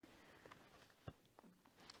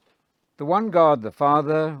The One God, the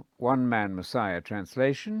Father, One Man Messiah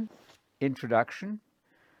translation, introduction.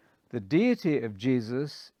 The deity of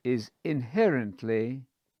Jesus is inherently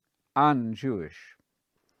un-Jewish.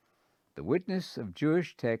 The witness of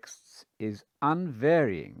Jewish texts is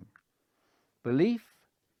unvarying. Belief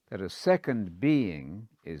that a second being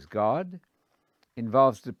is God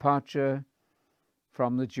involves departure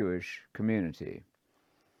from the Jewish community.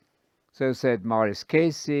 So said Morris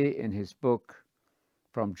Casey in his book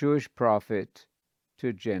From Jewish Prophet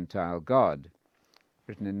to Gentile God,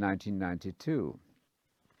 written in 1992.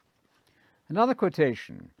 Another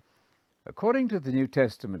quotation. According to the New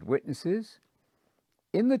Testament witnesses,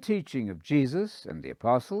 in the teaching of Jesus and the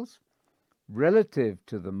apostles, relative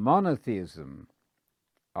to the monotheism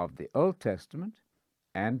of the Old Testament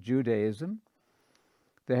and Judaism,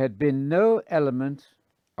 there had been no element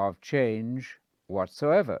of change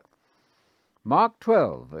whatsoever. Mark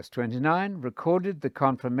 12, verse 29, recorded the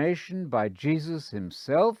confirmation by Jesus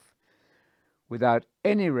himself, without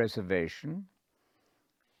any reservation,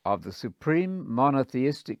 of the supreme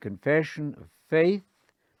monotheistic confession of faith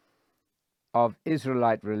of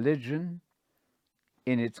Israelite religion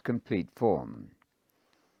in its complete form.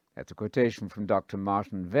 That's a quotation from Dr.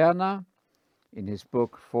 Martin Werner in his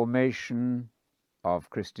book Formation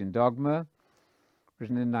of Christian Dogma,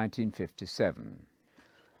 written in 1957.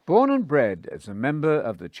 Born and bred as a member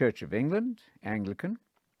of the Church of England, Anglican,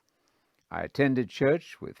 I attended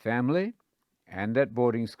church with family and at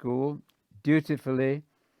boarding school dutifully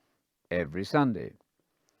every Sunday.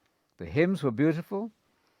 The hymns were beautiful,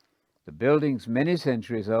 the buildings many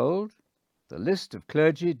centuries old, the list of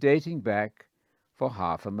clergy dating back for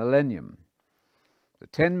half a millennium. The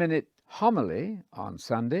 10-minute homily on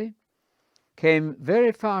Sunday came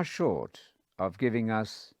very far short of giving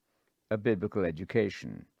us a biblical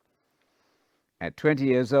education. At 20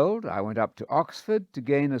 years old, I went up to Oxford to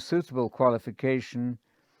gain a suitable qualification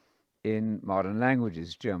in modern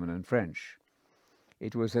languages, German and French.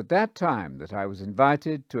 It was at that time that I was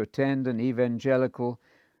invited to attend an evangelical,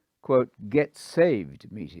 quote, Get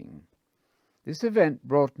Saved meeting. This event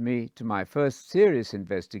brought me to my first serious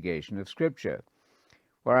investigation of Scripture,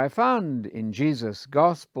 where I found in Jesus'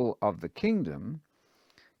 gospel of the kingdom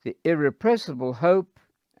the irrepressible hope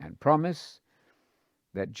and promise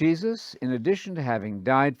that Jesus, in addition to having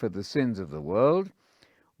died for the sins of the world,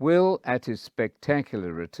 will, at his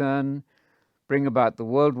spectacular return, bring about the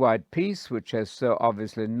worldwide peace which has so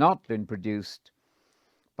obviously not been produced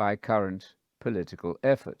by current political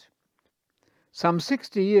effort. Some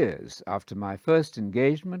 60 years after my first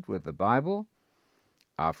engagement with the Bible,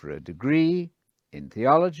 after a degree in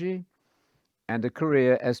theology and a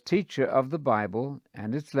career as teacher of the Bible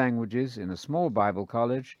and its languages in a small Bible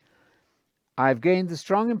college, I've gained the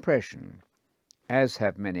strong impression, as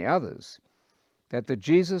have many others, that the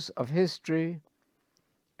Jesus of history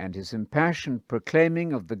and his impassioned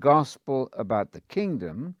proclaiming of the gospel about the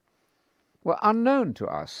kingdom were unknown to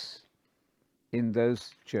us in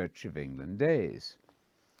those Church of England days.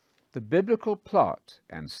 The biblical plot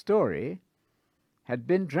and story had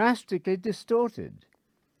been drastically distorted.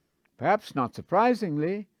 Perhaps not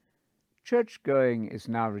surprisingly, church-going is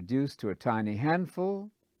now reduced to a tiny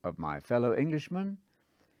handful of my fellow Englishmen.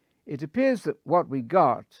 It appears that what we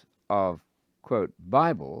got of, quote,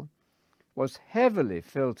 Bible was heavily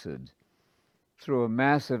filtered through a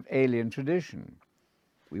mass of alien tradition.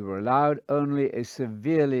 We were allowed only a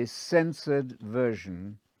severely censored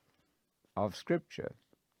version of Scripture.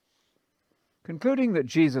 Concluding that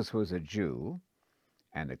Jesus was a Jew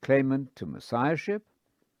and a claimant to Messiahship,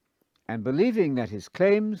 and believing that his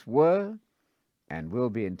claims were and will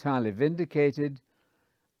be entirely vindicated,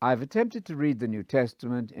 I've attempted to read the New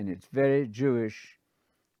Testament in its very Jewish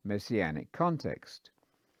messianic context.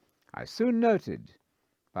 I soon noted,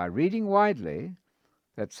 by reading widely,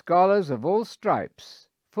 that scholars of all stripes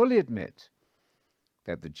fully admit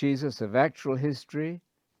that the Jesus of actual history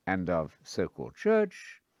and of so-called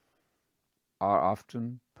church are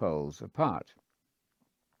often poles apart.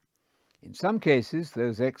 In some cases,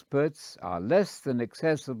 those experts are less than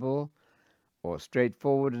accessible or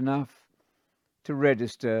straightforward enough to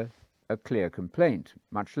register a clear complaint,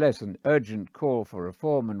 much less an urgent call for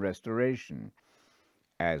reform and restoration.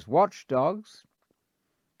 As watchdogs,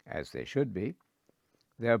 as they should be,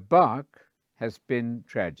 their bark has been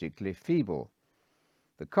tragically feeble.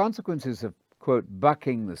 The consequences of, quote,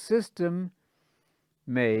 bucking the system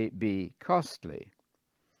may be costly.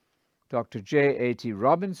 Dr. J.A.T.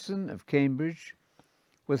 Robinson of Cambridge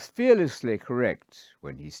was fearlessly correct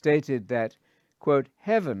when he stated that, quote,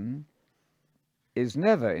 heaven is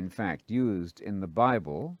never, in fact, used in the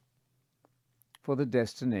Bible for the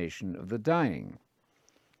destination of the dying.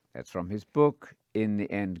 That's from his book, In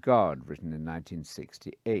the End God, written in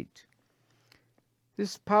 1968.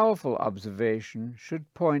 This powerful observation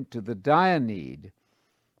should point to the dire need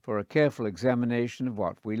for a careful examination of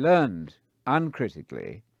what we learned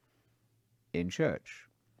uncritically in church.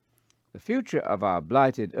 The future of our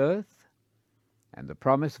blighted earth and the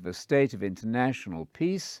promise of a state of international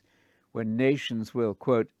peace when nations will,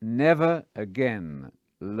 quote, never again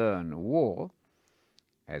learn war,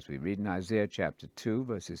 as we read in Isaiah chapter 2,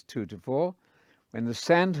 verses 2 to 4, when the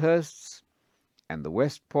Sandhursts and the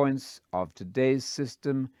West Points of today's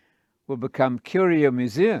system will become curio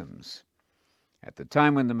museums, at the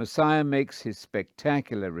time when the Messiah makes his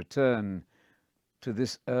spectacular return to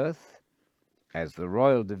this earth as the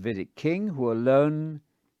royal Davidic king who alone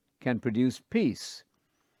can produce peace.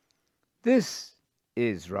 This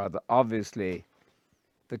is rather obviously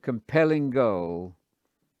the compelling goal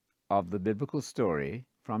of the biblical story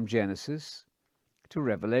from Genesis to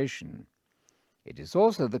Revelation. It is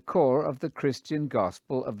also the core of the Christian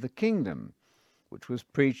gospel of the kingdom, which was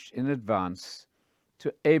preached in advance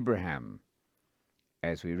to Abraham,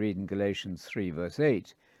 as we read in Galatians 3, verse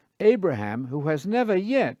 8. Abraham, who has never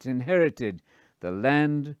yet inherited the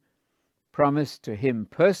land promised to him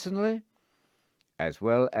personally, as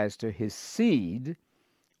well as to his seed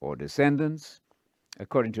or descendants,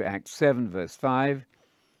 according to Acts 7, verse 5,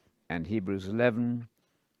 and Hebrews 11,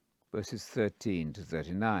 verses 13 to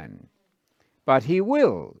 39. But he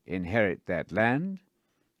will inherit that land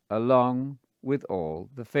along with all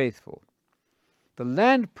the faithful. The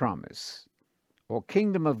land promise, or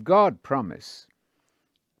kingdom of God promise,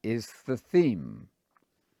 is the theme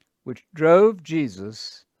which drove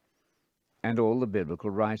Jesus and all the biblical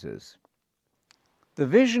writers. The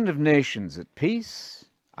vision of nations at peace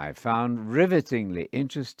I found rivetingly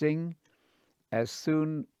interesting as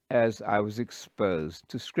soon as I was exposed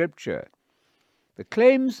to Scripture. The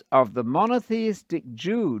claims of the monotheistic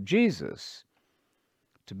Jew Jesus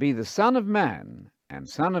to be the Son of Man and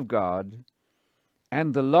Son of God,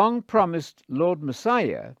 and the long-promised Lord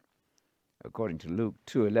Messiah, according to Luke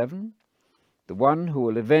 2:11, the one who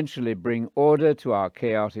will eventually bring order to our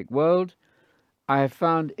chaotic world, I have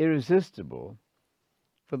found irresistible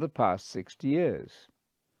for the past 60 years.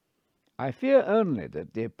 I fear only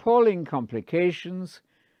that the appalling complications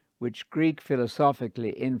which Greek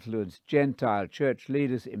philosophically influenced Gentile church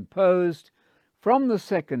leaders imposed from the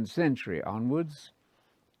 2nd century onwards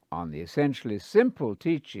on the essentially simple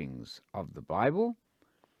teachings of the Bible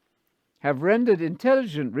have rendered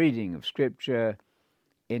intelligent reading of Scripture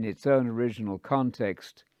in its own original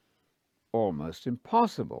context almost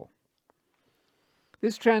impossible.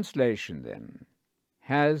 This translation, then,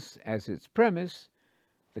 has as its premise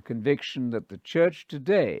the conviction that the Church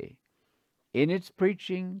today, in its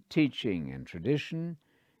preaching, teaching, and tradition,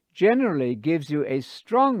 generally gives you a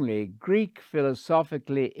strongly Greek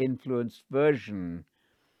philosophically influenced version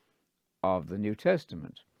of the New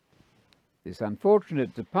Testament. This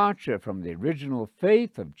unfortunate departure from the original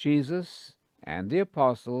faith of Jesus and the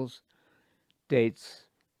apostles dates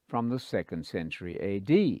from the 2nd century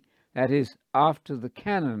AD, that is, after the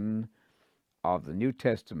canon of the New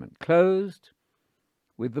Testament closed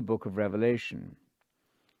with the book of Revelation.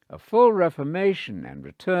 A full reformation and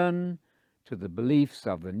return to the beliefs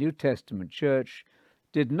of the New Testament church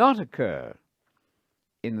did not occur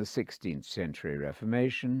in the 16th century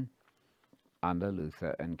Reformation under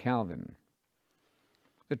Luther and Calvin.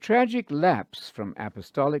 The tragic lapse from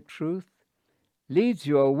apostolic truth leads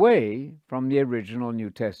you away from the original New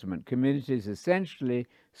Testament community's essentially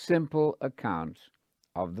simple account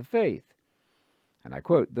of the faith. And I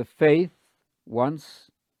quote, "The faith,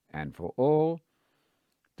 once and for all,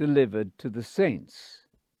 delivered to the saints,"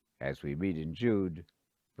 as we read in Jude,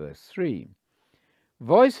 verse 3.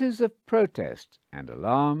 Voices of protest and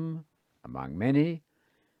alarm, among many,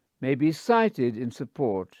 may be cited in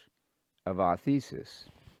support of our thesis.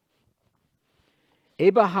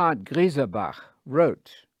 Eberhard Griesebach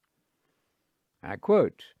wrote, I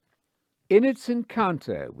quote, "In its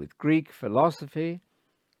encounter with Greek philosophy,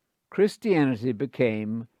 Christianity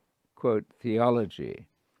became, quote, theology.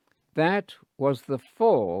 That was the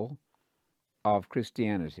fall of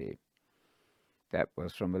Christianity." That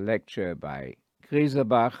was from a lecture by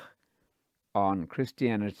Griesebach on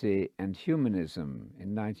Christianity and Humanism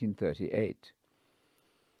in 1938.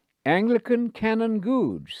 Anglican Canon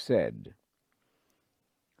Goudge said,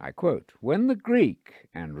 I quote, "When the Greek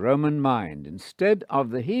and Roman mind, instead of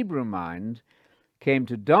the Hebrew mind, came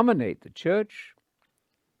to dominate the church,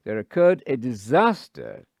 there occurred a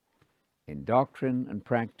disaster in doctrine and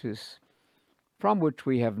practice from which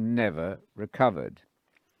we have never recovered."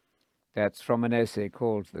 That's from an essay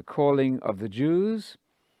called "The Calling of the Jews,"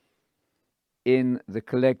 in the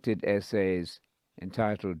collected essays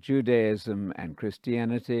entitled Judaism and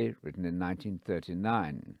Christianity, written in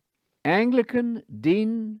 1939. Anglican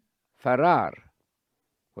Dean Farrar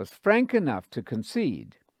was frank enough to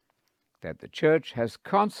concede that the Church has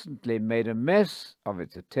constantly made a mess of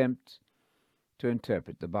its attempt to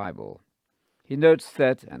interpret the Bible. He notes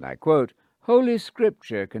that, and I quote, "Holy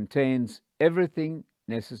Scripture contains everything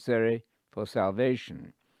necessary for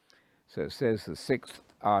salvation," so says the 6th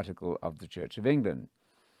article of the Church of England,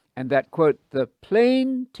 and that, quote, "the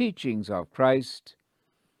plain teachings of Christ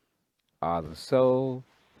are the sole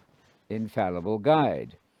infallible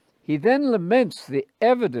guide." He then laments the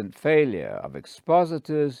evident failure of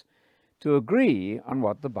expositors to agree on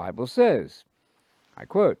what the Bible says. I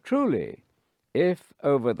quote, "Truly, if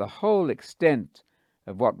over the whole extent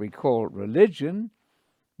of what we call religion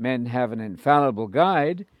men have an infallible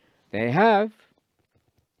guide, they have,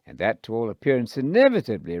 and that to all appearance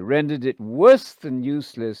inevitably, rendered it worse than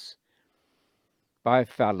useless by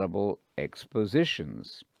fallible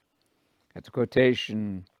expositions." That's a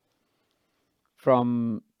quotation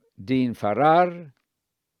from Dean Farrar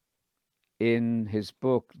in his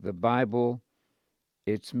book, The Bible,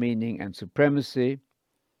 Its Meaning and Supremacy,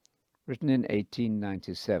 written in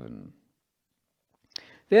 1897.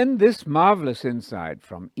 Then this marvelous insight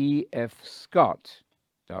from E. F. Scott,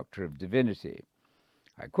 Doctor of Divinity.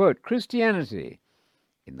 I quote, "Christianity,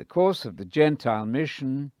 in the course of the Gentile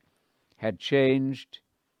mission, had changed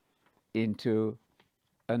into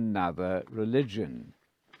another religion.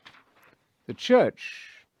 The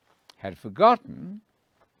Church had forgotten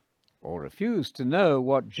or refused to know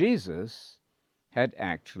what Jesus had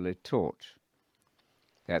actually taught."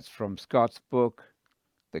 That's from Scott's book,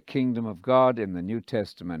 The Kingdom of God in the New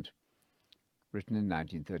Testament, written in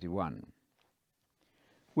 1931.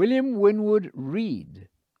 William Winwood Reade,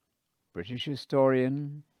 British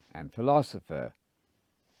historian and philosopher,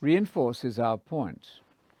 reinforces our point.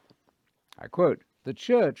 I quote, "The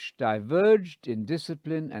Church diverged in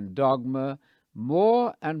discipline and dogma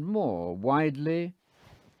more and more widely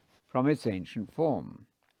from its ancient form,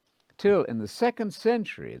 till in the 2nd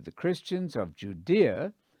century the Christians of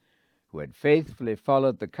Judea, who had faithfully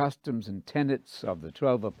followed the customs and tenets of the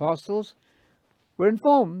 12 apostles, were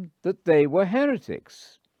informed that they were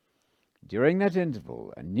heretics. During that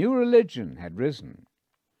interval, a new religion had risen.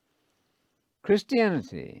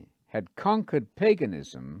 Christianity had conquered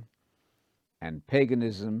paganism, and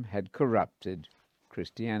paganism had corrupted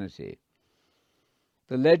Christianity.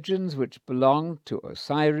 The legends which belonged to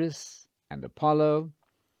Osiris and Apollo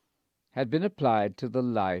had been applied to the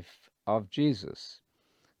life of Jesus.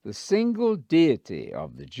 The single deity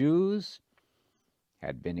of the Jews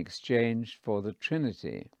had been exchanged for the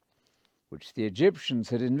Trinity, which the Egyptians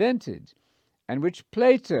had invented and which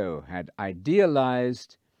Plato had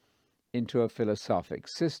idealized into a philosophic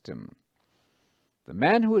system. The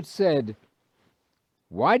man who had said,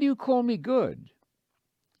 'Why do you call me good?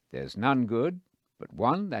 There's none good but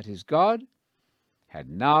one, that is God,' had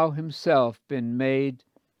now himself been made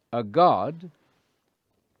a god,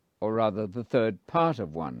 or rather the third part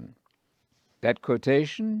of one." That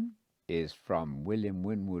quotation is from William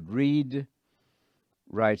Winwood Reade,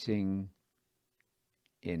 writing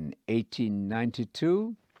in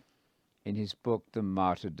 1892 in his book, The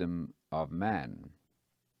Martyrdom of Man.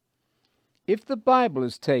 If the Bible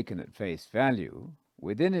is taken at face value,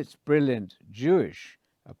 within its brilliant Jewish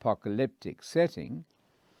apocalyptic setting,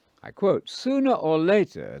 I quote, "Sooner or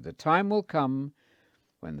later the time will come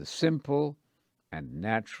when the simple and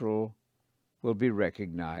natural will be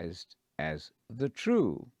recognized as the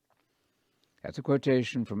true." That's a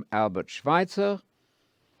quotation from Albert Schweitzer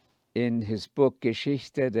in his book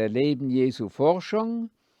Geschichte der Leben Jesu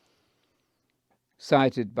Forschung,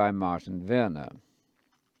 cited by Martin Werner.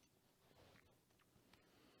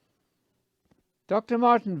 Dr.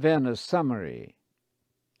 Martin Werner's summary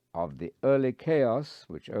of the early chaos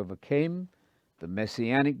which overcame the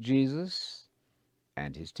Messianic Jesus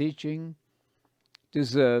and his teaching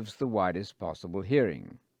deserves the widest possible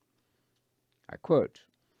hearing. I quote,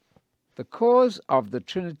 "The cause of the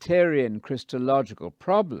Trinitarian Christological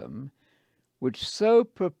problem, which so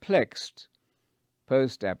perplexed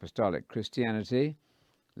post-apostolic Christianity,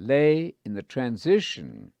 lay in the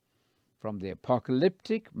transition from the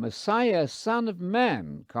apocalyptic Messiah, Son of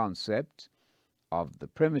Man concept of the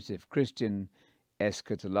primitive Christian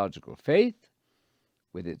eschatological faith,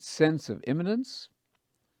 with its sense of imminence,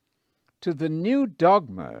 to the new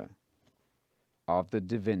dogma of the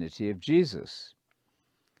divinity of Jesus.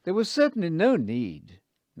 There was certainly no need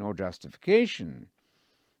nor justification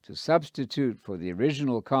to substitute for the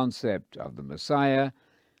original concept of the Messiah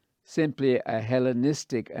simply a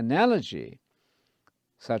Hellenistic analogy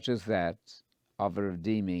such as that of a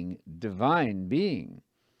redeeming divine being.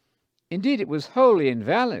 Indeed, it was wholly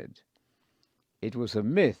invalid. It was a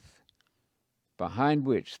myth behind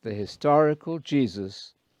which the historical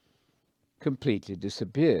Jesus completely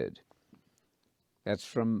disappeared. That's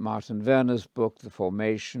from Martin Werner's book, The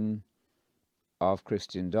Formation of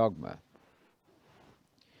Christian Dogma.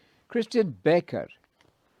 Christian Becker,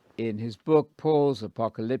 in his book Paul's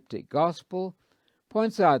Apocalyptic Gospel,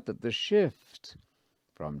 points out that the shift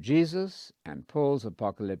from Jesus and Paul's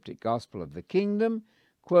apocalyptic gospel of the kingdom,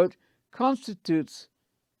 quote, constitutes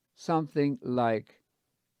something like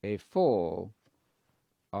a fall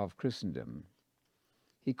of Christendom.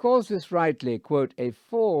 He calls this rightly, quote, a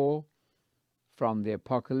fall from the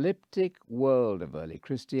apocalyptic world of early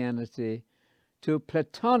Christianity to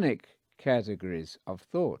Platonic categories of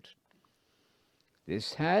thought.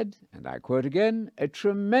 This had, and I quote again, a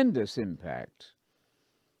tremendous impact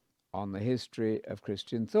on the history of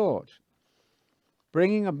Christian thought,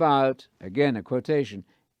 bringing about, again a quotation,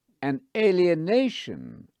 an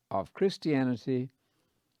alienation of Christianity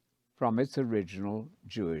from its original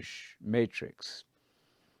Jewish matrix.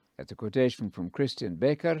 That's a quotation from Christian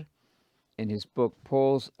Becker in his book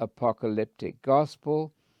Paul's Apocalyptic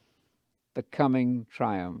Gospel, The Coming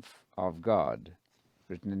Triumph of God,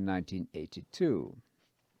 written in 1982.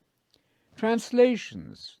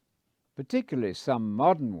 Translations, particularly some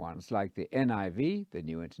modern ones like the NIV, the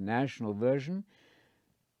New International Version,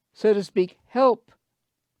 so to speak, help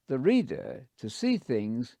the reader to see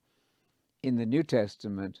things in the New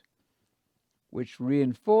Testament which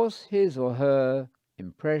reinforce his or her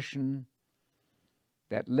impression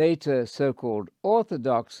that later so-called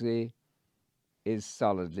orthodoxy is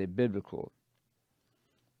solidly biblical.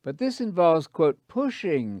 But this involves, quote,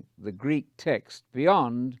 pushing the Greek text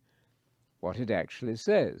beyond what it actually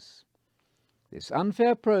says. This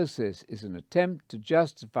unfair process is an attempt to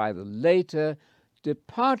justify the later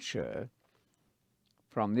departure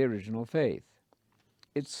from the original faith.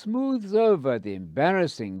 It smooths over the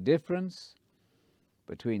embarrassing difference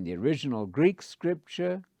between the original Greek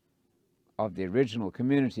scripture of the original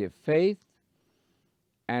community of faith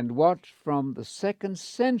and what from the 2nd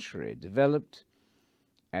century developed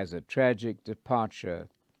as a tragic departure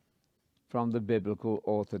from the biblical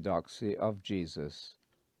orthodoxy of Jesus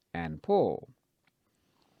and Paul.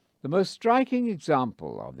 The most striking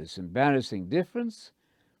example of this embarrassing difference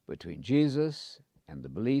between Jesus and the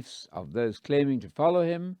beliefs of those claiming to follow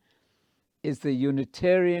him is the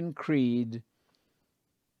Unitarian Creed,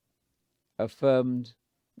 affirmed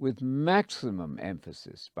with maximum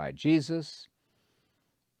emphasis by Jesus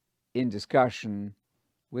in discussion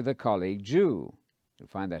with a colleague Jew. You'll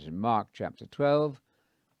find that in Mark chapter 12,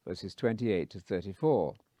 verses 28 to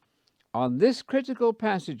 34. On this critical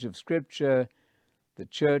passage of Scripture, the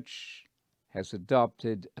Church has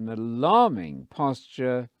adopted an alarming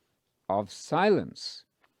posture of silence.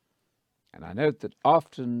 And I note that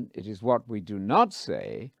often it is what we do not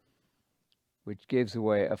say which gives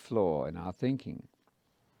away a flaw in our thinking.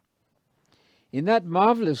 In that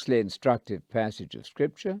marvelously instructive passage of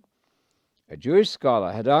Scripture, a Jewish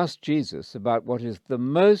scholar had asked Jesus about what is the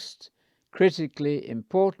most critically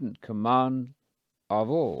important command of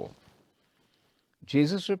all.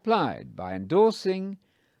 Jesus replied by endorsing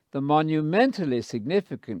the monumentally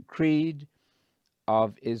significant creed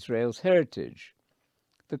of Israel's heritage,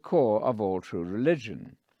 the core of all true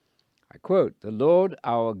religion. I quote, "The Lord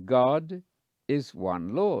our God is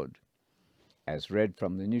one Lord," as read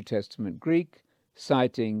from the New Testament Greek,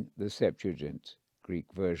 citing the Septuagint Greek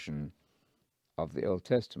version of the Old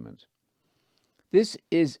Testament. This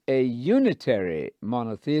is a unitary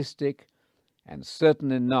monotheistic and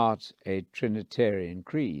certainly not a Trinitarian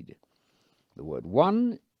creed. The word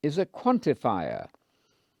one is a quantifier,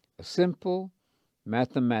 a simple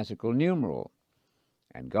mathematical numeral,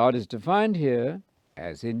 and God is defined here,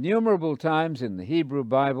 as innumerable times in the Hebrew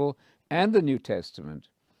Bible and the New Testament,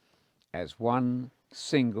 as one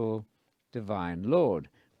single divine Lord,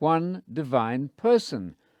 one divine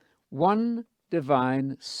person, one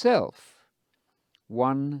divine self,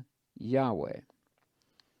 one Yahweh.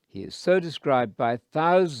 He is so described by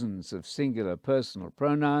thousands of singular personal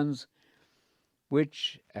pronouns,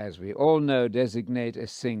 which, as we all know, designate a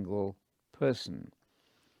single person.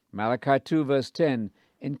 Malachi 2 verse 10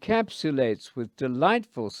 encapsulates with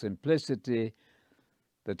delightful simplicity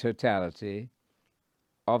the totality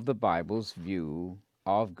of the Bible's view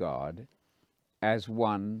of God as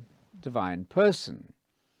one divine person.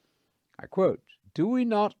 I quote, "Do we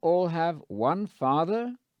not all have one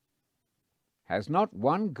Father? Has not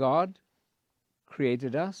one God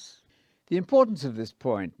created us?" The importance of this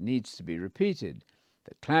point needs to be repeated.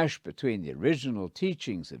 The clash between the original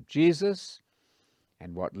teachings of Jesus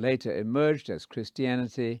and what later emerged as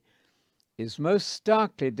Christianity is most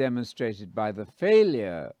starkly demonstrated by the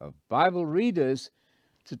failure of Bible readers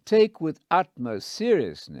to take with utmost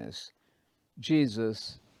seriousness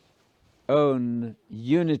Jesus' own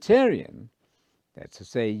Unitarian, that's to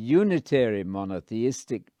say, unitary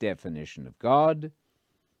monotheistic definition of God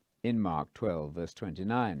in Mark 12, verse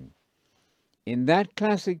 29. In that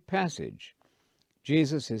classic passage,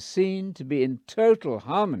 Jesus is seen to be in total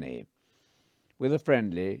harmony with a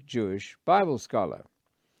friendly Jewish Bible scholar.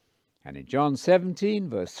 And in John 17,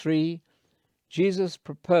 verse 3, Jesus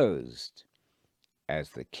proposed as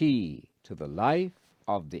the key to the life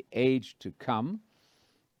of the age to come,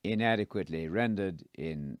 inadequately rendered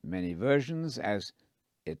in many versions as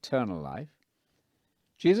eternal life,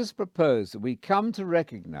 Jesus proposed that we come to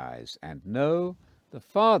recognize and know the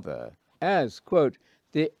Father as, quote,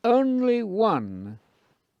 the only one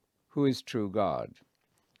who is true God.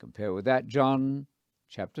 Compare with that John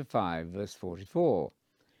chapter 5, verse 44.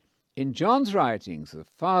 In John's writings, the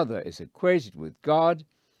Father is equated with God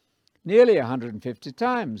nearly 150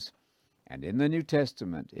 times, and in the New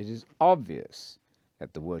Testament it is obvious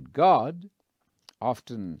that the word God,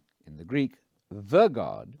 often in the Greek the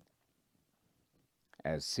God,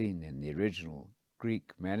 as seen in the original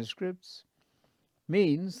Greek manuscripts,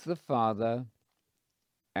 means the Father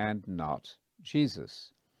and not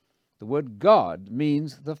Jesus. The word God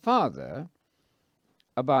means the Father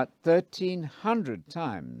about 1,300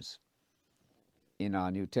 times in our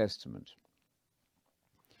New Testament.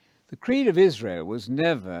 The Creed of Israel was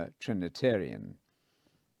never Trinitarian.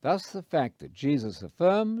 Thus, the fact that Jesus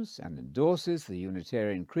affirms and endorses the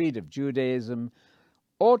Unitarian Creed of Judaism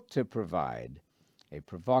ought to provide a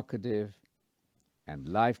provocative and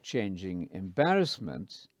life-changing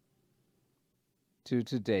embarrassment to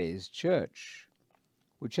today's church,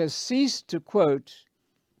 which has ceased to quote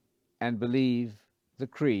and believe the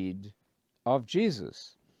creed of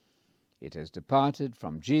Jesus. It has departed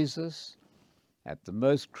from Jesus at the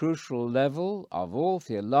most crucial level of all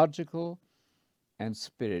theological and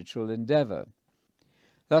spiritual endeavor.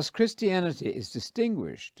 Thus, Christianity is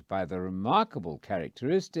distinguished by the remarkable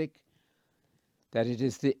characteristic that it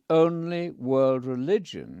is the only world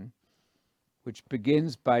religion which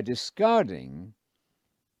begins by discarding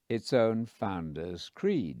its own founder's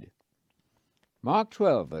creed. Mark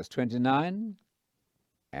 12, verse 29,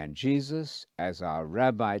 and Jesus as our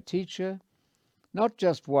rabbi teacher, not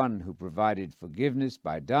just one who provided forgiveness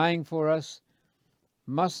by dying for us,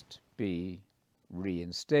 must be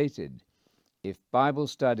reinstated if Bible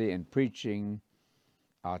study and preaching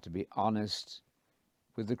are to be honest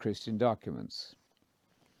with the Christian documents.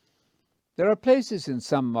 There are places in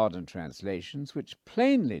some modern translations which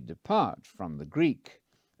plainly depart from the Greek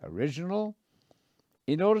original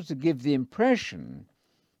in order to give the impression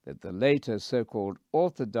that the later so-called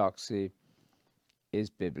orthodoxy is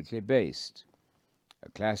biblically based. A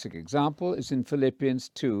classic example is in Philippians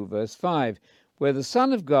 2, verse 5, where the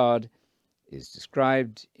Son of God is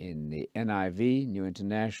described in the NIV, New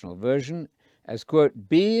International Version, as, quote,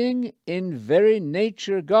 being in very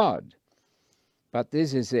nature God. But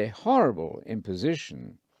this is a horrible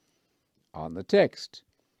imposition on the text,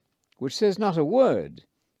 which says not a word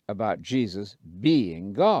about Jesus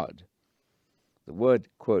being God. The word,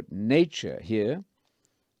 quote, nature here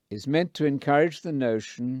is meant to encourage the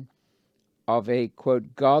notion of a,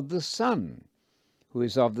 quote, God the Son, who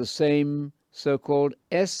is of the same so-called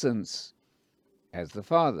essence as the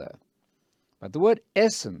Father. But the word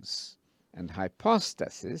essence and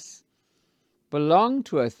hypostasis belong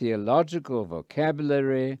to a theological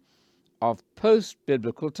vocabulary of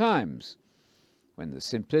post-biblical times, when the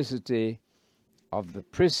simplicity of the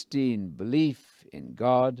pristine belief in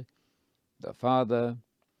God, the Father,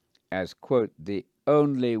 as, quote, the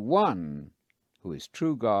only one who is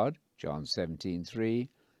true God, John 17:3,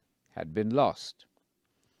 had been lost.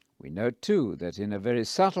 We note, too, that in a very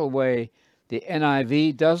subtle way, the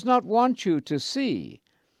NIV does not want you to see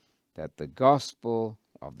that the gospel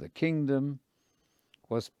of the kingdom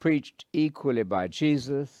was preached equally by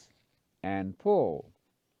Jesus and Paul.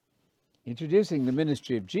 Introducing the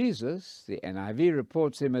ministry of Jesus, the NIV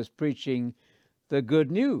reports him as preaching the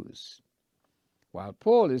good news, while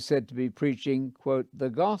Paul is said to be preaching, quote, the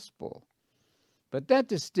gospel. But that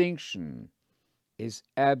distinction is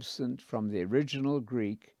absent from the original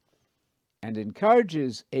Greek and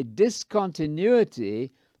encourages a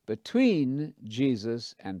discontinuity between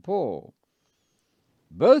Jesus and Paul.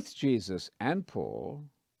 Both Jesus and Paul,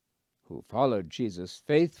 who followed Jesus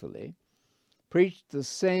faithfully, preached the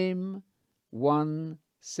same one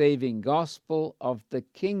saving gospel of the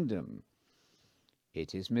kingdom,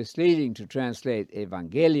 It is misleading to translate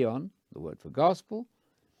evangelion, the word for gospel,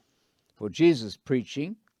 for Jesus'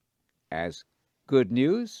 preaching as good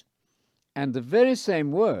news, and the very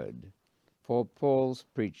same word for Paul's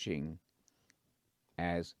preaching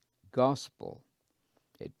as gospel.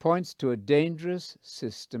 It points to a dangerous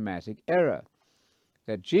systematic error,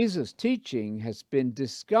 that Jesus' teaching has been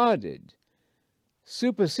discarded,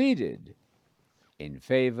 superseded, in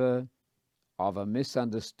favor of a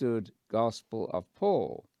misunderstood gospel of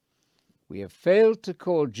Paul. We have failed to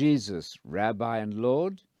call Jesus Rabbi and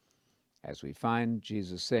Lord, as we find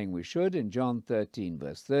Jesus saying we should in John 13,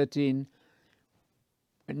 verse 13,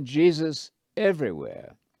 and Jesus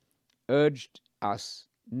everywhere urged us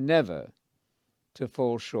never to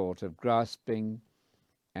fall short of grasping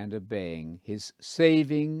and obeying his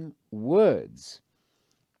saving words.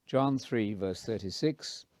 John 3, verse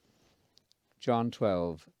 36, John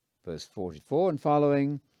 12, verse 44 and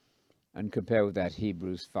following, and compare with that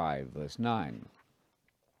Hebrews 5, verse 9.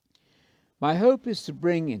 My hope is to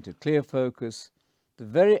bring into clear focus the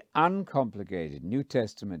very uncomplicated New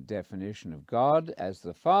Testament definition of God as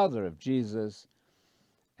the Father of Jesus,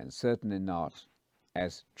 and certainly not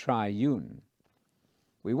as triune.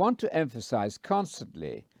 We want to emphasize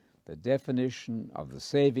constantly the definition of the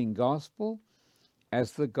saving gospel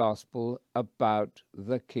as the gospel about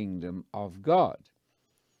the kingdom of God,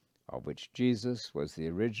 of which Jesus was the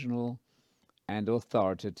original and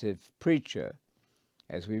authoritative preacher,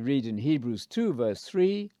 as we read in Hebrews 2, verse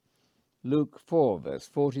 3, Luke 4, verse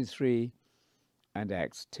 43, and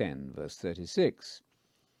Acts 10, verse 36.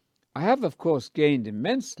 I have, of course, gained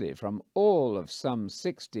immensely from all of some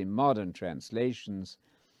 60 modern translations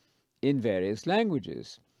in various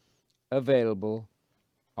languages available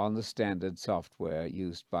on the standard software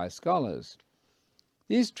used by scholars.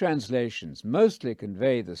 These translations mostly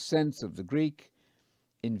convey the sense of the Greek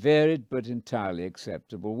in varied but entirely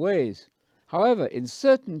acceptable ways. However, in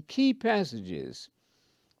certain key passages,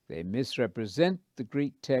 they misrepresent the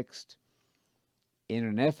Greek text in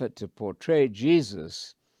an effort to portray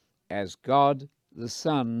Jesus as God the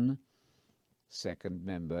Son, second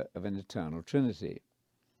member of an eternal Trinity.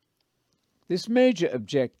 This major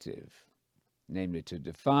objective, namely to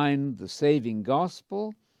define the saving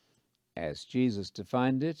gospel as Jesus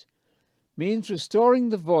defined it, means restoring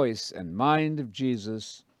the voice and mind of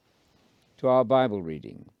Jesus to our Bible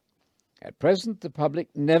reading. At present, the public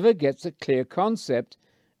never gets a clear concept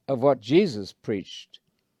of what Jesus preached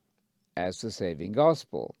as the saving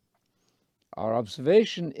gospel. Our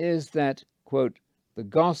observation is that, quote, the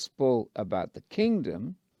gospel about the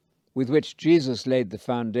kingdom, with which Jesus laid the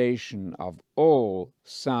foundation of all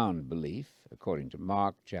sound belief, according to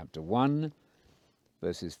Mark chapter 1,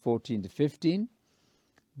 verses 14 to 15,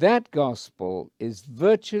 that gospel is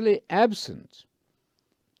virtually absent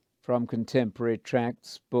from contemporary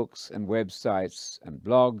tracts, books, and websites and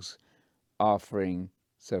blogs offering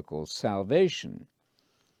so-called salvation.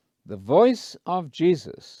 The voice of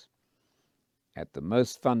Jesus at the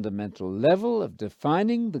most fundamental level of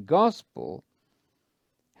defining the gospel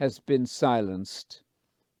has been silenced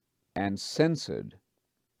and censored.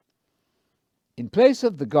 In place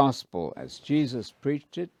of the gospel as Jesus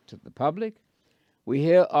preached it to the public, we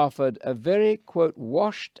here offered a very, quote,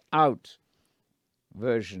 washed-out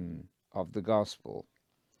version of the gospel,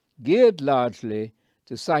 geared largely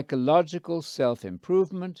to psychological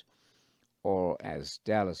self-improvement, or as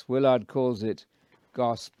Dallas Willard calls it,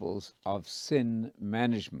 gospels of sin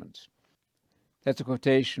management. That's a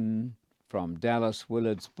quotation from Dallas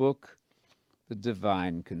Willard's book, The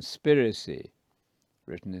Divine Conspiracy,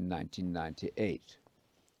 written in 1998.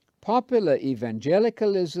 Popular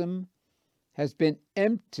evangelicalism has been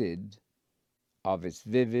emptied of its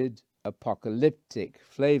vivid apocalyptic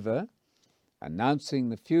flavor, announcing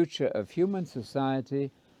the future of human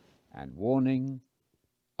society and warning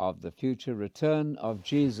of the future return of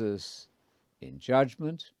Jesus in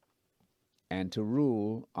judgment and to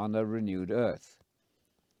rule on a renewed earth.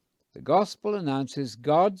 The gospel announces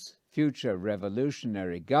God's future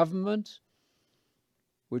revolutionary government,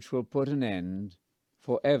 which will put an end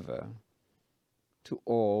forever to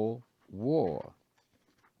all war.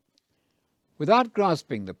 Without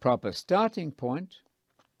grasping the proper starting point,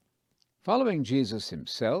 following Jesus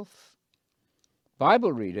himself,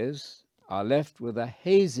 Bible readers are left with a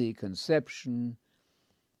hazy conception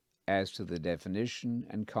as to the definition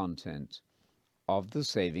and content of the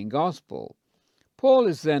saving gospel. Paul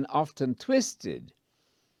is then often twisted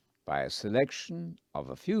by a selection of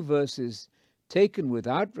a few verses taken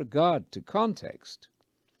without regard to context.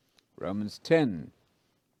 Romans 10,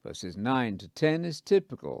 verses 9 to 10 is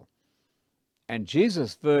typical, and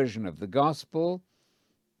Jesus' version of the gospel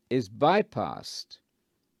is bypassed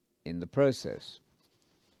in the process.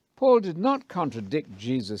 Paul did not contradict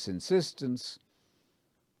Jesus' insistence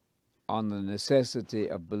on the necessity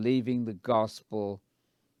of believing the gospel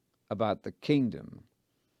about the kingdom,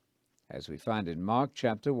 as we find in Mark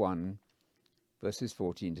chapter 1, verses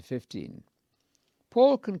 14 to 15.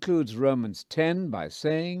 Paul concludes Romans 10 by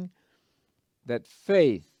saying that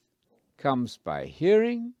faith comes by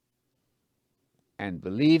hearing and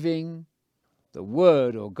believing the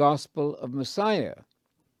word or gospel of Messiah.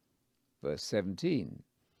 Verse 17,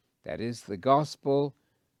 that is the gospel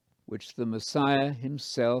which the Messiah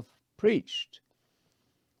himself preached.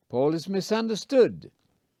 Paul is misunderstood,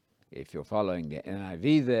 if you're following the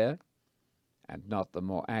NIV there, and not the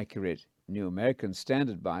more accurate New American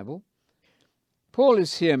Standard Bible. Paul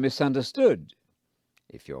is here misunderstood,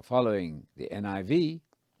 if you're following the NIV,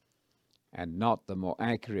 and not the more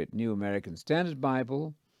accurate New American Standard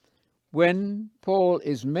Bible, when Paul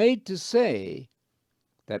is made to say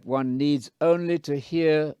that one needs only to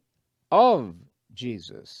hear of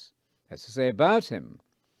Jesus, that's to say about him,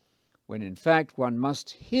 when in fact one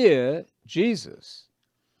must hear Jesus.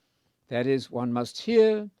 That is, one must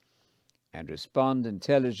hear and respond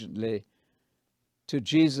intelligently to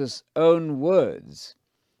Jesus' own words,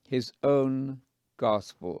 his own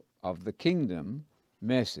gospel of the kingdom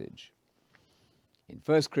message. In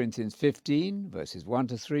 1 Corinthians 15, verses 1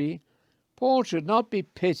 to 3, Paul should not be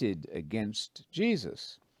pitted against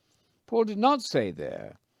Jesus. Paul did not say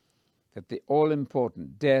there that the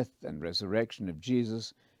all-important death and resurrection of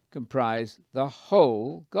Jesus comprise the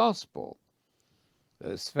whole gospel.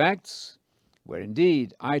 Those facts were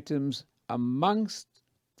indeed items amongst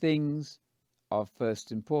things of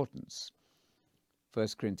first importance. 1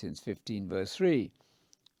 Corinthians 15, verse 3.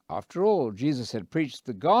 After all, Jesus had preached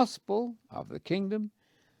the gospel of the kingdom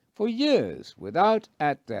for years without,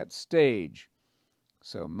 at that stage,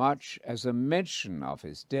 so much as a mention of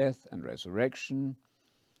his death and resurrection,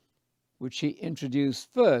 which he introduced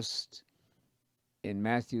first in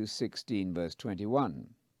Matthew 16, verse 21.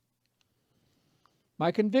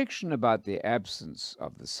 My conviction about the absence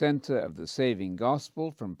of the center of the saving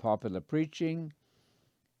gospel from popular preaching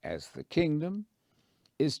as the kingdom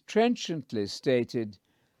is trenchantly stated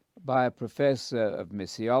by a professor of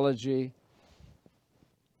missiology.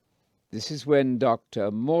 This is when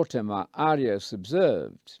Dr. Mortimer Arias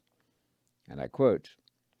observed, and I quote,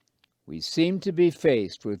 "We seem to be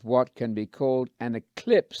faced with what can be called an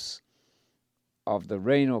eclipse of the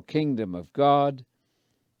reign or kingdom of God,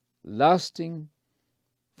 lasting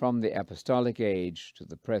from the apostolic age to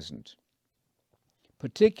the present,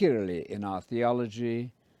 particularly in our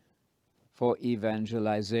theology for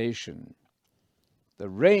evangelization. The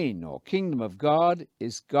reign or kingdom of God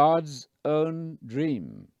is God's own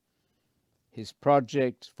dream, his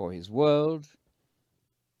project for his world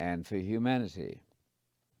and for humanity.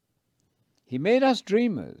 He made us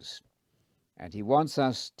dreamers, and he wants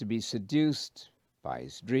us to be seduced by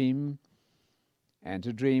his dream and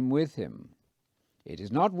to dream with him. It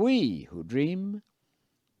is not we who dream,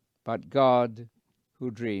 but God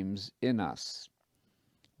who dreams in us.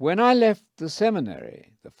 When I left the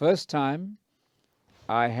seminary the first time,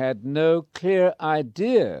 I had no clear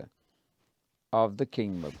idea of the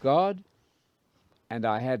kingdom of God, and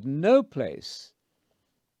I had no place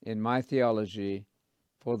in my theology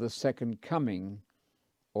for the second coming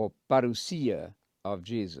or parousia of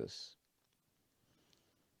Jesus."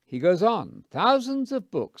 He goes on, thousands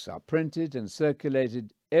of books are printed and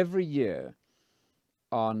circulated every year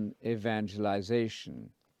on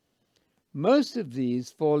evangelization. Most of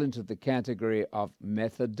these fall into the category of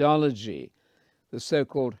methodology, the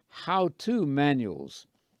so-called how-to manuals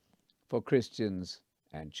for Christians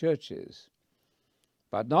and churches.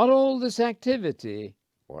 But not all this activity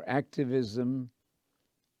or activism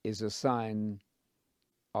is a sign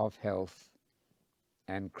of health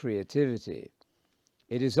and creativity.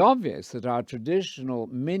 It is obvious that our traditional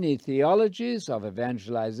mini-theologies of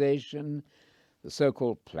evangelization, the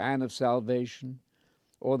so-called plan of salvation,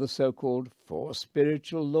 or the so-called four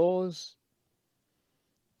spiritual laws,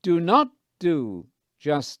 do not do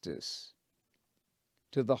justice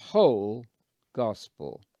to the whole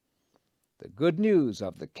gospel. The good news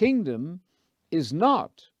of the kingdom is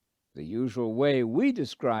not the usual way we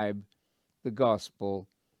describe the gospel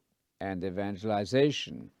and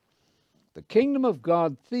evangelization. The kingdom of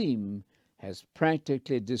God theme has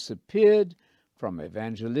practically disappeared from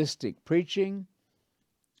evangelistic preaching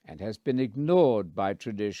and has been ignored by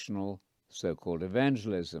traditional so-called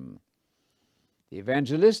evangelism. The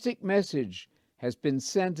evangelistic message has been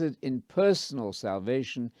centered in personal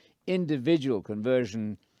salvation, individual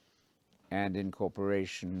conversion, and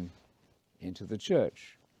incorporation into the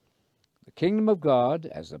church. The kingdom of God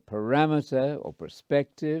as a parameter or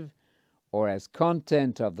perspective or as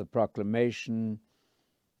content of the proclamation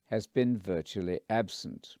has been virtually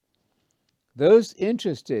absent. Those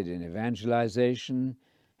interested in evangelization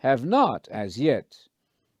have not, as yet,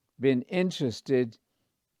 been interested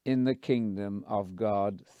in the kingdom of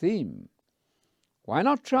God theme. Why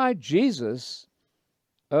not try Jesus'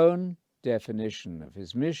 own definition of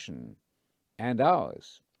his mission and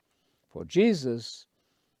ours? For Jesus,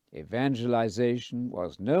 evangelization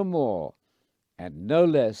was no more and no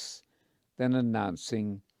less than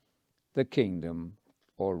announcing the kingdom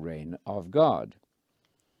or reign of God.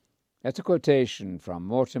 That's a quotation from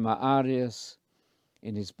Mortimer Arias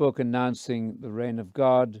in his book Announcing the Reign of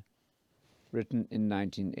God, written in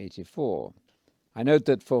 1984. I note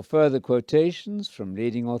that for further quotations from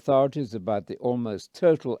leading authorities about the almost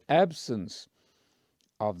total absence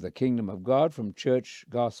of the kingdom of God from church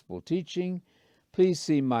gospel teaching, please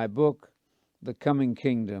see my book, The Coming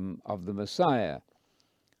Kingdom of the Messiah,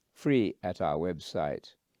 free at our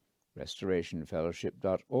website,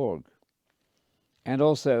 restorationfellowship.org. And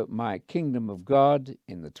also my Kingdom of God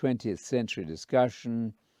in the 20th Century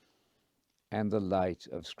Discussion and the Light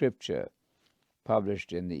of Scripture,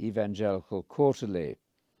 published in the Evangelical Quarterly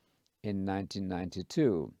in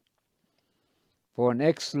 1992. For an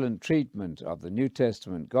excellent treatment of the New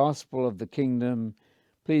Testament Gospel of the Kingdom,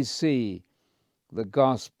 please see The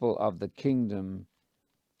Gospel of the Kingdom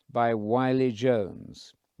by Wiley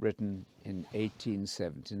Jones, written in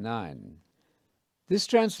 1879. This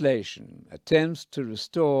translation attempts to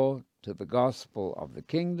restore to the Gospel of the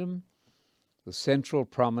Kingdom the central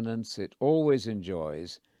prominence it always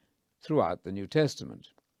enjoys throughout the New Testament.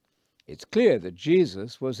 It's clear that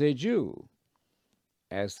Jesus was a Jew,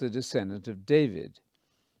 as the descendant of David.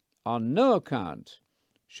 On no account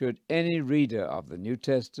should any reader of the New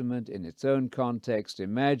Testament in its own context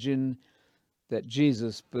imagine that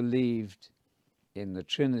Jesus believed in the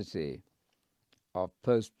Trinity of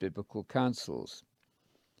post-biblical councils.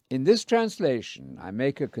 In this translation, I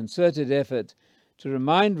make a concerted effort to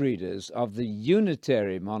remind readers of the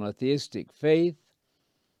unitary monotheistic faith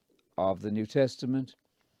of the New Testament,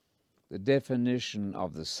 the definition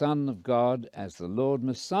of the Son of God as the Lord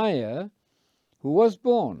Messiah, who was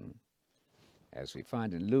born, as we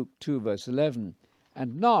find in Luke 2, verse 11,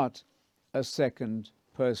 and not a second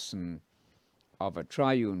person of a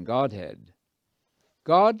triune Godhead.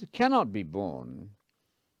 God cannot be born,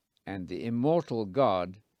 and the immortal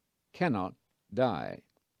God cannot die.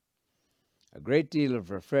 A great deal of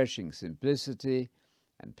refreshing simplicity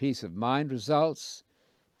and peace of mind results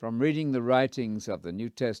from reading the writings of the New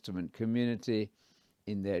Testament community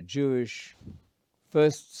in their Jewish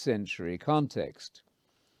first-century context.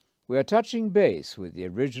 We are touching base with the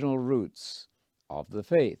original roots of the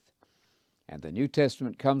faith, and the New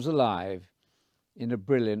Testament comes alive in a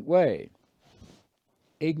brilliant way.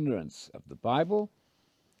 Ignorance of the Bible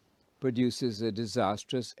produces a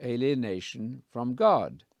disastrous alienation from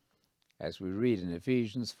God, as we read in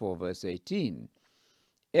Ephesians 4, verse 18.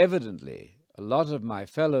 Evidently, a lot of my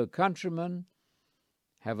fellow countrymen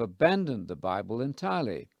have abandoned the Bible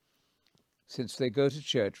entirely, since they go to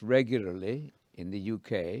church regularly in the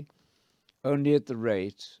UK only at the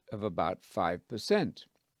rate of about 5%,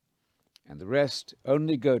 and the rest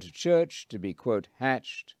only go to church to be, quote,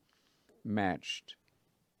 hatched, matched,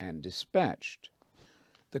 and dispatched.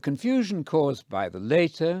 The confusion caused by the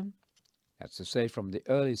later, that's to say from the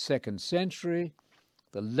early 2nd century,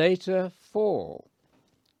 the later fall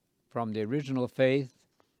from the original faith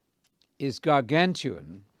is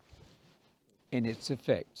gargantuan in its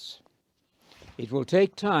effects. It will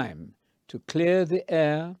take time to clear the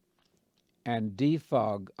air and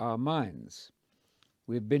defog our minds.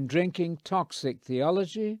 We've been drinking toxic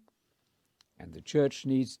theology, and the church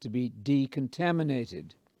needs to be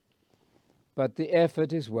decontaminated. But the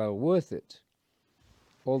effort is well worth it,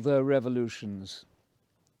 although revolutions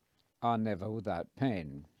are never without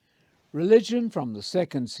pain. Religion from the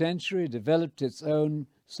 2nd century developed its own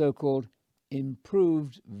so-called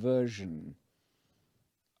improved version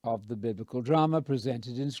of the biblical drama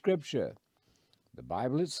presented in Scripture. The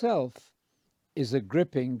Bible itself is a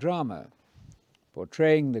gripping drama,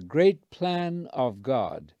 portraying the great plan of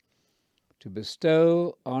God to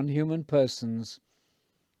bestow on human persons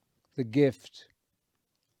the gift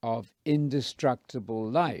of indestructible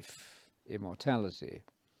life, immortality.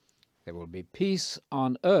 There will be peace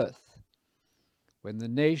on earth when the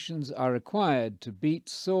nations are required to beat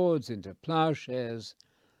swords into plowshares,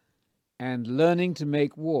 and learning to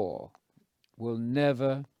make war will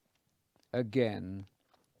never again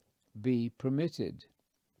be permitted.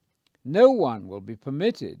 No one will be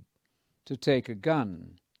permitted to take a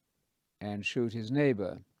gun and shoot his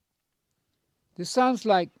neighbor. This sounds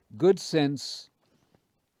like good sense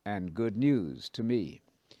and good news to me.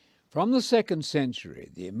 From the 2nd century,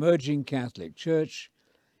 the emerging Catholic Church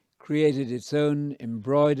created its own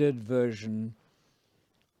embroidered version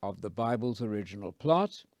of the Bible's original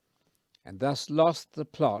plot, and thus lost the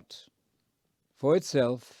plot for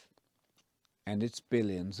itself and its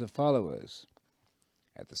billions of followers.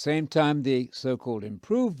 At the same time, the so-called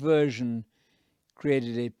improved version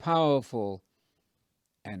created a powerful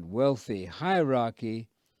and wealthy hierarchy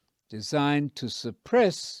designed to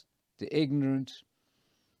suppress the ignorant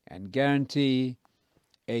and guarantee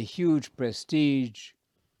a huge prestige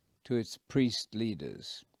to its priest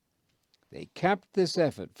leaders. They capped this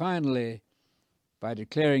effort finally by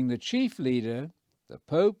declaring the chief leader, the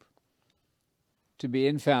Pope, to be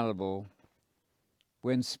infallible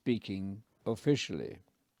when speaking officially.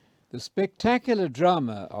 The spectacular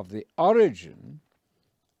drama of the origin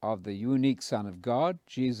of the unique Son of God,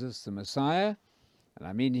 Jesus the Messiah, and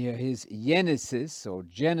I mean here his Genesis or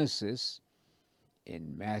Genesis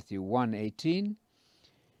in Matthew 1:18,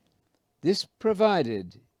 this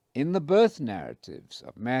provided in the birth narratives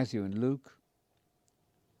of Matthew and Luke,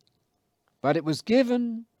 but it was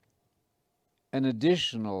given an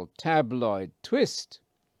additional tabloid twist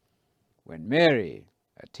when Mary,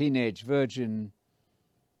 a teenage virgin,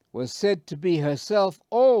 was said to be herself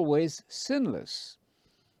always sinless,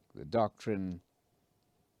 the doctrine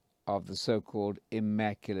of the so-called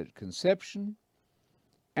Immaculate Conception,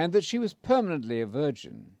 and that she was permanently a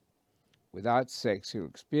virgin without sexual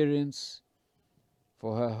experience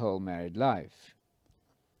for her whole married life.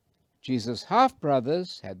 Jesus'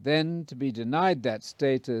 half-brothers had then to be denied that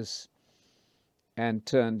status and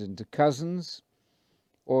turned into cousins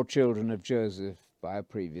or children of Joseph by a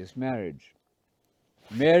previous marriage.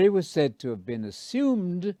 Mary was said to have been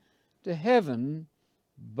assumed to heaven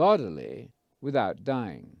bodily without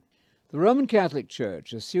dying. The Roman Catholic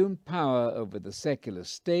Church assumed power over the secular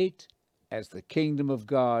state as the kingdom of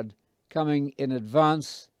God coming in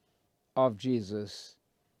advance of Jesus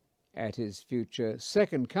at his future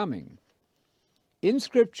second coming. In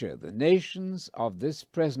Scripture, the nations of this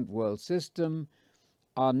present world system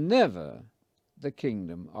are never the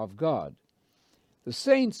kingdom of God. The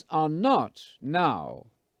saints are not now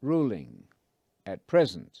ruling at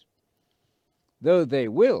present, though they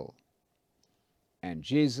will, and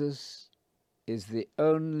Jesus is the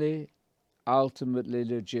only ultimately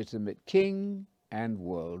legitimate king and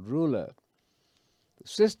world ruler. The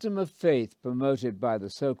system of faith promoted by the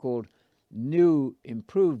so-called new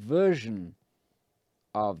improved version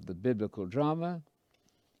of the biblical drama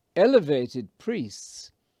elevated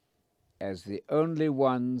priests as the only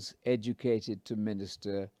ones educated to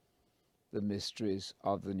minister the mysteries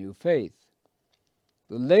of the new faith.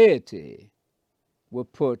 The laity were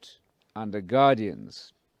put under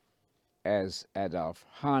guardians, as Adolf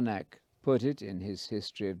Harnack put it in his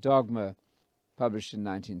History of Dogma, published in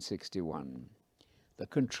 1961. The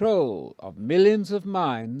control of millions of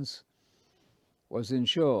minds was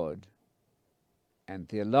ensured, and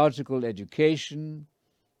theological education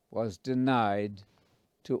was denied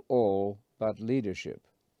to all but leadership.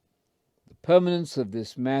 The permanence of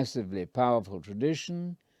this massively powerful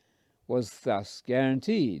tradition was thus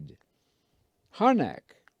guaranteed.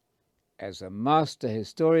 Harnack, as a master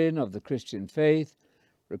historian of the Christian faith,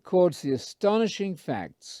 records the astonishing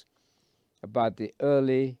facts about the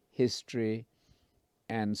early history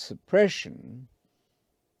and suppression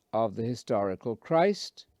of the historical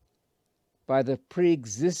Christ by the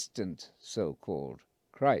pre-existent so-called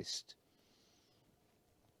Christ.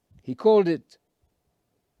 He called it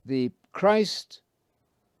the Christ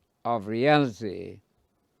of reality,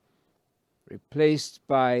 replaced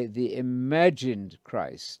by the imagined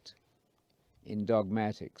Christ in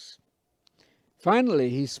dogmatics. Finally,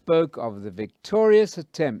 he spoke of the victorious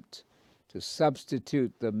attempt to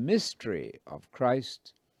substitute the mystery of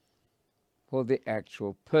Christ for the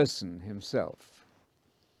actual person himself.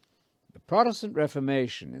 The Protestant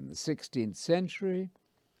Reformation in the 16th century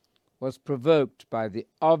was provoked by the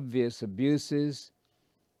obvious abuses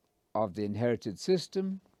of the inherited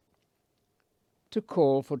system to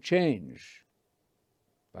call for change,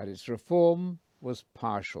 but its reform was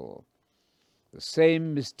partial. The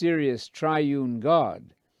same mysterious triune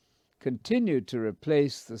God continued to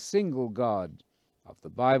replace the single God of the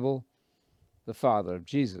Bible, the Father of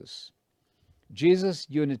Jesus. Jesus'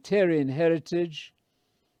 Unitarian heritage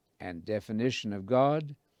and definition of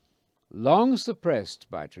God, long suppressed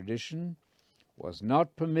by tradition, was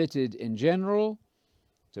not permitted in general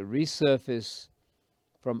to resurface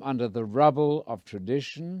from under the rubble of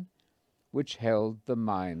tradition which held the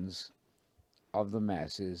minds of the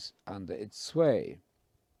masses under its sway.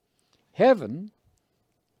 Heaven,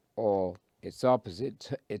 or its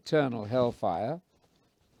opposite, eternal hellfire,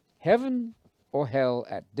 heaven or hell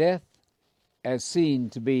at death, as seen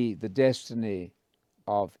to be the destiny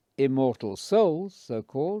of immortal souls,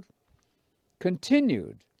 so-called,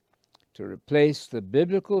 continued to replace the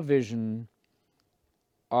biblical vision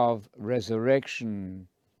of resurrection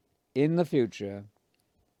in the future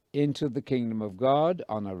into the kingdom of God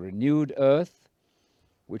on a renewed earth,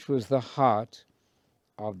 which was the heart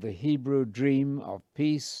of the Hebrew dream of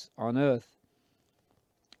peace on earth,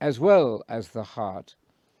 as well as the heart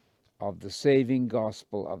of the saving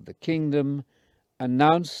gospel of the kingdom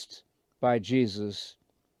announced by Jesus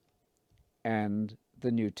and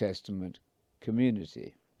the New Testament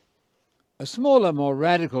community. A smaller, more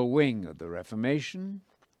radical wing of the Reformation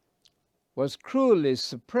was cruelly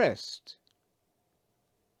suppressed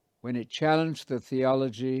when it challenged the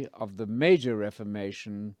theology of the major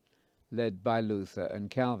Reformation led by Luther and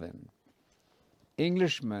Calvin.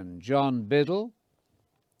 Englishman John Biddle,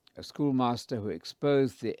 a schoolmaster who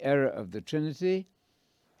exposed the error of the Trinity,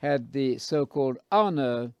 had the so-called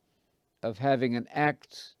honour of having an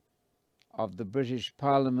act of the British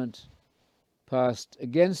Parliament passed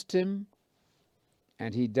against him,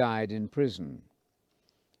 and he died in prison.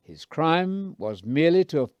 His crime was merely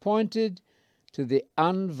to have pointed to the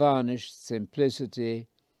unvarnished simplicity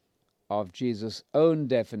of Jesus' own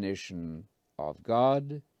definition of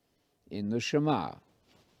God in the Shema,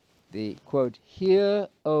 the, quote, "Hear,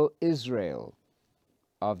 O Israel,"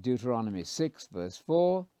 of Deuteronomy 6, verse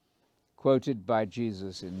 4, quoted by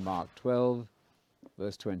Jesus in Mark 12,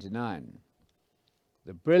 verse 29.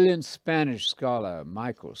 The brilliant Spanish scholar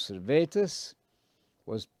Michael Servetus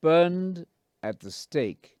was burned at the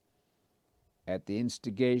stake at the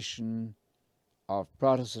instigation of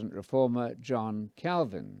Protestant reformer John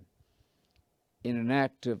Calvin in an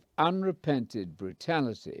act of unrepented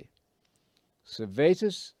brutality.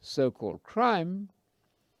 Servetus' so-called crime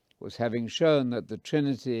was having shown that the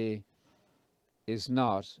Trinity is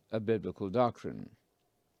not a biblical doctrine.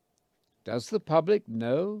 Does the public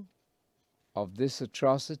know of this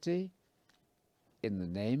atrocity in the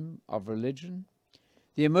name of religion?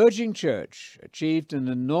 The emerging church achieved an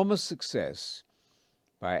enormous success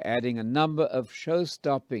by adding a number of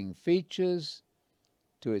show-stopping features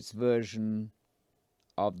to its version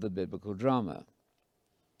of the biblical drama.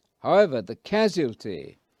 However, the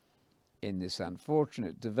casualty in this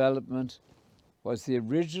unfortunate development was the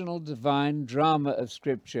original divine drama of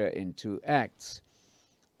Scripture in 2 acts,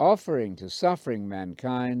 offering to suffering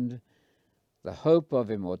mankind the hope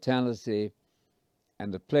of immortality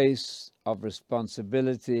and a place of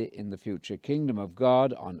responsibility in the future kingdom of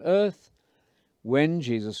God on earth when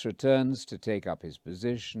Jesus returns to take up his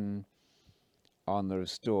position on the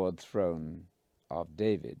restored throne of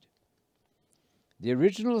David. The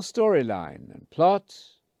original storyline and plot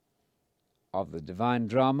of the divine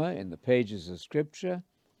drama in the pages of Scripture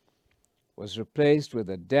was replaced with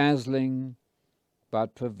a dazzling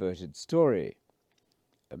but perverted story,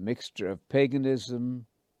 a mixture of paganism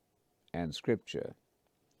and Scripture.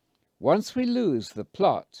 Once we lose the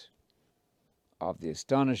plot of the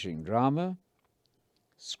astonishing drama,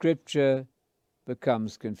 Scripture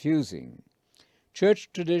becomes confusing.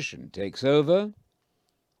 Church tradition takes over,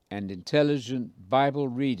 and intelligent Bible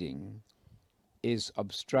reading is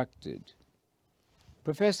obstructed.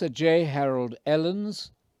 Professor J. Harold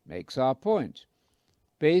Ellens makes our point,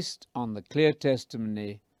 based on the clear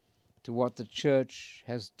testimony to what the Church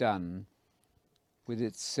has done with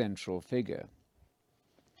its central figure.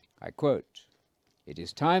 I quote, "It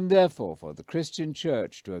is time, therefore, for the Christian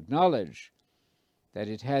Church to acknowledge that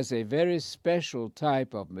it has a very special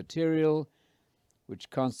type of material which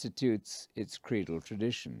constitutes its creedal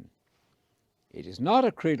tradition. It is not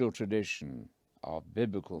a creedal tradition of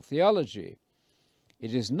biblical theology.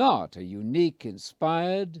 It is not a unique,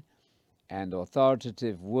 inspired, and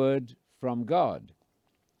authoritative word from God.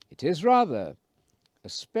 It is rather a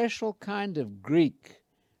special kind of Greek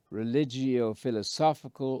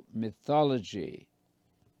religio-philosophical mythology.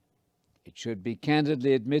 It should be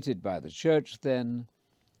candidly admitted by the Church, then,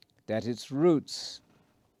 that its roots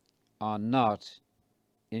are not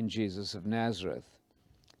in Jesus of Nazareth,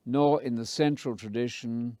 nor in the central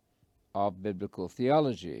tradition of biblical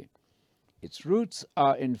theology. Its roots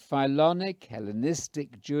are in Philonic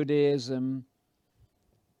Hellenistic Judaism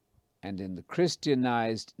and in the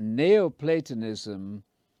Christianized Neoplatonism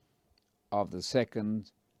of the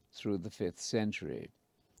 2nd through the 5th century.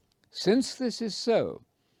 Since this is so,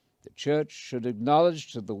 the Church should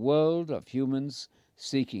acknowledge to the world of humans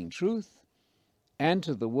seeking truth and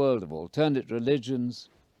to the world of alternate religions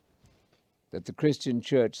that the Christian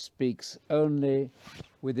Church speaks only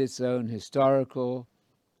with its own historical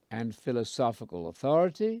and philosophical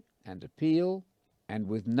authority and appeal, and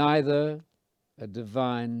with neither a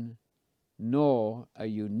divine nor a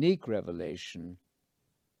unique revelation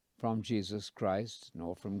from Jesus Christ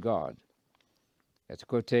nor from God. That's a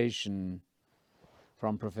quotation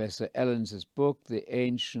from Professor Ellens's book, The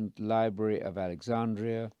Ancient Library of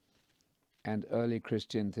Alexandria and Early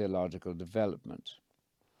Christian Theological Development.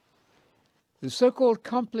 The so-called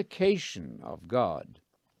complication of God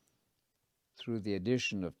through the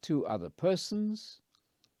addition of two other persons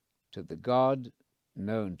to the God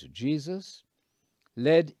known to Jesus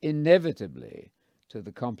led inevitably to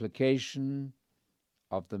the complication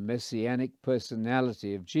of the messianic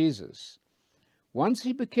personality of Jesus. Once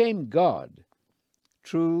he became God,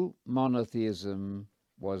 true monotheism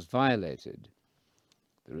was violated.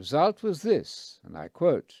 The result was this, and I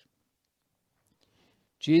quote,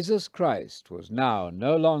 Jesus Christ was now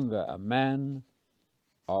no longer a man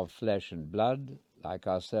of flesh and blood like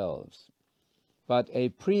ourselves, but a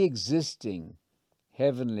pre-existing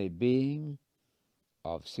heavenly being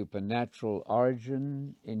of supernatural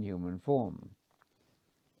origin in human form.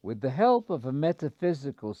 With the help of a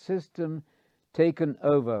metaphysical system taken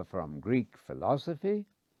over from Greek philosophy,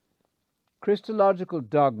 Christological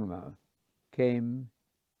dogma came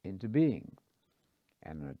into being,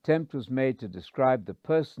 and an attempt was made to describe the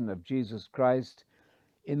person of Jesus Christ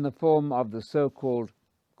in the form of the so-called,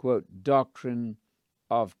 quote, doctrine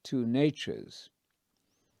of two natures.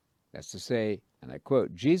 That's to say, and I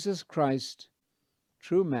quote, Jesus Christ,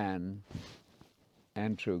 true man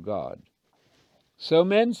and true God. So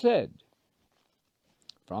men said,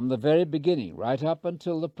 from the very beginning, right up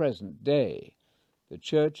until the present day, the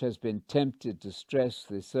Church has been tempted to stress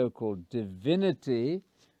the so-called divinity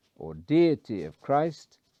or deity of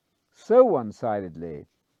Christ so one-sidedly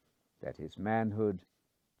that his manhood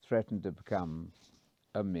threatened to become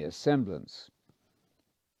a mere semblance.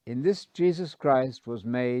 In this, Jesus Christ was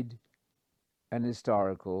made an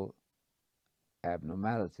historical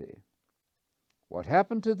abnormality. What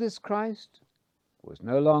happened to this Christ was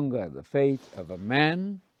no longer the fate of a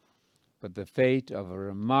man, but the fate of a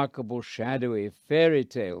remarkable, shadowy fairy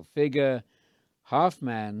tale figure, half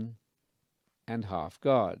man and half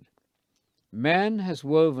God. Man has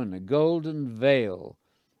woven a golden veil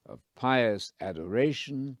of pious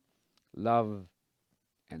adoration, love,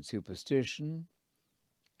 and superstition,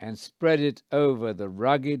 and spread it over the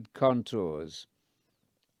rugged contours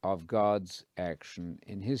of God's action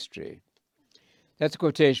in history. That's a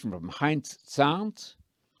quotation from Heinz Zandt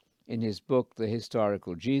in his book, The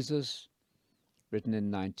Historical Jesus, written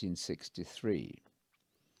in 1963.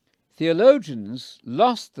 Theologians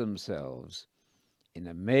lost themselves in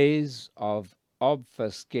a maze of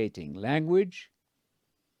obfuscating language,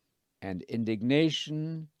 and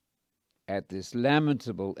indignation at this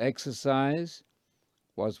lamentable exercise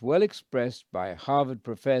was well expressed by Harvard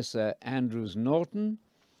professor Andrews Norton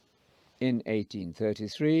in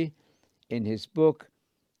 1833 in his book,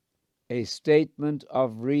 A Statement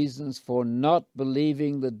of Reasons for Not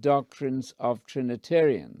Believing the Doctrines of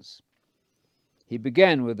Trinitarians. He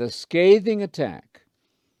began with a scathing attack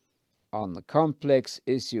on the complex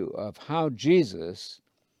issue of how Jesus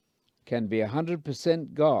can be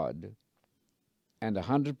 100% God and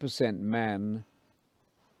 100% man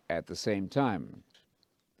at the same time.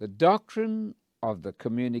 The doctrine of the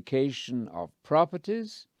communication of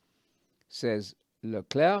properties, says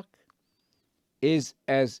Leclerc, is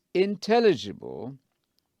as intelligible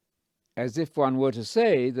as if one were to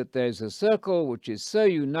say that there's a circle which is so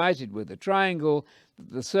united with a triangle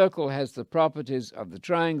that the circle has the properties of the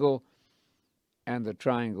triangle and the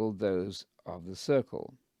triangle those of the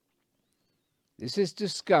circle. This is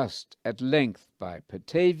discussed at length by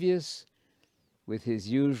Petavius with his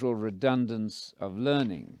usual redundance of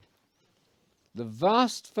learning. The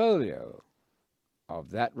vast folio of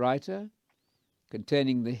that writer,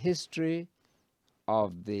 containing the history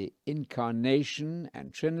of the Incarnation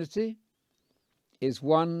and Trinity, is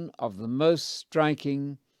one of the most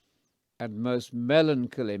striking and most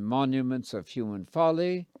melancholy monuments of human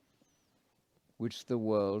folly which the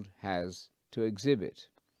world has to exhibit.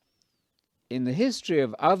 In the history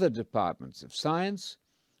of other departments of science,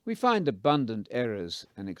 we find abundant errors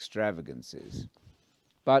and extravagances,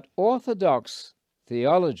 but orthodox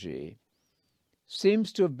theology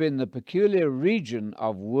seems to have been the peculiar region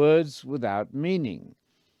of words without meaning,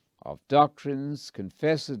 of doctrines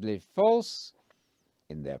confessedly false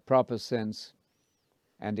in their proper sense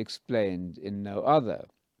and explained in no other,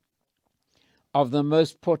 of the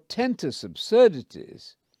most portentous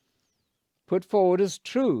absurdities put forward as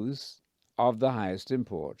truths of the highest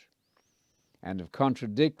import. and of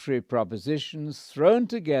contradictory propositions thrown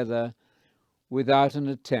together without an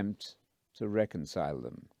attempt to reconcile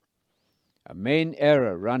them. A main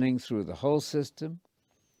error running through the whole system,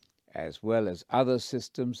 as well as other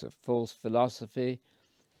systems of false philosophy,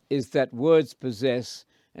 is that words possess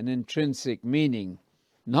an intrinsic meaning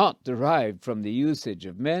not derived from the usage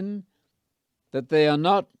of men, that they are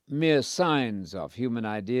not mere signs of human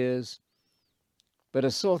ideas, but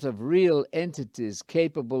a sort of real entities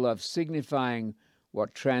capable of signifying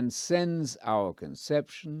what transcends our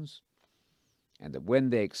conceptions, and that when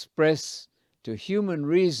they express to human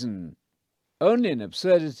reason only an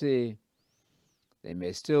absurdity, they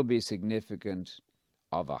may still be significant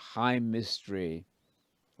of a high mystery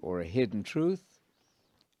or a hidden truth,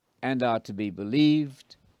 and are to be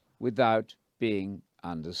believed without being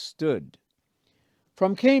understood.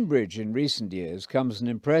 From Cambridge in recent years comes an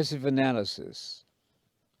impressive analysis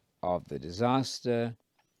of the disaster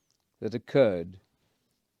that occurred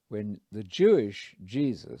when the Jewish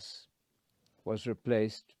Jesus was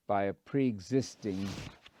replaced by a pre-existing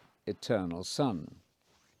eternal Son.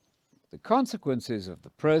 The consequences of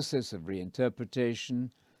the process of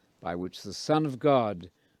reinterpretation by which the Son of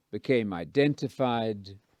God became identified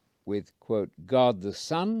with, quote, God the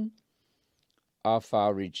Son, are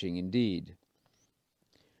far-reaching indeed.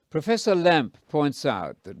 Professor Lampe points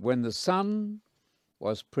out that when the Son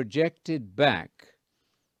was projected back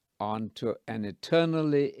onto an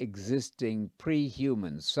eternally existing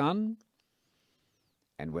pre-human Son,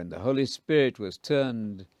 and when the Holy Spirit was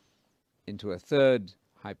turned into a third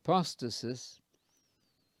hypostasis,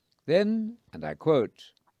 then, and I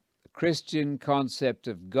quote, the Christian concept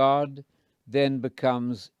of God then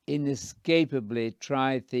becomes inescapably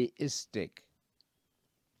tritheistic.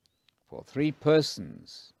 For three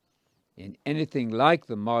persons, in anything like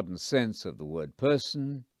the modern sense of the word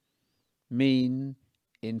person, mean,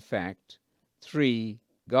 in fact, three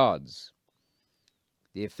gods.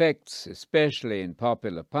 The effects, especially in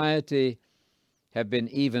popular piety, have been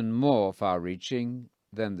even more far-reaching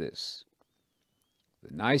than this.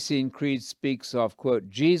 The Nicene Creed speaks of, quote,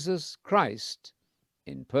 Jesus Christ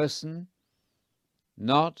in person,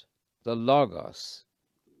 not the Logos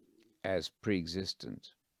as pre-existent.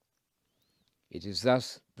 It is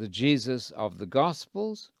thus the Jesus of the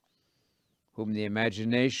Gospels, whom the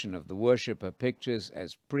imagination of the worshipper pictures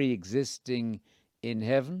as pre-existing in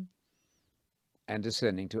heaven and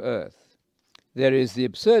descending to earth. There is the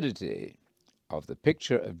absurdity of the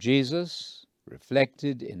picture of Jesus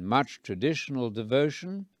reflected in much traditional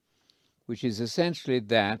devotion, which is essentially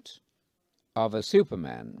that of a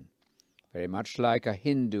Superman, very much like a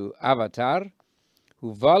Hindu avatar,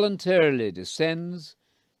 who voluntarily descends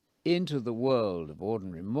into the world of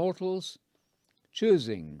ordinary mortals,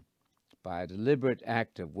 choosing by a deliberate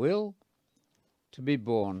act of will to be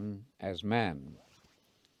born as man.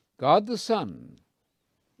 God the Son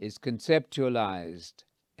is conceptualized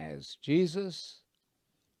as Jesus,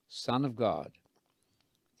 Son of God.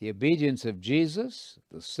 The obedience of Jesus,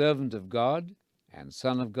 the servant of God and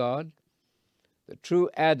Son of God, the true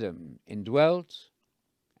Adam indwelt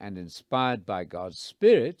and inspired by God's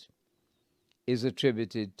Spirit, is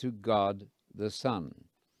attributed to God the Son.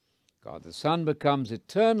 God the Son becomes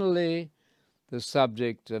eternally the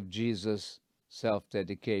subject of Jesus'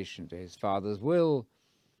 self-dedication to his Father's will,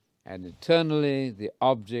 and eternally the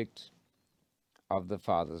object of the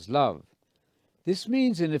Father's love. This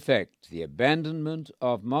means, in effect, the abandonment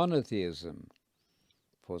of monotheism,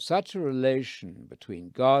 for such a relation between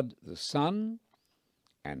God the Son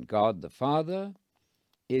and God the Father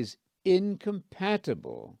is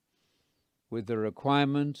incompatible with the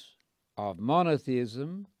requirement of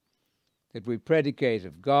monotheism, that we predicate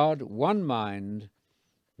of God one mind,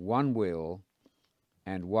 one will,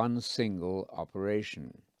 and one single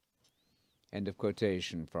operation. End of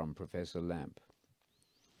quotation from Professor Lampe.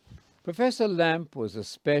 Professor Lampe was a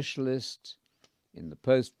specialist in the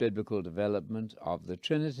post-biblical development of the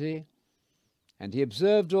Trinity, and he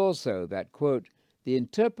observed also that, quote, the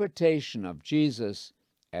interpretation of Jesus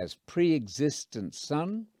as pre-existent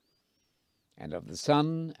Son and of the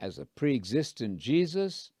Son as a pre-existent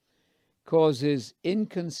Jesus causes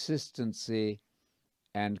inconsistency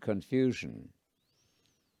and confusion.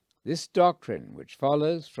 This doctrine, which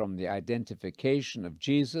follows from the identification of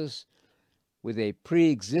Jesus with a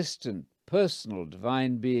pre-existent personal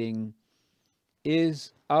divine being,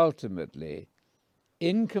 is ultimately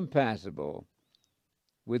incompatible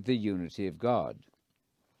with the unity of God.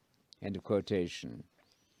 End of quotation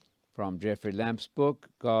from Jeffrey Lampe's book,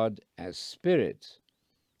 God as Spirit,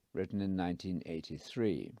 written in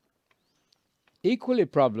 1983. Equally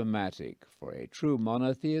problematic for a true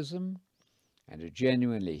monotheism, and a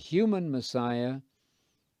genuinely human Messiah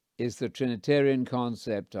is the Trinitarian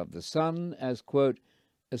concept of the Son as, quote,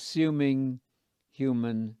 assuming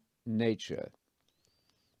human nature.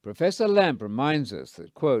 Professor Lampe reminds us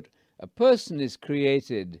that, quote, a person is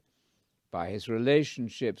created by his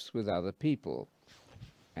relationships with other people,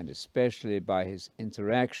 and especially by his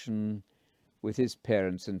interaction with his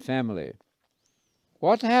parents and family.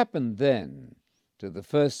 What happened then to the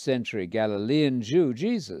first century Galilean Jew,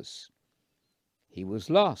 Jesus? He was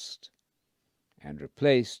lost and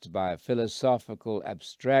replaced by a philosophical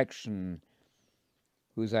abstraction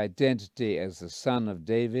whose identity as the son of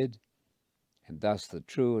David, and thus the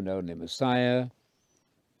true and only Messiah,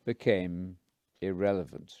 became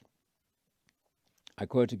irrelevant. I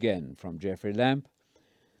quote again from Jeffrey Lampe,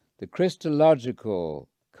 the Christological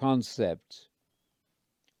concept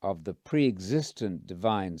of the pre-existent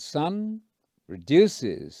divine Son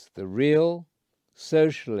reduces the real,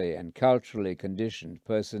 socially and culturally conditioned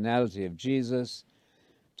personality of Jesus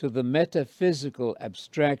to the metaphysical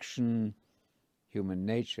abstraction human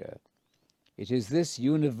nature. It is this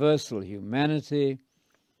universal humanity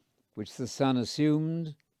which the Son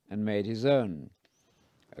assumed and made his own.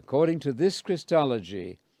 According to this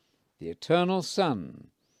Christology, the eternal Son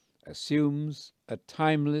assumes a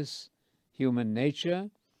timeless human nature,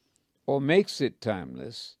 or makes it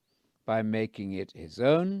timeless by making it his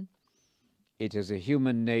own. It is a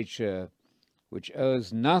human nature which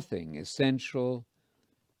owes nothing essential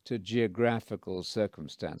to geographical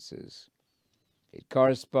circumstances. It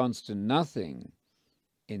corresponds to nothing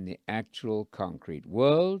in the actual concrete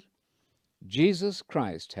world. Jesus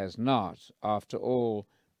Christ has not, after all,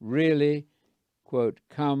 really, quote,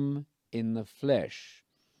 come in the flesh.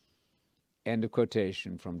 End of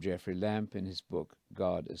quotation from Jeffrey Lampe in his book,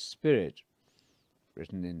 God as Spirit,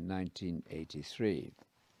 written in 1983.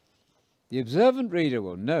 The observant reader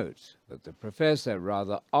will note that the professor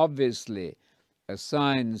rather obviously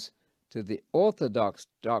assigns to the orthodox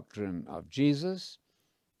doctrine of Jesus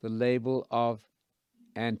the label of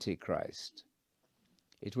Antichrist.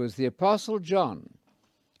 It was the Apostle John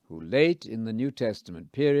who, late in the New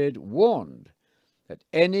Testament period, warned that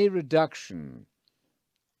any reduction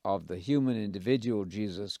of the human individual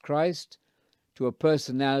Jesus Christ to a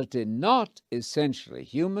personality not essentially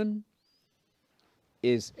human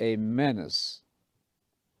is a menace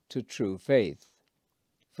to true faith.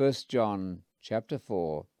 1 John chapter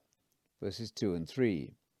 4, verses 2 and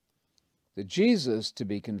 3. The Jesus to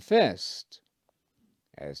be confessed,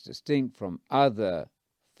 as distinct from other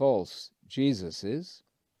false Jesuses,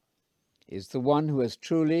 is the one who has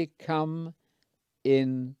truly come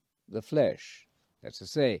in the flesh. That's to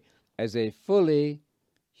say, as a fully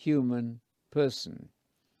human person.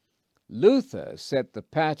 Luther set the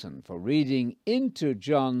pattern for reading into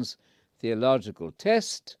John's theological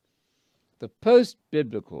test the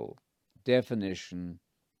post-biblical definition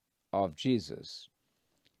of Jesus.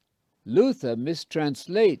 Luther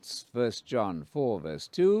mistranslates 1 John 4, verse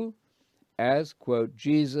 2 as, quote,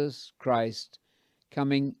 Jesus Christ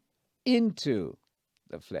coming into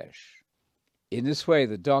the flesh. In this way,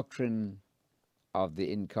 the doctrine of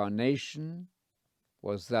the Incarnation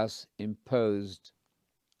was thus imposed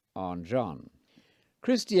on John.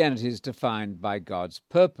 Christianity is defined by God's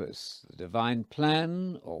purpose. The divine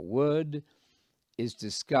plan or word is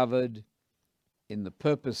discovered in the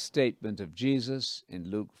purpose statement of Jesus in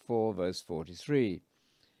Luke 4, verse 43.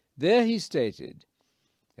 There he stated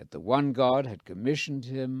that the one God had commissioned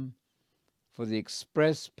him for the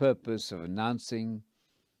express purpose of announcing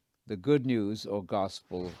the good news or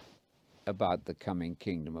gospel about the coming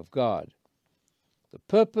kingdom of God. The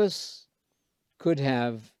purpose could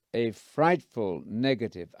have a frightful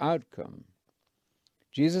negative outcome.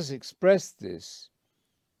 Jesus expressed this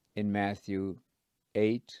in Matthew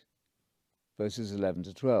 8, verses 11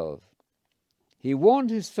 to 12. He warned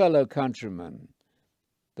his fellow countrymen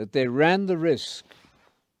that they ran the risk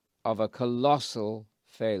of a colossal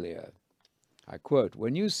failure. I quote,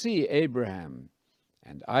 "When you see Abraham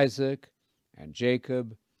and Isaac and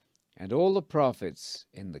Jacob and all the prophets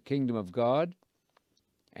in the kingdom of God,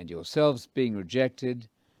 and yourselves being rejected,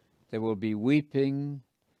 there will be weeping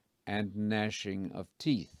and gnashing of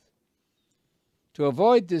teeth." To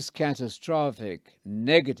avoid this catastrophic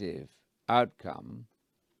negative outcome,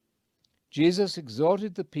 Jesus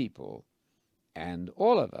exhorted the people and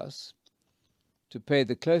all of us to pay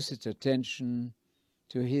the closest attention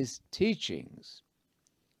to his teachings,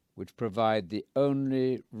 which provide the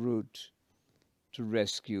only route to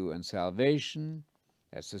rescue and salvation,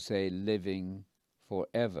 that's to say, living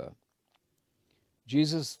forever.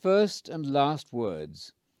 Jesus' first and last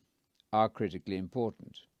words are critically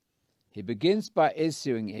important. He begins by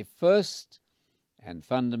issuing a first and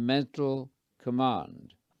fundamental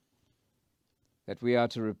command that we are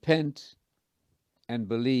to repent and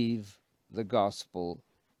believe the gospel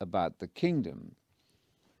about the kingdom.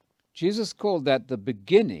 Jesus called that the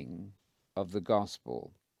beginning of the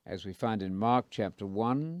gospel, as we find in Mark chapter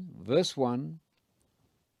 1, verse 1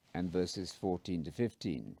 and verses 14 to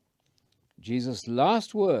 15. Jesus'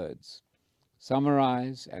 last words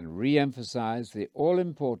summarize and re-emphasize the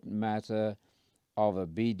all-important matter of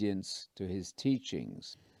obedience to his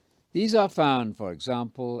teachings. These are found, for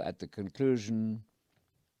example, at the conclusion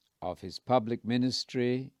of his public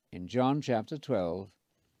ministry in John chapter 12,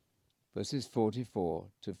 verses 44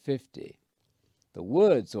 to 50. The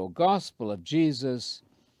words or gospel of Jesus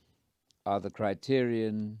are the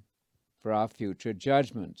criterion for our future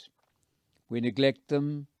judgment. We neglect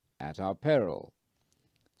them at our peril.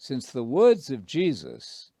 Since the words of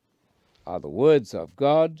Jesus are the words of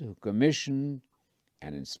God who commissioned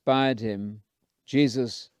and inspired him,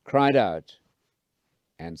 Jesus cried out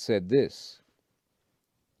and said this: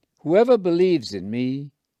 "Whoever believes in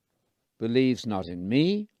me believes not in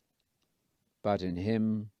me, but in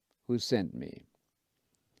him who sent me.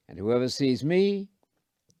 And whoever sees me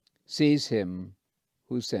sees him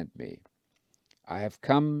who sent me. I have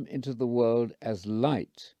come into the world as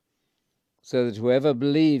light, so that whoever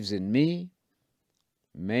believes in me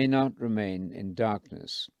may not remain in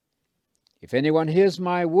darkness. If anyone hears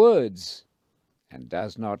my words and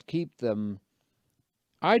does not keep them,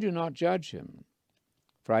 I do not judge him.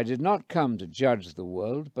 For I did not come to judge the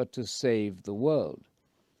world, but to save the world.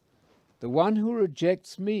 The one who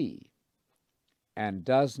rejects me and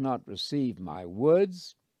does not receive my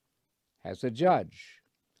words has a judge.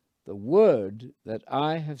 The word that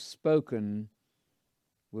I have spoken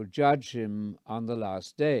will judge him on the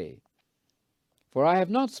last day. For I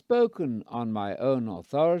have not spoken on my own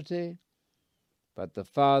authority, but the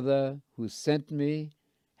Father who sent me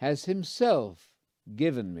has himself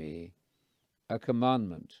given me a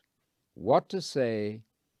commandment, what to say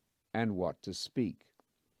and what to speak.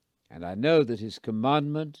 And I know that his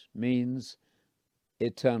commandment means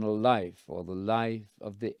eternal life, or the life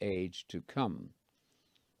of the age to come.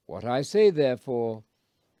 What I say, therefore,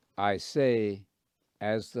 I say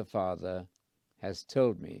as the Father has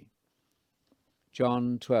told me."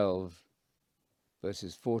 John 12,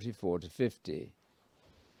 verses 44 to 50,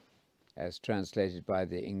 as translated by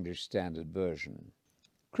the English Standard Version.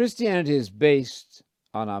 Christianity is based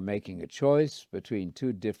on our making a choice between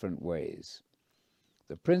two different ways.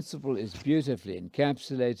 The principle is beautifully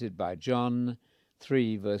encapsulated by John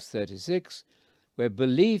 3, verse 36, where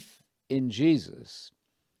belief in Jesus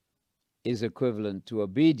is equivalent to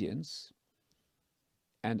obedience,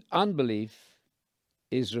 and unbelief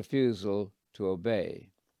is refusal to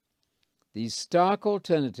obey. These stark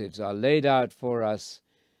alternatives are laid out for us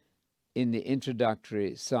in the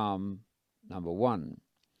introductory Psalm number 1.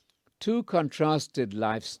 Two contrasted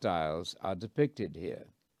lifestyles are depicted here.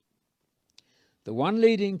 The one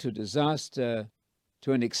leading to disaster,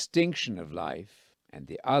 to an extinction of life, and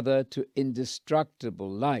the other to indestructible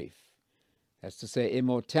life, that's to say,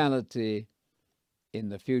 immortality in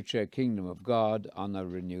the future kingdom of God on a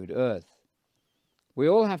renewed earth. We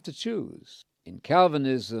all have to choose. In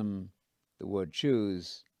Calvinism, the word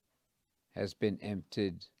choose has been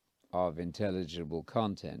emptied of intelligible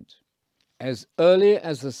content. As early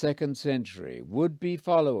as the 2nd century, would-be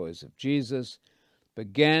followers of Jesus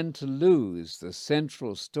began to lose the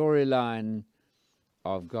central storyline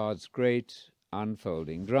of God's great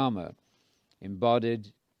unfolding drama,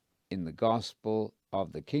 embodied in the gospel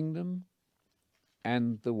of the kingdom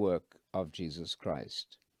and the work of Jesus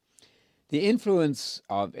Christ. The influence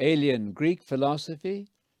of alien Greek philosophy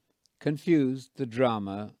confused the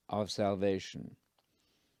drama of salvation.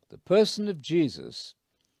 The person of Jesus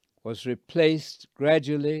was replaced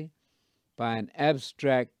gradually by an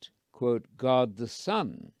abstract, quote, God the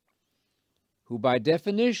Son, who by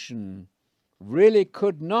definition really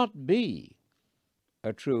could not be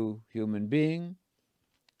a true human being,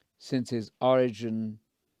 since his origin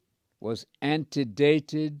was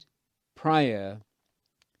antedated prior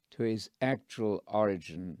to his actual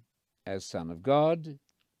origin as Son of God,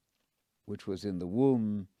 which was in the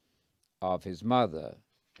womb of his mother,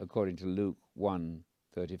 according to Luke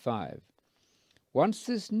 1:35. Once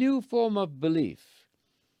this new form of belief,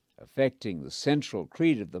 affecting the central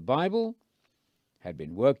creed of the Bible, had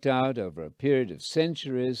been worked out over a period of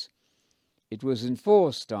centuries, it was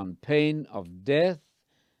enforced on pain of death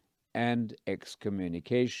and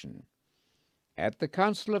excommunication. At the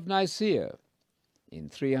Council of Nicaea in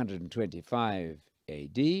 325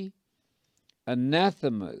 AD,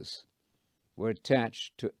 anathemas were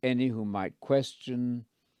attached to any who might question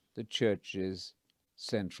the Church's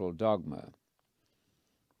central dogma.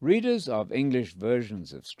 Readers of English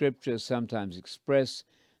versions of Scripture sometimes express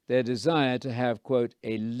their desire to have, quote,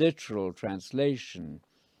 a literal translation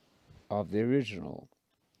of the original.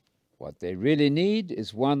 What they really need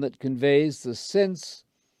is one that conveys the sense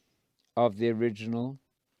of the original,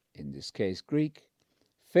 in this case Greek,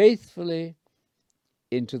 faithfully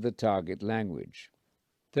into the target language.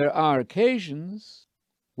 There are occasions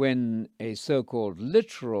when a so-called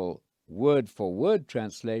literal word-for-word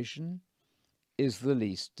translation is the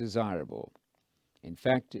least desirable. In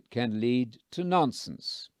fact, it can lead to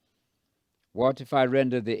nonsense. What if I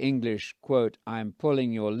render the English, quote, I'm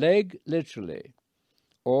pulling your leg, literally,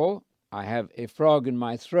 or I have a frog in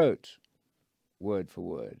my throat, word for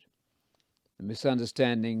word? The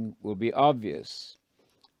misunderstanding will be obvious.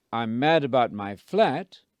 I'm mad about my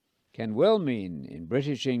flat can well mean, in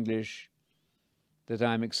British English, that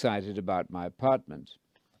I'm excited about my apartment.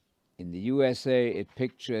 In the USA, it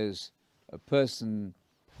pictures a person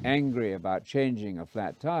angry about changing a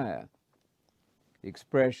flat tire. The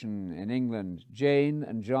expression in England, Jane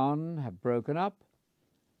and John have broken up,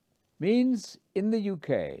 means in the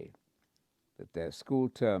UK that their school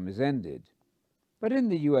term is ended. But in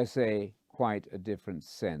the USA, quite a different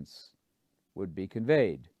sense would be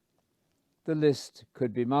conveyed. The list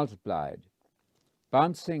could be multiplied.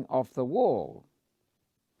 Bouncing off the wall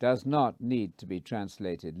does not need to be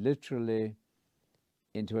translated literally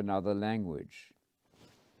into another language.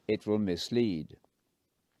 It will mislead.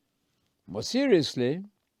 More seriously,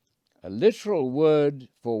 a literal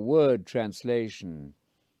word-for-word translation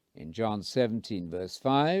in John 17, verse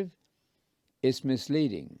 5, is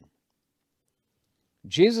misleading.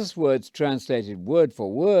 Jesus' words translated word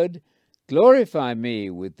for word, glorify me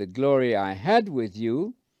with the glory I had with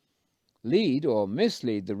you, lead or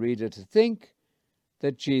mislead the reader to think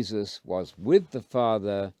that Jesus was with the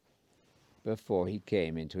Father before he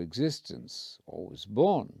came into existence or was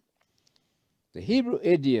born. The Hebrew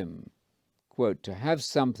idiom, quote, to have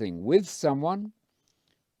something with someone,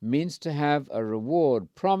 means to have a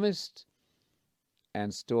reward promised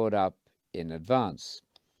and stored up in advance.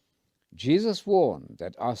 Jesus warned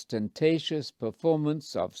that ostentatious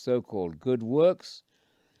performance of so-called good works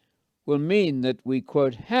will mean that we,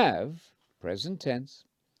 quote, have, present tense,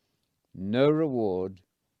 no reward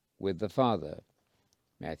with the Father.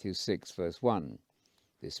 Matthew 6, verse 1.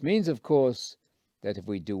 This means, of course, that if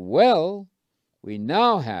we do well, we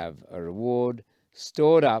now have a reward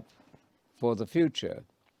stored up for the future,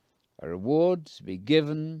 a reward to be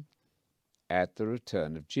given at the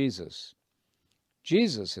return of Jesus.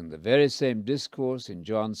 Jesus, in the very same discourse in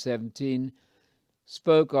John 17,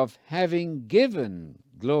 spoke of having given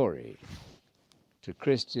glory to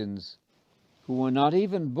Christians who were not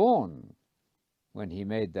even born when he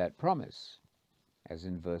made that promise, as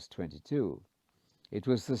in verse 22. It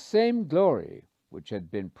was the same glory which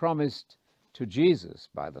had been promised to Jesus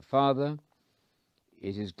by the Father.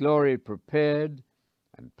 It is glory prepared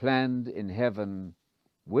and planned in heaven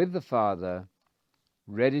with the Father,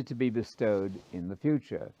 ready to be bestowed in the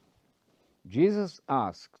future. Jesus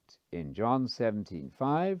asked in John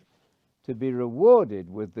 17:5 to be rewarded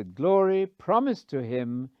with the glory promised to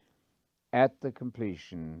him at the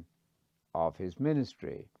completion of his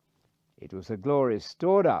ministry. It was a glory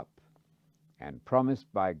stored up and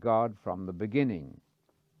promised by God from the beginning.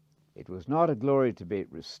 It was not a glory to be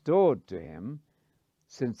restored to him,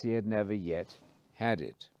 since he had never yet had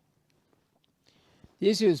it. The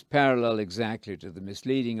issue is parallel exactly to the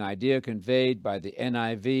misleading idea conveyed by the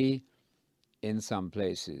NIV in some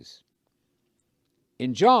places.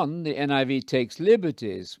 In John, the NIV takes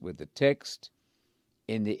liberties with the text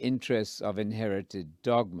in the interests of inherited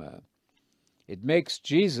dogma. It makes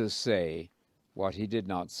Jesus say what he did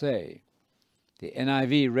not say. The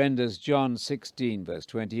NIV renders John 16, verse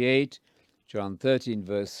 28, John 13,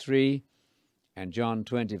 verse 3, and John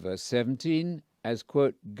 20, verse 17 as,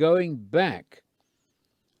 quote, going back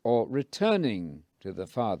or returning to the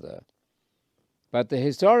Father. But the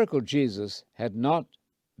historical Jesus had not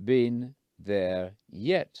been there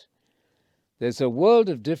yet. There's a world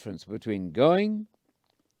of difference between going,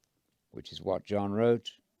 which is what John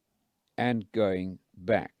wrote, and going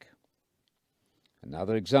back.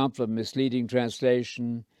 Another example of misleading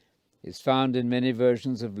translation is found in many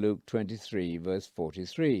versions of Luke 23, verse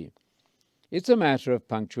 43. It's a matter of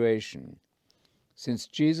punctuation. Since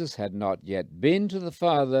Jesus had not yet been to the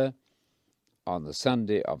Father on the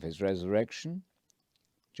Sunday of his resurrection,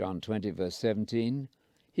 John 20, verse 17,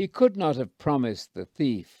 he could not have promised the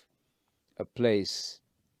thief a place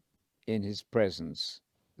in his presence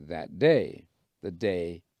that day, the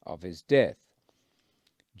day of his death.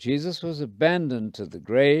 Jesus was abandoned to the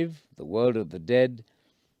grave, the world of the dead,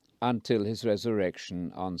 until his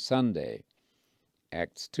resurrection on Sunday.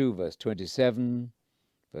 Acts 2, verse 27,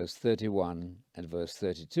 verse 31, and verse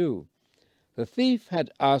 32. The thief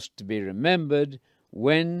had asked to be remembered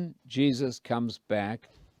when Jesus comes back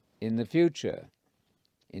in the future,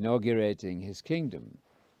 inaugurating his kingdom.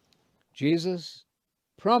 Jesus'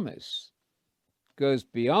 promise goes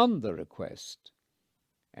beyond the request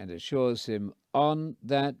and assures him on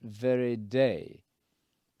that very day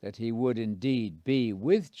that he would indeed be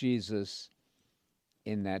with Jesus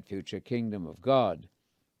in that future kingdom of God,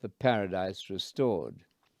 the paradise restored.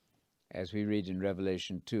 As we read in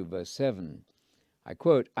Revelation 2, verse 7, I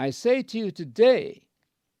quote, "I say to you today,"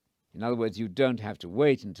 in other words, you don't have to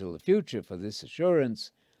wait until the future for this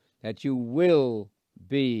assurance, "that you will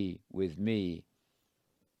be with me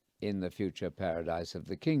in the future paradise of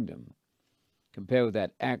the kingdom." Compare with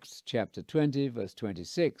that Acts chapter 20, verse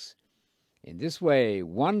 26. In this way,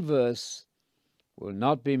 one verse will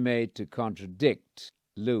not be made to contradict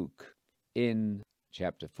Luke in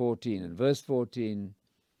chapter 14 and verse 14,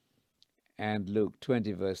 and Luke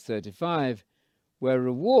 20, verse 35, where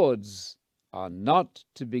rewards are not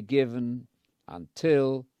to be given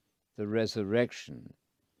until the resurrection.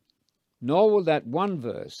 Nor will that one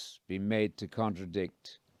verse be made to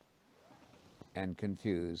contradict and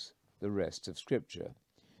confuse the rest of Scripture.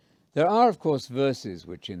 There are, of course, verses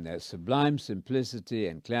which, in their sublime simplicity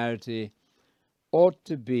and clarity, ought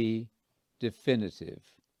to be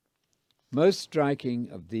definitive. Most striking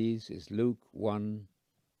of these is Luke 1,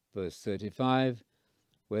 verse 35,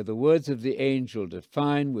 where the words of the angel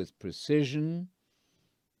define with precision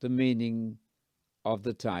the meaning of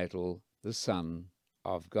the title, the Son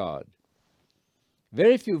of God.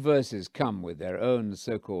 Very few verses come with their own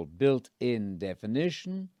so-called built-in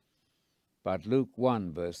definition, but Luke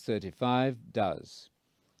 1, verse 35 does.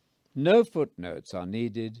 No footnotes are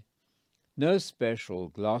needed, no special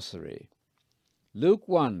glossary. Luke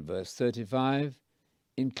 1, verse 35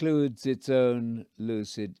 includes its own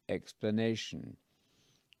lucid explanation.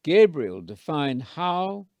 Gabriel defined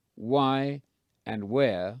how, why, and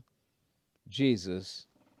where Jesus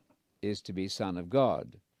is to be Son of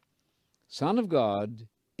God. Son of God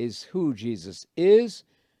is who Jesus is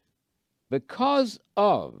because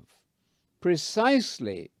of,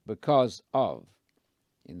 precisely because of,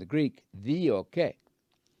 in the Greek, dioke,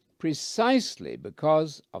 precisely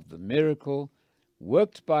because of the miracle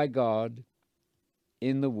worked by God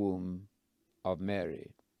in the womb of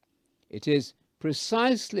Mary. It is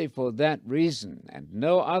precisely for that reason and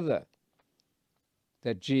no other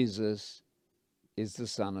that Jesus is the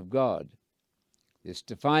Son of God. This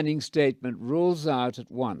defining statement rules out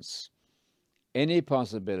at once any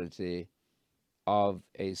possibility of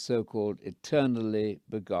a so-called eternally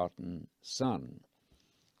begotten Son.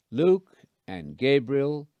 Luke and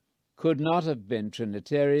Gabriel could not have been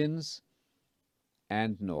Trinitarians,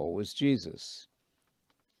 and nor was Jesus,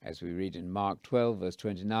 as we read in Mark 12, verse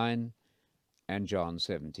 29, and John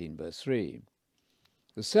 17, verse 3.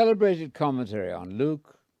 The celebrated commentary on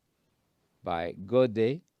Luke by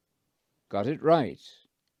Godet got it right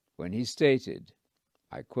when he stated,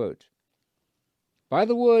 I quote, "By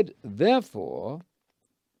the word therefore,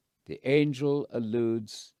 the angel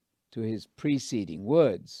alludes to his preceding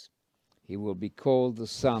words. He will be called the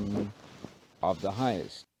Son of the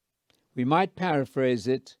Highest." We might paraphrase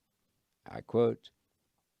it, I quote,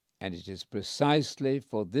 "And it is precisely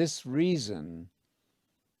for this reason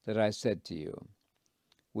that I said to you."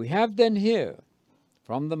 We have then here,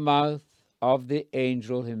 from the mouth of the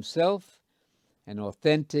angel himself, an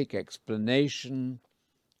authentic explanation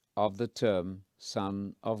of the term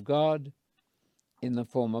Son of God in the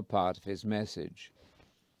former part of his message.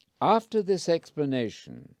 After this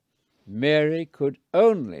explanation, Mary could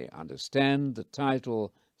only understand the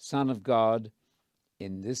title Son of God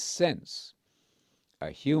in this sense: a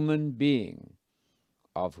human being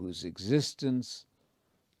of whose existence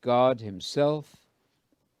God himself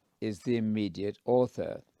is the immediate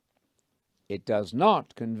author. It does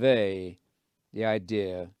not convey the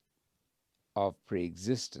idea of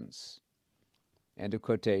pre-existence. End of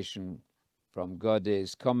quotation from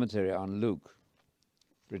Godet's commentary on Luke,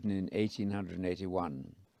 written in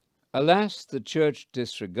 1881. Alas, the Church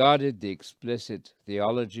disregarded the explicit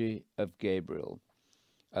theology of Gabriel.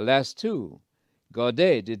 Alas, too,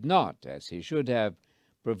 Godet did not, as he should have,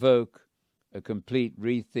 provoke a complete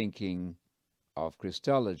rethinking of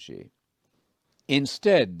Christology.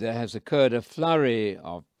 Instead, there has occurred a flurry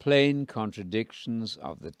of plain contradictions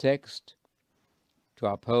of the text to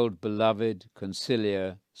uphold beloved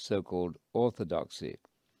conciliar so-called orthodoxy.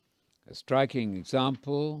 A striking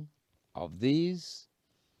example of these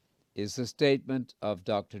is the statement of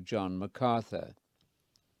Dr. John MacArthur,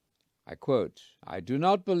 I quote, "I do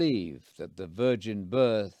not believe that the virgin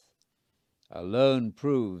birth alone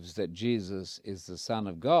proves that Jesus is the Son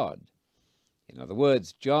of God. In other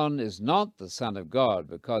words, John is not the Son of God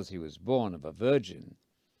because he was born of a virgin.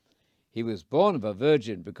 He was born of a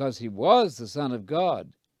virgin because he was the Son of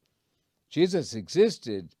God. Jesus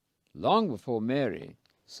existed long before Mary,"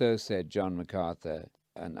 so said John MacArthur,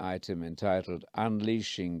 an item entitled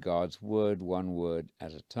Unleashing God's Word, One Word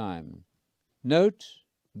at a Time. Note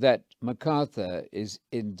that MacArthur is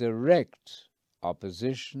in direct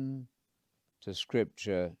opposition to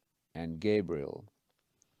Scripture and Gabriel.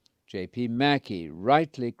 J.P. Mackie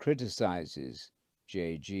rightly criticizes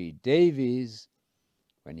J.G. Davies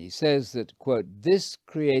when he says that, quote, "this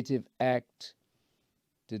creative act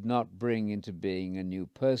did not bring into being a new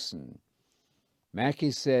person."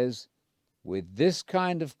 Mackie says, with this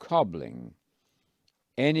kind of cobbling,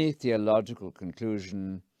 any theological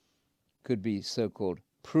conclusion could be so-called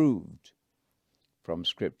proved from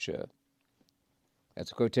Scripture.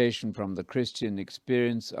 That's a quotation from The Christian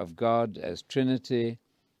Experience of God as Trinity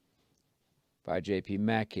by J.P.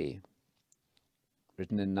 Mackie,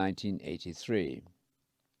 written in 1983.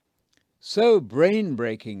 So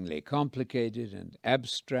brain-breakingly complicated and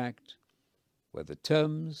abstract were the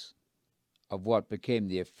terms of what became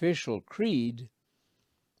the official creed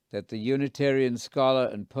that the Unitarian scholar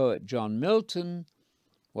and poet John Milton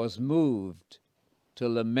was moved to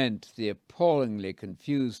lament the appallingly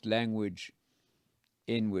confused language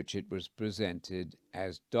in which it was presented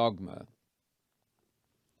as dogma.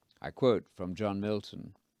 I quote from John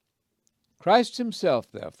Milton, "Christ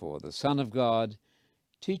himself, therefore, the Son of God,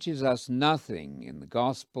 teaches us nothing in the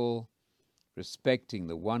gospel respecting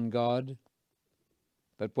the one God,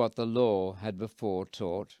 but what the law had before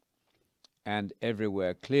taught, and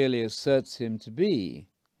everywhere clearly asserts him to be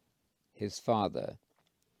his Father.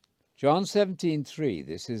 John 17:3,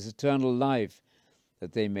 this is eternal life,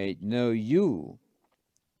 that they may know you,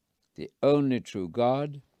 the only true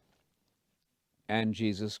God, and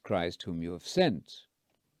Jesus Christ, whom you have sent.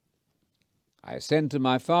 I ascend to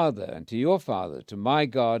my Father and to your Father, to my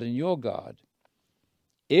God and your God.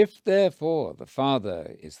 If, therefore, the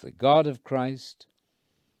Father is the God of Christ,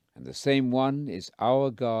 and the same one is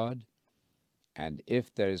our God, and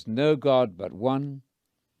if there is no God but one,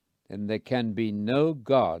 then there can be no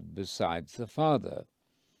God besides the Father.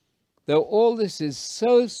 Though all this is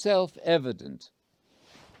so self-evident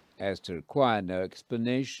as to require no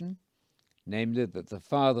explanation, namely that the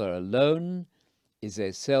Father alone is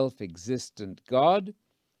a self-existent God,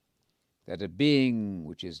 that a being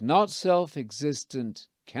which is not self-existent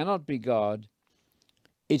cannot be God,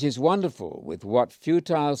 it is wonderful with what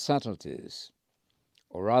futile subtleties,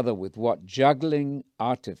 or rather with what juggling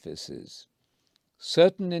artifices,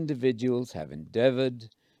 certain individuals have endeavored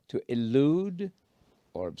to elude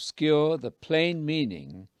or obscure the plain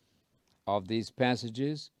meaning of these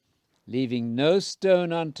passages, leaving no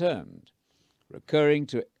stone unturned, recurring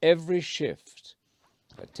to every shift,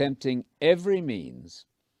 attempting every means,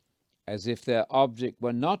 as if their object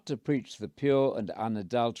were not to preach the pure and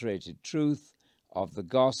unadulterated truth of the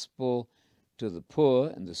gospel to the poor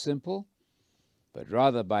and the simple, but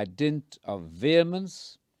rather by dint of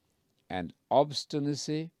vehemence and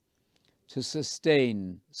obstinacy to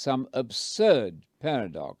sustain some absurd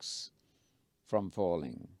paradox from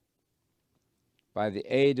falling. By the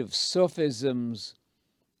aid of sophisms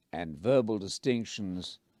and verbal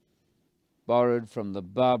distinctions borrowed from the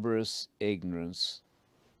barbarous ignorance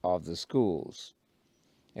of the schools.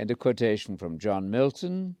 And a quotation from John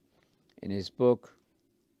Milton in his book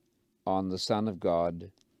on the Son of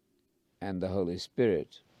God and the Holy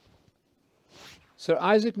Spirit. Sir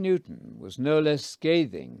Isaac Newton was no less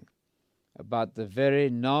scathing about the very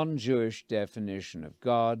non-Jewish definition of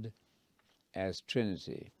God as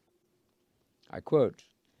Trinity. I quote,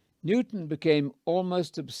 "Newton became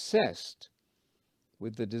almost obsessed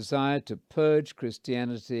with the desire to purge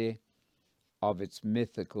Christianity of its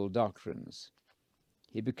mythical doctrines.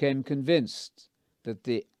 He became convinced that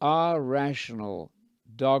the irrational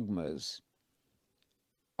dogmas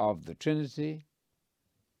of the Trinity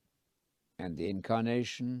and the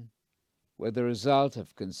Incarnation were the result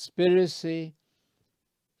of conspiracy,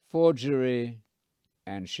 forgery,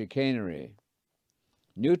 and chicanery.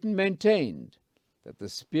 Newton maintained that the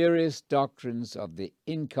spurious doctrines of the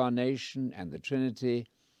Incarnation and the Trinity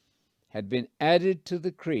had been added to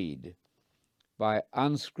the creed by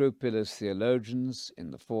unscrupulous theologians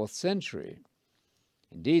in the 4th century.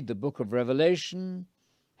 Indeed, the book of Revelation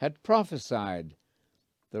had prophesied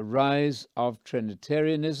the rise of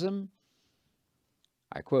Trinitarianism.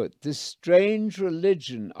 I quote, "This strange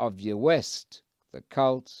religion of ye West, the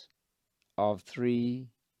cult of three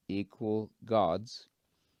equal gods,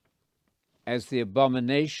 as the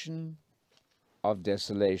abomination of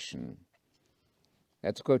desolation.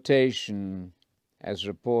 That's a quotation as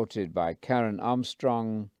reported by Karen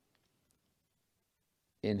Armstrong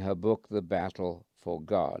in her book, The Battle for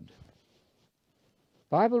God.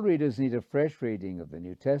 Bible readers need a fresh reading of the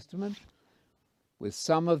New Testament, with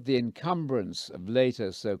some of the encumbrance of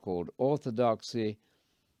later so-called orthodoxy,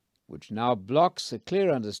 which now blocks a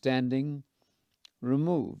clear understanding,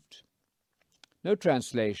 removed. No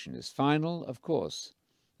translation is final, of course.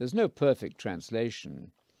 There's no perfect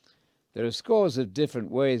translation. There are scores of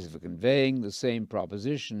different ways of conveying the same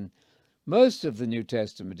proposition. Most of the New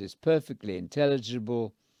Testament is perfectly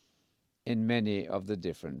intelligible in many of the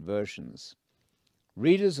different versions.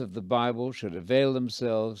 Readers of the Bible should avail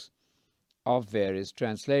themselves of various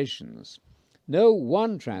translations. No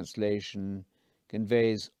one translation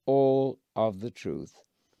conveys all of the truth,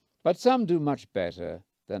 but some do much better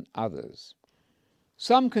than others.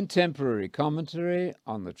 Some contemporary commentary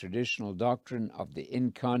on the traditional doctrine of the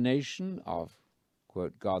incarnation of,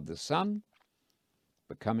 quote, God the Son,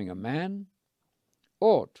 becoming a man,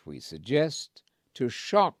 ought, we suggest, to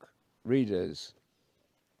shock readers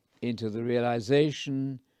into the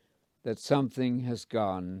realization that something has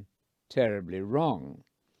gone terribly wrong.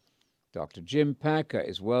 Dr. Jim Packer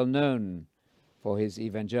is well known for his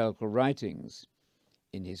evangelical writings.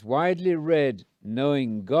 In his widely read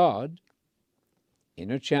Knowing God,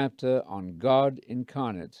 in a chapter on God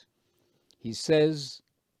incarnate, he says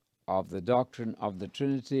of the doctrine of the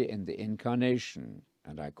Trinity and the Incarnation,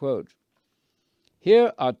 and I quote,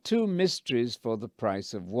 "Here are two mysteries for the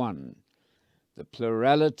price of one, the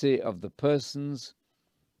plurality of the persons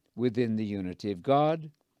within the unity of God,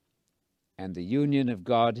 and the union of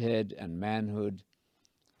Godhead and manhood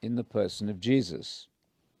in the person of Jesus.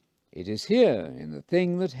 It is here, in the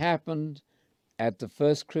thing that happened at the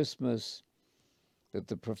first Christmas, that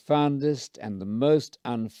the profoundest and the most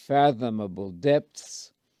unfathomable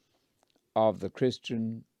depths of the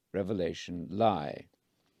Christian revelation lie.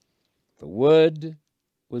 The Word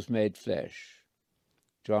was made flesh."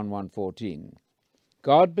 John 1:14.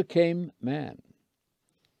 God became man.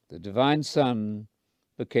 The divine Son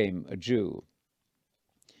became a Jew.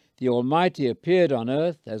 The Almighty appeared on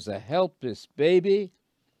earth as a helpless baby,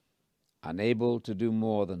 unable to do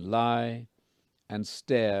more than lie and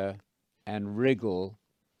stare and wriggle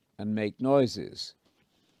and make noises,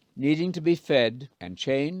 needing to be fed and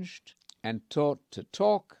changed and taught to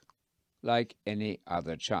talk like any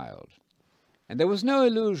other child. And there was no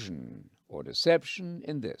illusion or deception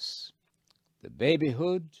in this. The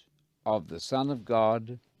babyhood of the Son of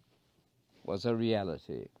God was a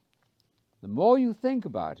reality. The more you think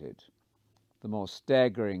about it, the more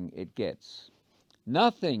staggering it gets.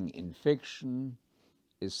 Nothing in fiction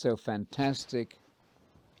is so fantastic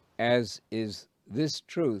as is this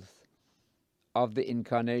truth of the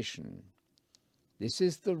Incarnation. This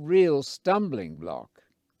is the real stumbling block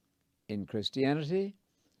in Christianity.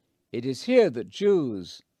 It is here that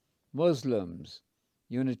Jews, Muslims,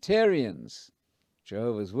 Unitarians,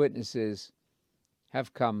 Jehovah's Witnesses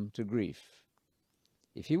have come to grief.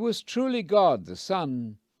 If he was truly God the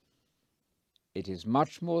Son, it is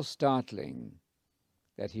much more startling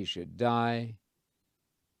that he should die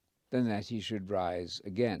than that he should rise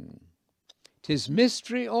again. 'Tis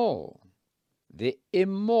mystery all, the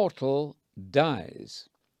immortal dies,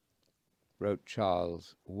 wrote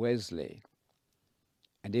Charles Wesley.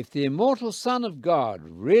 And if the immortal Son of God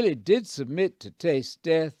really did submit to taste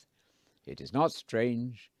death, it is not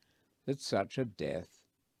strange that such a death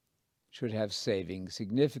should have saving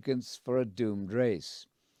significance for a doomed race.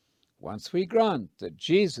 Once we grant that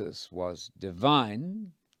Jesus was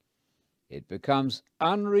divine, it becomes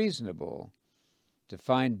unreasonable to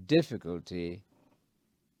find difficulty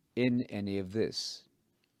in any of this.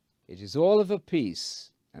 It is all of a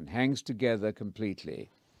piece and hangs together completely.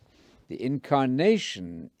 The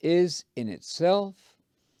Incarnation is in itself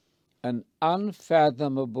an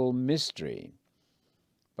unfathomable mystery,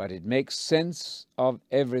 but it makes sense of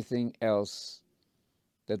everything else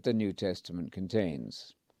that the New Testament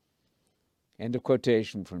contains. End of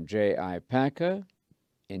quotation from J.I. Packer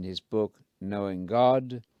in his book Knowing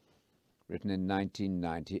God, written in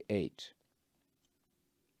 1998.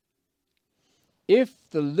 If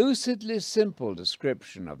the lucidly simple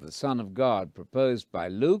description of the Son of God proposed by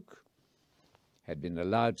Luke had been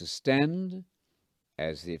allowed to stand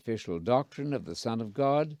as the official doctrine of the Son of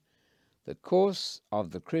God, the course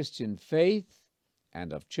of the Christian faith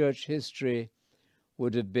and of church history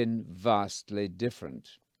would have been vastly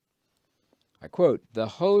different. I quote, "The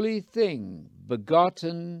holy thing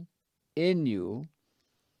begotten in you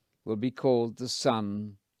will be called the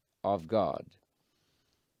Son of God.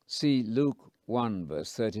 See Luke 1,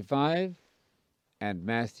 verse 35, and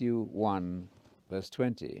Matthew 1, verse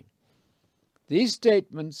 20. These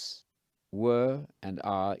statements were and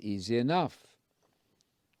are easy enough.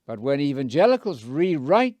 But when evangelicals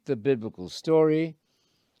rewrite the biblical story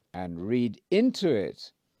and read into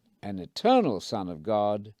it an eternal Son of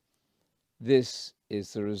God, this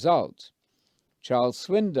is the result. Charles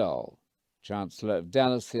Swindoll, Chancellor of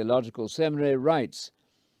Dallas Theological Seminary, writes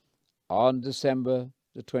on December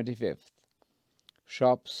the 25th,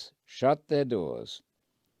 shops shut their doors,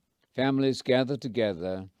 families gather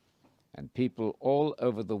together, and people all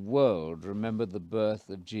over the world remember the birth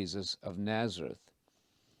of Jesus of Nazareth.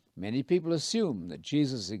 Many people assume that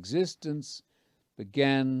Jesus' existence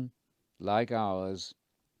began, like ours,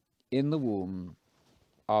 in the womb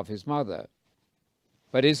of his mother.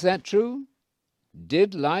 But is that true?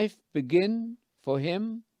 Did life begin for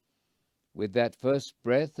him with that first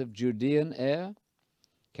breath of Judean air?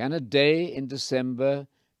 Can a day in December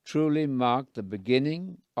truly mark the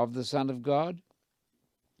beginning of the Son of God?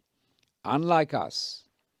 Unlike us,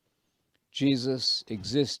 Jesus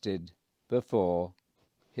existed before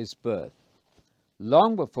his birth,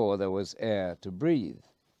 long before there was air to breathe,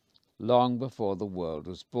 long before the world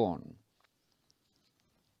was born.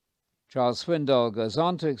 Charles Swindoll goes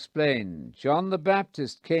on to explain, John the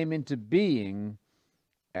Baptist came into being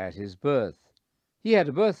at his birth. He had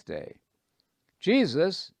a birthday.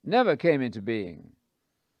 Jesus never came into being.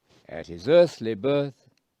 At his earthly birth,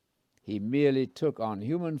 he merely took on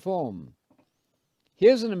human form.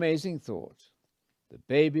 Here's an amazing thought. The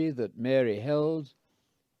baby that Mary held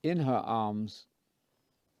in her arms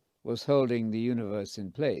was holding the universe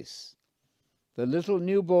in place. The little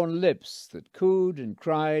newborn lips that cooed and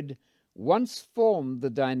cried once formed the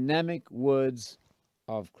dynamic words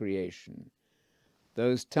of creation.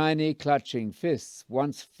 Those tiny clutching fists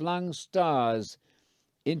once flung stars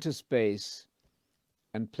into space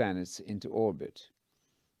and planets into orbit.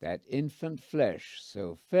 That infant flesh,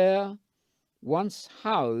 so fair, once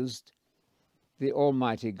housed the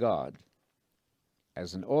Almighty God.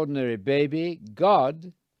 As an ordinary baby,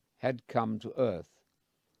 God had come to earth.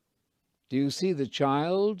 Do you see the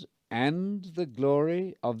child and the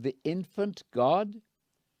glory of the infant God?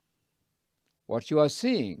 What you are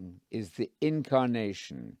seeing is the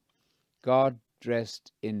incarnation, God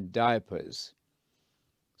dressed in diapers.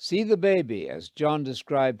 See the baby as John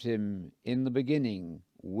described him in the beginning,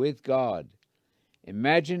 with God.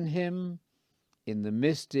 Imagine him in the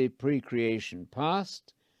misty pre-creation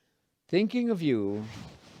past, thinking of you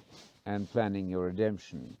and planning your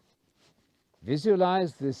redemption.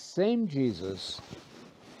 Visualize this same Jesus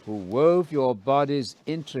who wove your body's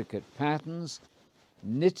intricate patterns,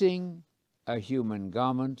 knitting a human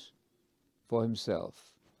garment for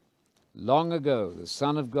himself. Long ago, the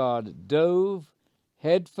Son of God dove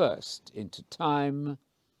headfirst into time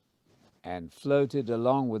and floated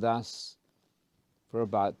along with us for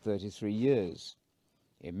about 33 years.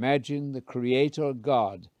 Imagine the Creator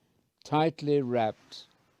God tightly wrapped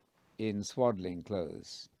in swaddling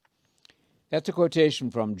clothes. That's a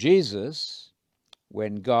quotation from Jesus,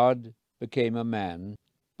 When God Became a Man,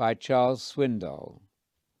 by Charles Swindoll,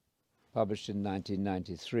 published in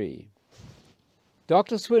 1993.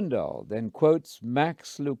 Dr. Swindoll then quotes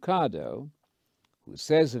Max Lucado, who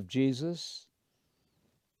says of Jesus,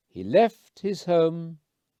 he left his home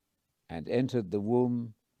and entered the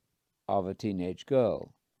womb of a teenage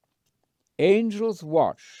girl. Angels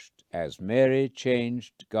watched as Mary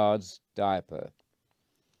changed God's diaper.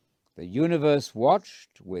 The universe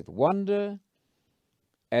watched with wonder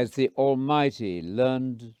as the Almighty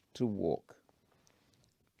learned to walk.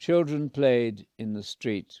 Children played in the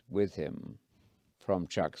street with him. From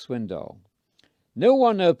Chuck Swindoll. No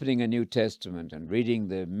one opening a New Testament and reading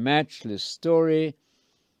the matchless story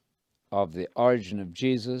of the origin of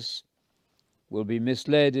Jesus will be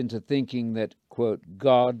misled into thinking that, quote,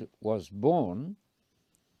 God was born,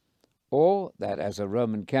 or that, as a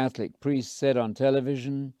Roman Catholic priest said on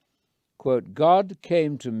television, quote, God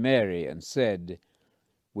came to Mary and said,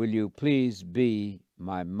 will you please be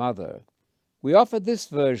my mother? We offer this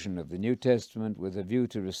version of the New Testament with a view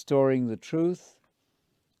to restoring the truth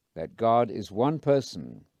that God is one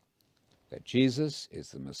person, that Jesus is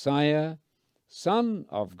the Messiah, Son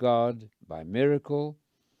of God by miracle,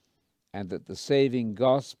 and that the saving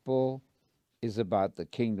gospel is about the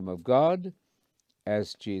kingdom of God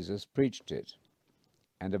as Jesus preached it,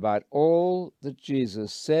 and about all that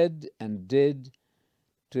Jesus said and did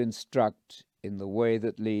to instruct in the way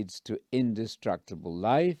that leads to indestructible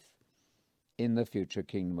life in the future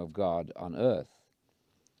kingdom of God on earth.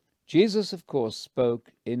 Jesus, of course,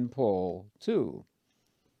 spoke in Paul, too.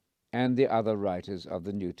 and the other writers of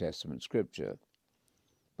the New Testament scripture.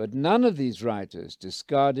 But none of these writers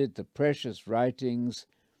discarded the precious writings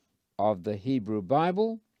of the Hebrew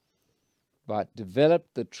Bible, but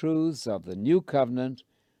developed the truths of the New Covenant,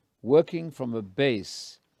 working from a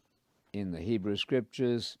base in the Hebrew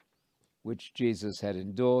Scriptures, which Jesus had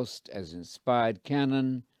endorsed as inspired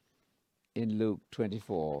canon in Luke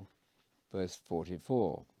 24, verse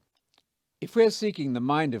 44. If we're seeking the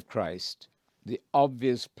mind of Christ, the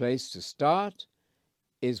obvious place to start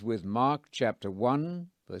is with Mark chapter 1,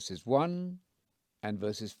 verses 1 and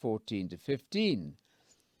verses 14 to 15,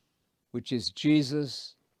 which is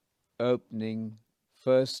Jesus' opening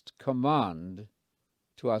first command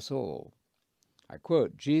to us all. I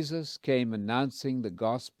quote, "Jesus came announcing the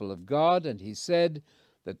gospel of God, and he said,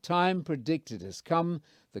 'The time predicted has come.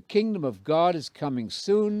 The kingdom of God is coming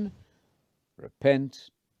soon. Repent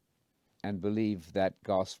and believe that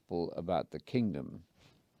gospel about the kingdom.'"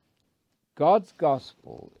 God's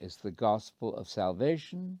gospel is the gospel of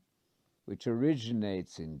salvation, which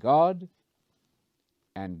originates in God,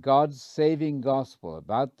 and God's saving gospel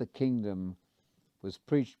about the kingdom was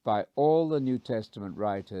preached by all the New Testament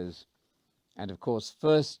writers, and of course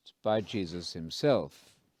first by Jesus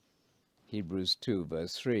himself. Hebrews 2,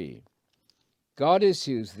 verse 3. God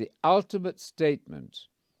issues the ultimate statement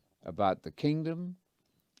about the kingdom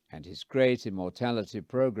and his great immortality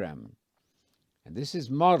program, and this is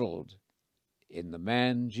modeled in the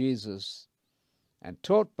man Jesus and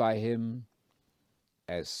taught by him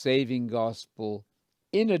as saving gospel,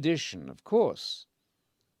 in addition, of course,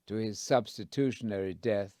 to his substitutionary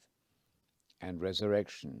death and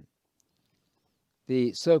resurrection.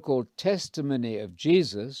 The so-called testimony of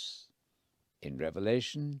Jesus in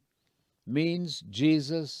Revelation means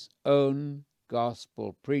Jesus' own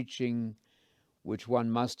gospel preaching, which one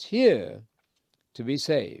must hear to be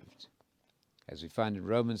saved, as we find in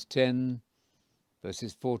Romans 10,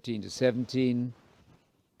 verses 14 to 17,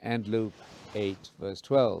 and Luke 8, verse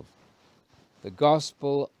 12. The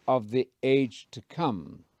gospel of the age to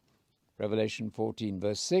come, Revelation 14,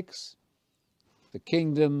 verse 6, the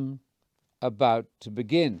kingdom about to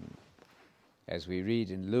begin, as we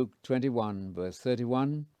read in Luke 21, verse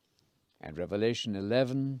 31, and Revelation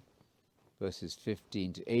 11, verses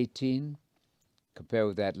 15 to 18. Compare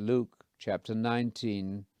with that Luke chapter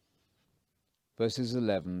 19, verses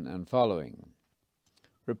 11 and following.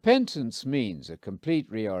 Repentance means a complete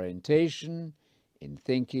reorientation in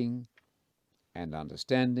thinking and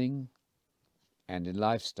understanding and in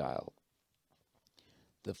lifestyle.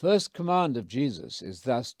 The first command of Jesus is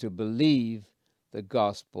thus to believe the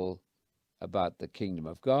gospel about the kingdom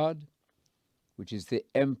of God, which is the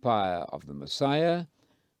empire of the Messiah,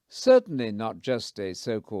 certainly not just a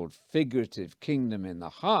so-called figurative kingdom in the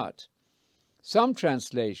heart. Some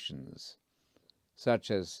translations,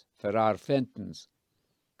 such as Farrar Fenton's,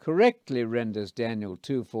 correctly renders Daniel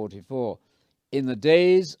 2:44, "In the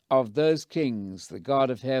days of those kings, the God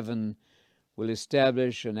of heaven will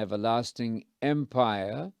establish an everlasting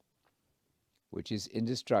empire, which is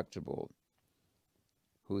indestructible,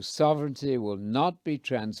 whose sovereignty will not be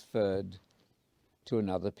transferred to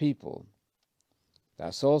another people."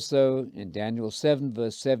 Thus also in Daniel 7,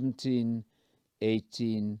 verse 17,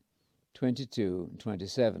 18, 22, and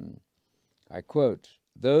 27. I quote,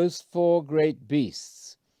 "Those four great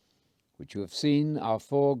beasts which you have seen are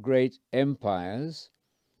four great empires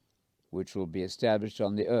which will be established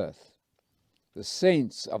on the earth. The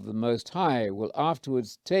saints of the Most High will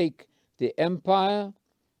afterwards take the empire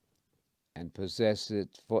and possess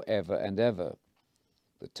it forever and ever."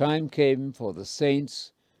 The time came for the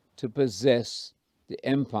saints to possess the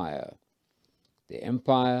empire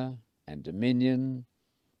and dominion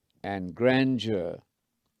and grandeur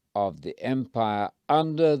of the empire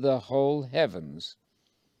under the whole heavens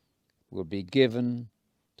will be given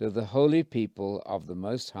to the holy people of the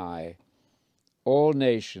Most High. All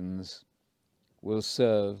nations will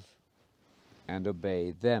serve and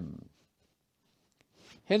obey them.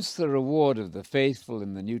 Hence the reward of the faithful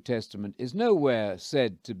in the New Testament is nowhere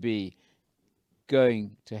said to be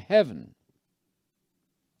going to heaven,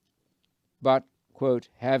 but, quote,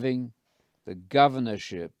 "having the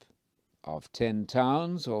governorship of 10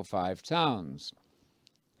 towns or 5 towns,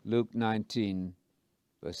 Luke 19,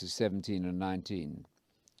 verses 17 and 19.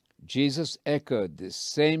 Jesus echoed this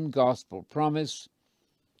same gospel promise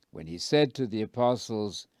when he said to the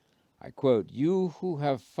apostles, I quote, "You who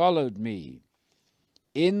have followed me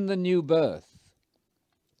in the new birth,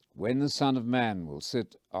 when the Son of Man will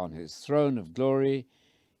sit on his throne of glory,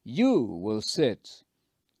 you will sit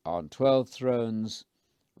on 12 thrones,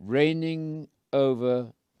 reigning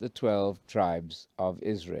over the 12 tribes of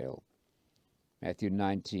Israel." Matthew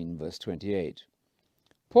 19, verse 28.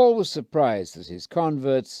 Paul was surprised that his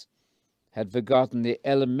converts had forgotten the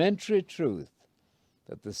elementary truth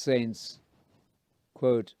that the saints,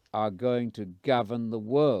 quote, are going to govern the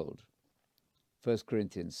world. 1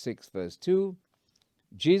 Corinthians 6, verse 2,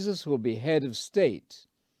 Jesus will be head of state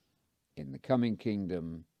in the coming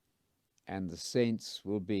kingdom, and the saints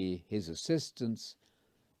will be his assistants,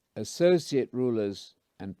 associate rulers,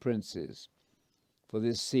 and princes. For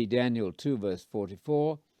this, see Daniel 2, verse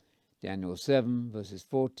 44, Daniel 7, verses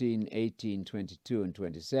 14, 18, 22, and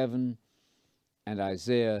 27, and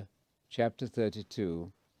Isaiah chapter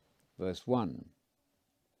 32, verse 1.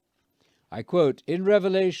 I quote, in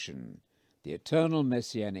Revelation, the eternal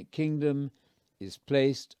messianic kingdom is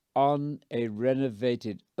placed on a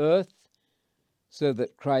renovated earth so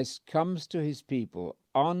that Christ comes to his people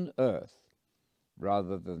on earth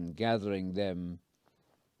rather than gathering them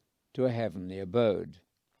to a heavenly abode.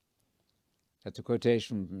 That's a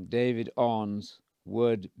quotation from David Orn's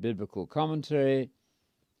Word Biblical Commentary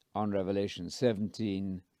on Revelation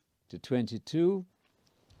 17 to 22,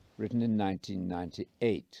 written in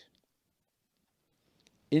 1998.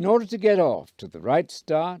 In order to get off to the right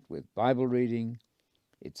start with Bible reading,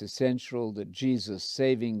 it's essential that Jesus'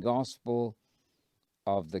 saving gospel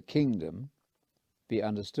of the kingdom be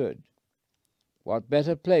understood. What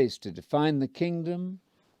better place to define the kingdom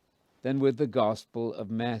than with the Gospel of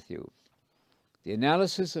Matthew? The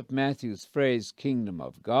analysis of Matthew's phrase, kingdom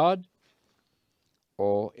of God,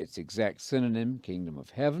 or its exact synonym, kingdom of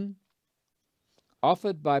heaven,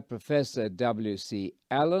 offered by Professor W.C.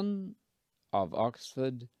 Allen of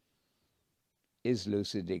Oxford, is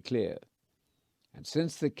lucidly clear. And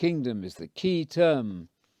since the kingdom is the key term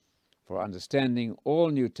for understanding all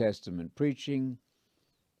New Testament preaching,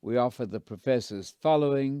 we offer the professor's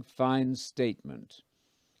following fine statement.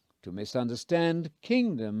 To misunderstand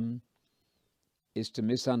kingdom is to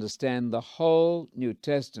misunderstand the whole New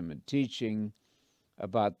Testament teaching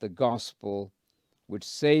about the gospel which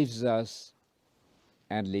saves us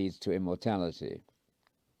and leads to immortality.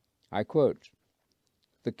 I quote,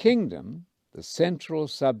 the kingdom, the central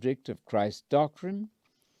subject of Christ's doctrine,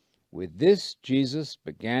 with this Jesus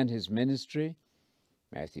began his ministry,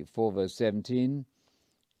 Matthew 4, verse 17,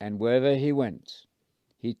 and wherever he went,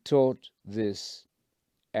 he taught this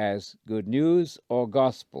as good news or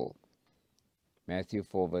gospel, Matthew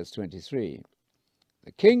 4, verse 23.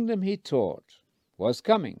 The kingdom he taught was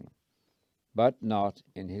coming, but not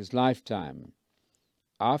in his lifetime.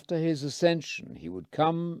 After his ascension, he would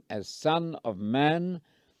come as Son of Man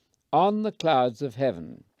on the clouds of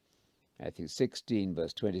heaven, Matthew 16,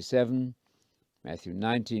 verse 27, Matthew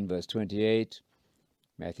 19, verse 28,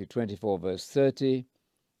 Matthew 24, verse 30,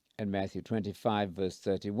 and Matthew 25, verse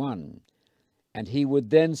 31. And he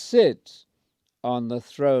would then sit on the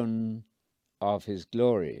throne of his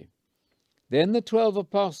glory. Then the 12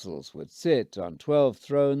 apostles would sit on 12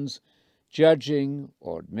 thrones, judging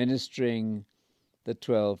or administering the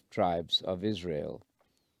 12 tribes of Israel.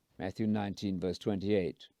 Matthew 19, verse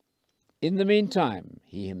 28. In the meantime,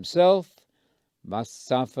 he himself must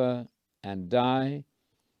suffer and die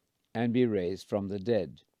and be raised from the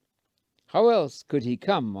dead. How else could he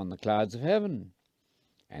come on the clouds of heaven?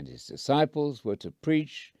 And his disciples were to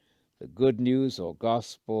preach the good news or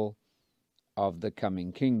gospel of the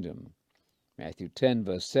coming kingdom. Matthew 10,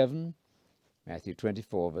 verse 7, Matthew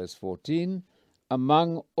 24, verse 14,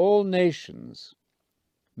 among all nations,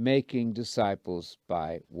 making disciples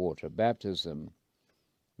by water baptism.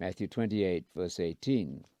 Matthew 28, verse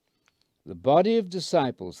 18. The body of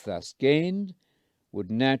disciples thus gained would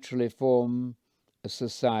naturally form a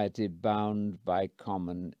society bound by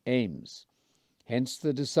common aims. Hence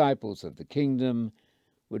the disciples of the kingdom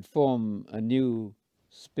would form a new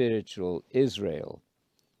spiritual Israel.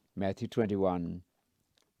 Matthew 21,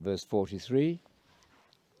 verse 43.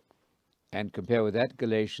 And compare with that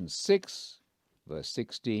Galatians 6, verse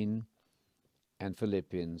 16, and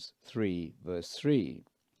Philippians 3, verse 3.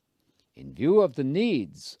 In view of the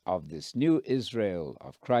needs of this new Israel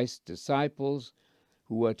of Christ's disciples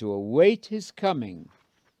who were to await his coming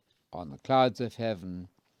on the clouds of heaven,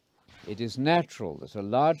 it is natural that a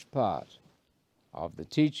large part of the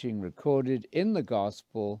teaching recorded in the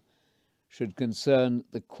gospel should concern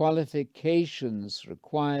the qualifications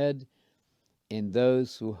required in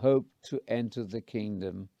those who hoped to enter the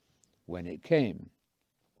kingdom when it came.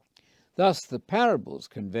 Thus, the parables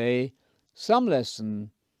convey some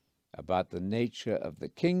lesson about the nature of the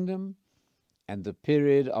kingdom and the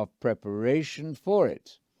period of preparation for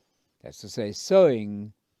it. That's to say,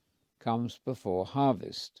 sowing comes before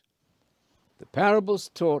harvest. The parables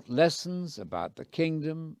taught lessons about the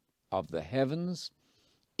kingdom of the heavens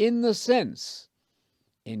in the sense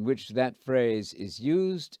in which that phrase is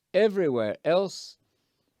used everywhere else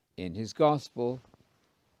in his gospel,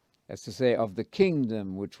 as to say, of the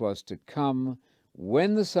kingdom which was to come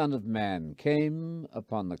when the Son of Man came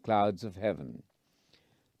upon the clouds of heaven.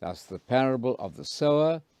 Thus the parable of the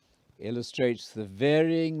sower illustrates the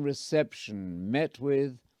varying reception met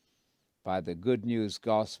with by the good news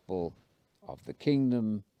gospel of the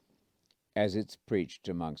kingdom as it's preached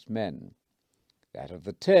amongst men. That of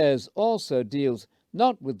the tares also deals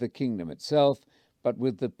not with the kingdom itself, but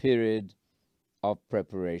with the period of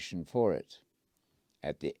preparation for it.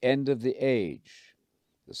 At the end of the age,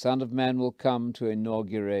 the Son of Man will come to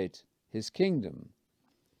inaugurate his kingdom.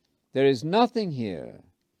 There is nothing here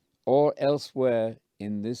or elsewhere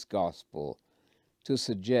in this gospel to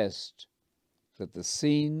suggest that the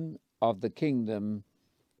scene of the kingdom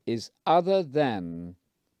is other than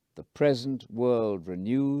the present world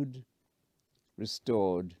renewed,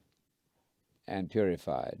 restored, and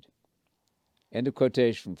purified. End of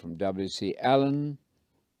quotation from W.C. Allen,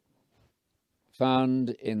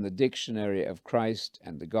 found in the Dictionary of Christ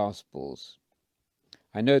and the Gospels.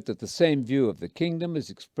 I note that the same view of the kingdom is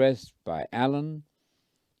expressed by Allen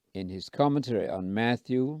in his commentary on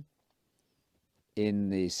Matthew in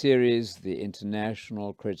the series The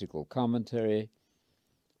International Critical Commentary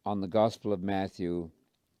on the Gospel of Matthew,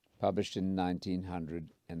 published in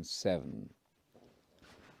 1907.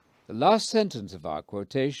 The last sentence of our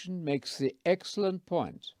quotation makes the excellent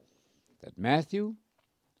point that Matthew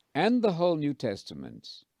and the whole New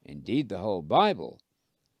Testament, indeed the whole Bible,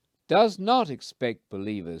 does not expect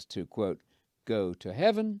believers to, quote, go to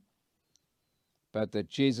heaven, but that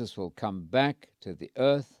Jesus will come back to the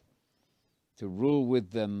earth to rule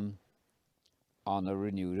with them on a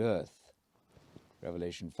renewed earth.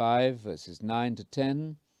 Revelation 5, verses 9 to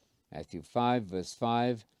 10, Matthew 5, verse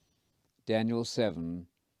 5, Daniel 7,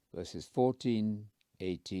 verses 14,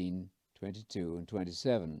 18, 22, and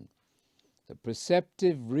 27. The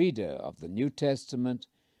perceptive reader of the New Testament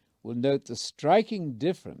will note the striking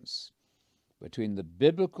difference between the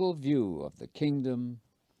biblical view of the kingdom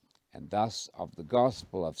and thus of the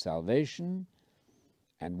gospel of salvation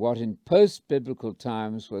and what in post-biblical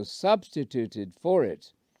times was substituted for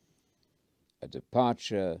it, a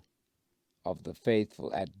departure of the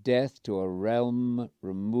faithful at death to a realm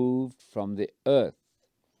removed from the earth.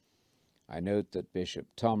 I note that Bishop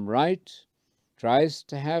Tom Wright tries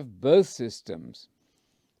to have both systems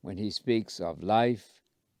when he speaks of life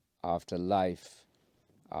after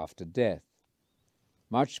death.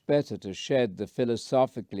 Much better to shed the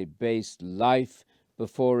philosophically based life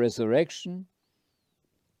before resurrection,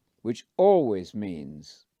 which always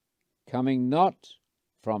means coming not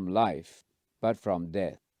from life, but from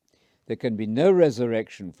death. There can be no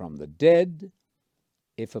resurrection from the dead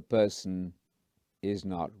if a person is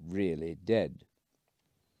not really dead.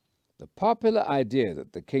 The popular idea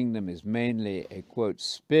that the kingdom is mainly a, quote,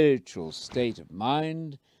 spiritual state of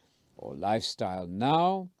mind or lifestyle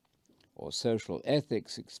now, or social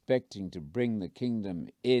ethics expecting to bring the kingdom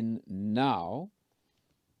in now,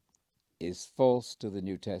 is false to the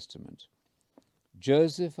New Testament.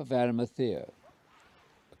 Joseph of Arimathea,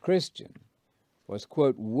 a Christian, was,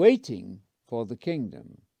 quote, waiting for the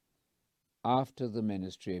kingdom after the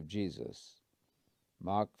ministry of Jesus.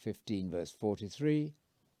 Mark 15, verse 43,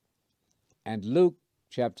 and Luke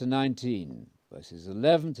chapter 19, verses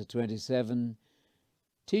 11 to 27,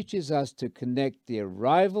 teaches us to connect the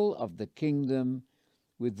arrival of the kingdom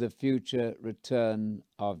with the future return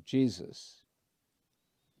of Jesus.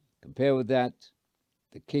 Compare with that,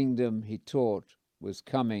 the kingdom he taught was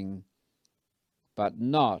coming, but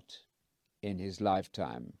not in his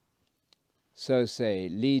lifetime. So say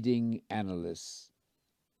leading analysts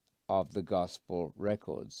of the gospel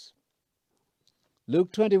records.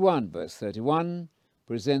 Luke 21, verse 31,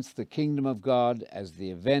 presents the kingdom of God as the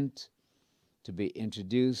event to be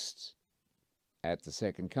introduced at the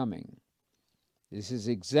second coming. This is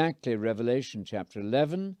exactly Revelation chapter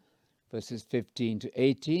 11, verses 15 to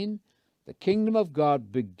 18, the kingdom of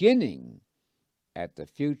God beginning at the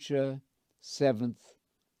future seventh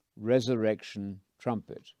resurrection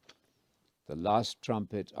trumpet, the last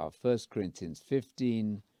trumpet of 1 Corinthians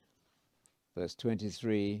 15, verse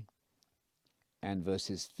 23, and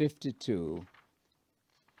verses 52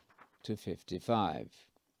 to 55.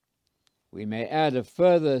 We may add a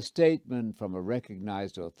further statement from a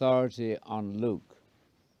recognized authority on Luke.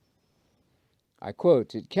 I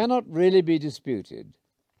quote, "It cannot really be disputed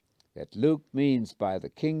that Luke means by the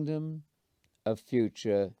kingdom a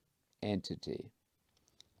future entity.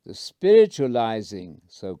 The spiritualizing,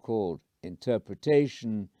 so-called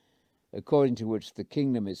interpretation, according to which the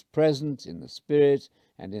kingdom is present in the Spirit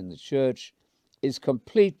and in the church, is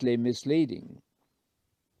completely misleading.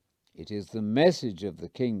 It is the message of the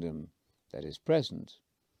kingdom that is present,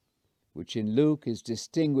 which in Luke is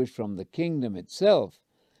distinguished from the kingdom itself.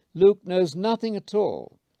 Luke knows nothing at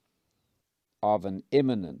all of an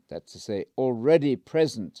imminent, that's to say, already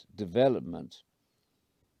present development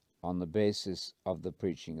on the basis of the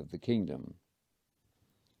preaching of the kingdom.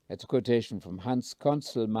 That's a quotation from Hans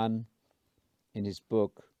Conzelmann in his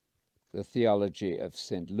book, The Theology of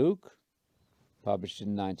St. Luke, published in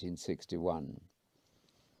 1961.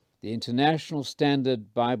 The International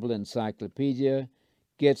Standard Bible Encyclopedia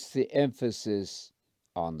gets the emphasis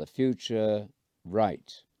on the future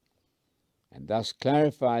right, and thus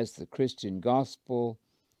clarifies the Christian gospel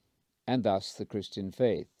and thus the Christian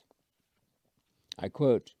faith. I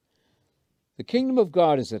quote, "The kingdom of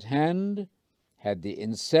God is at hand," had the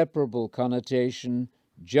inseparable connotation,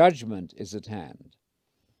 judgment is at hand.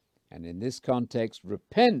 And in this context,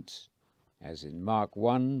 repent, as in Mark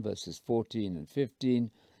 1, verses 14 and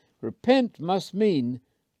 15, repent must mean,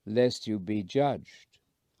 lest you be judged.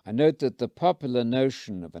 I note that the popular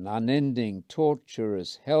notion of an unending,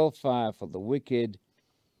 torturous hellfire for the wicked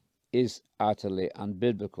is utterly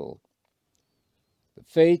unbiblical. The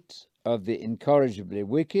fate of the incorrigibly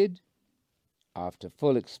wicked, after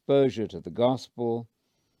full exposure to the gospel,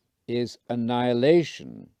 is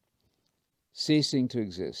annihilation, ceasing to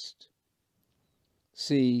exist.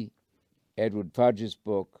 See Edward Fudge's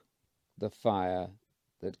book, The Fire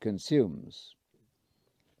That Consumes,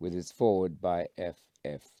 with its foreword by F.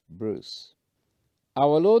 Bruce.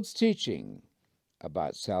 Our Lord's teaching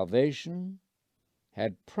about salvation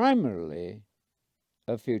had primarily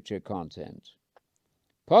a future content.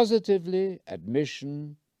 Positively,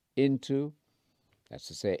 admission into, that's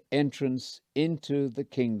to say, entrance into the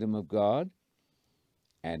kingdom of God,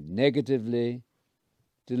 and negatively,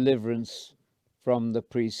 deliverance from the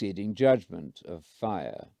preceding judgment of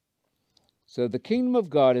fire. So the kingdom of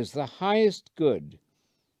God is the highest good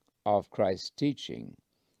of Christ's teaching.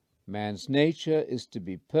 Man's nature is to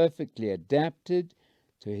be perfectly adapted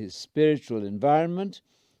to his spiritual environment,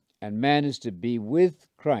 and man is to be with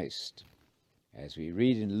Christ, as we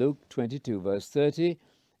read in Luke 22, verse 30,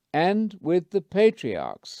 and with the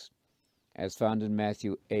patriarchs, as found in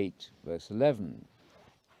Matthew 8, verse 11.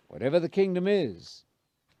 Whatever the kingdom is,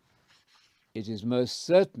 it is most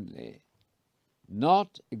certainly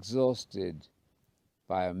not exhausted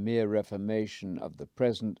by a mere reformation of the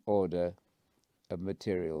present order of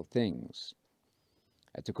material things.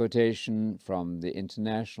 That's a quotation from the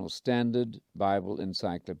International Standard Bible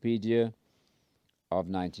Encyclopedia of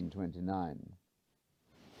 1929.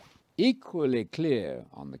 Equally clear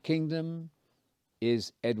on the kingdom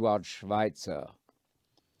is Eduard Schweitzer.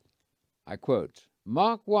 I quote,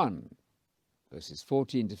 Mark 1, verses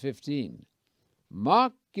 14 to 15.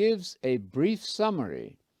 Mark gives a brief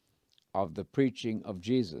summary of the preaching of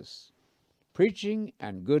Jesus. Preaching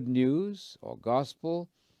and good news, or gospel,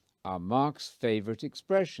 are Mark's favorite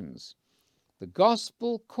expressions. The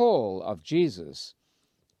gospel call of Jesus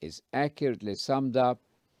is accurately summed up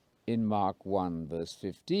in Mark 1, verse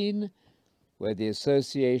 15, where the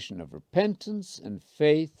association of repentance and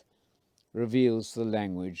faith reveals the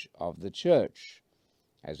language of the church,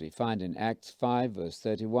 as we find in Acts 5, verse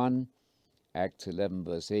 31, Acts 11,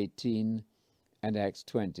 verse 18, and Acts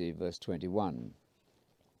 20, verse 21.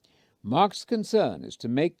 Mark's concern is to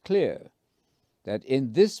make clear that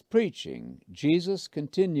in this preaching, Jesus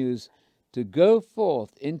continues to go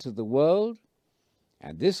forth into the world,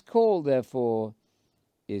 and this call, therefore,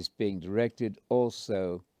 is being directed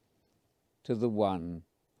also to the one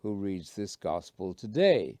who reads this gospel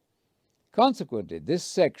today. Consequently, this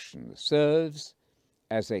section serves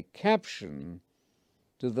as a caption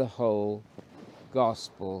to the whole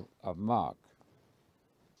Gospel of Mark.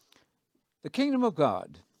 The kingdom of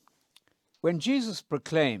God. When Jesus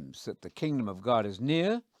proclaims that the kingdom of God is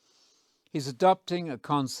near, he's adopting a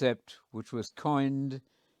concept which was coined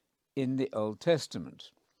in the Old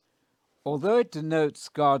Testament. Although it denotes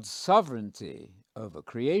God's sovereignty over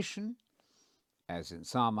creation, as in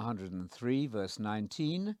Psalm 103, verse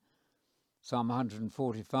 19, Psalm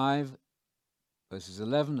 145, verses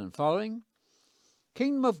 11 and following,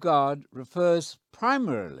 kingdom of God refers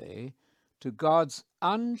primarily to God's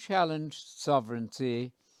unchallenged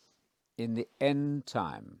sovereignty in the end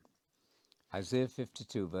time. Isaiah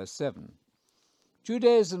 52, verse 7.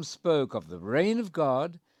 Judaism spoke of the reign of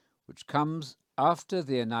God, which comes after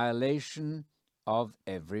the annihilation of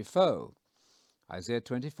every foe. Isaiah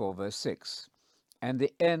 24, verse 6. And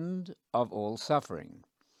the end of all suffering.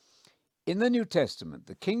 In the New Testament,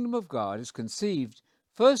 the kingdom of God is conceived,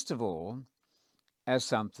 first of all, as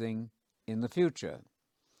something in the future.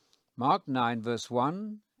 Mark 9, verse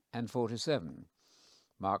 1 and 47,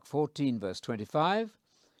 Mark 14, verse 25,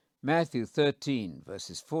 Matthew 13,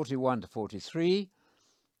 verses 41 to 43,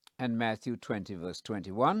 and Matthew 20, verse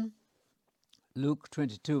 21, Luke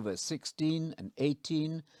 22, verse 16 and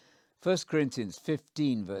 18, 1 Corinthians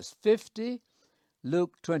 15, verse 50,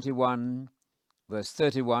 Luke 21, verse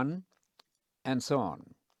 31, and so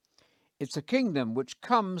on. It's a kingdom which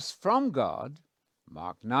comes from God,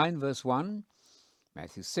 Mark 9, verse 1,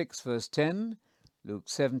 Matthew 6, verse 10, Luke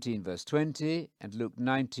 17, verse 20, and Luke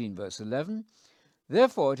 19, verse 11.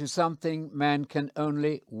 Therefore, it is something man can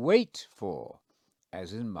only wait for,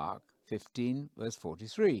 as in Mark 15, verse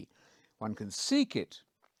 43. One can seek it,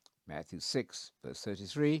 Matthew 6, verse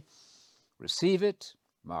 33, receive it,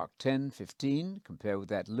 Mark 10, 15, compare with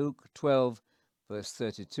that Luke 12, verse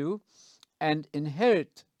 32, and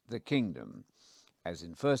inherit the kingdom, as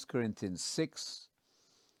in 1 Corinthians 6,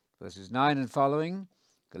 verses 9 and following,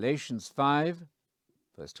 Galatians 5,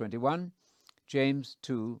 verse 21, James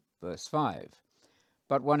 2, verse 5.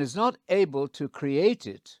 But one is not able to create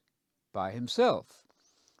it by himself.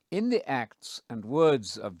 In the acts and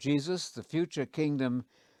words of Jesus, the future kingdom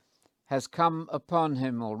has come upon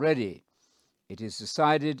him already. It is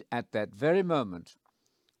decided at that very moment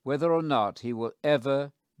whether or not he will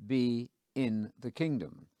ever be in the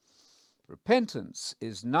kingdom. Repentance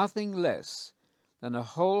is nothing less than a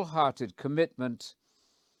wholehearted commitment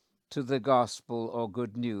to the gospel or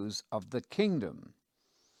good news of the kingdom.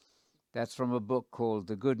 That's from a book called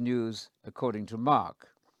The Good News According to Mark,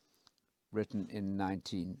 written in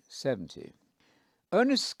 1970.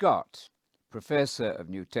 Ernest Scott, professor of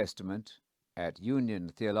New Testament at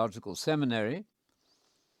Union Theological Seminary,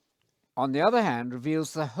 on the other hand,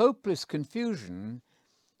 reveals the hopeless confusion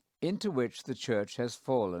into which the church has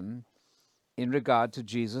fallen in regard to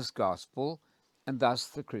Jesus' gospel and thus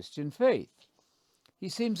the Christian faith. He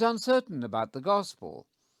seems uncertain about the gospel,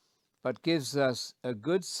 but gives us a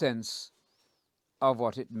good sense of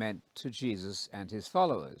what it meant to Jesus and his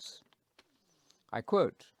followers. I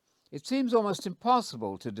quote, "It seems almost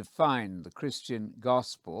impossible to define the Christian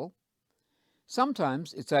gospel.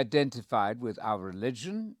 Sometimes it's identified with our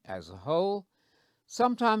religion as a whole,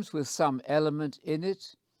 sometimes with some element in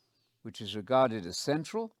it which is regarded as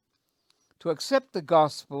central. To accept the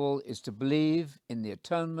gospel is to believe in the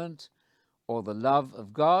atonement or the love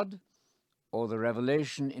of God, or the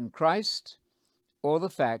revelation in Christ, or the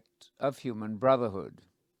fact of human brotherhood."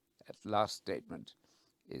 That last statement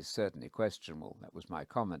is certainly questionable. That was my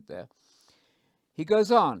comment there. He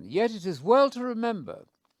goes on, "Yet it is well to remember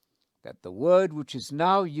that the word which is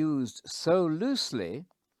now used so loosely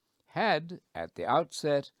had, at the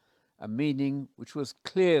outset, a meaning which was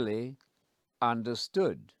clearly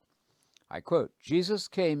understood." I quote, "Jesus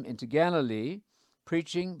came into Galilee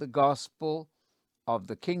preaching the gospel of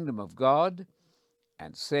the kingdom of God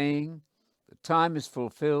and saying, 'The time is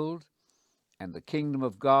fulfilled and the kingdom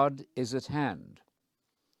of God is at hand.'"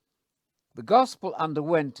 The gospel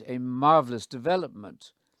underwent a marvelous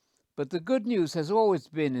development, but the good news has always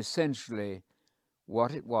been essentially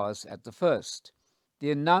what it was at the first,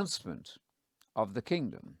 the announcement of the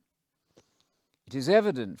kingdom. It is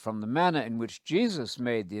evident from the manner in which Jesus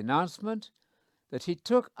made the announcement that he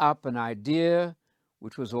took up an idea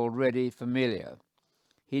which was already familiar.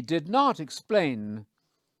 He did not explain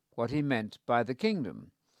what he meant by the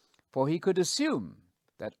kingdom, for he could assume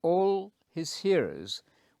that all his hearers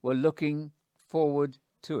were looking forward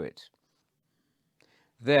to it.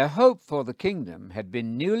 Their hope for the kingdom had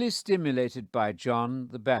been newly stimulated by John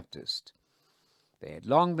the Baptist. They had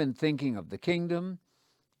long been thinking of the kingdom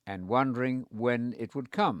and wondering when it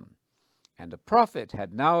would come, and a prophet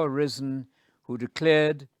had now arisen who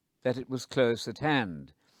declared that it was close at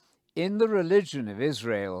hand. In the religion of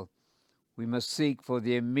Israel, we must seek for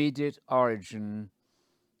the immediate origin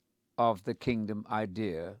of the kingdom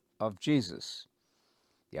idea of Jesus.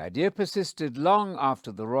 The idea persisted long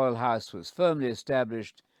after the royal house was firmly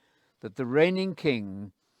established that the reigning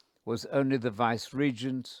king was only the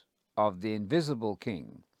vice-regent of the invisible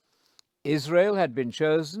king. Israel had been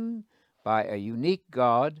chosen by a unique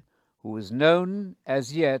God who was known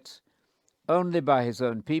as yet only by his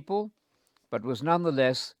own people, but was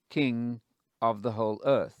nonetheless king of the whole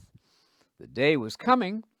earth. The day was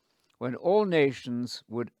coming when all nations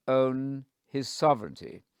would own his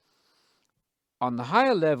sovereignty. On the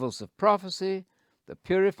higher levels of prophecy, the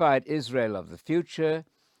purified Israel of the future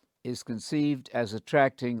is conceived as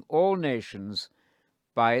attracting all nations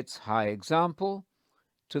by its high example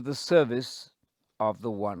to the service of the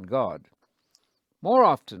one God. More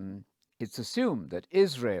often, it's assumed that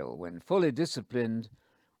Israel, when fully disciplined,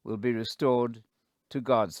 will be restored to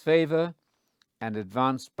God's favor and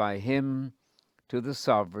advanced by him to the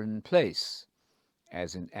sovereign place,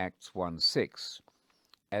 as in Acts 1:6.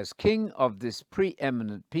 As king of this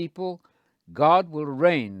preeminent people, God will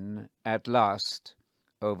reign at last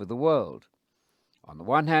over the world. On the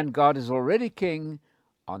one hand, God is already king.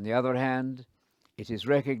 On the other hand, it is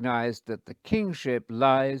recognized that the kingship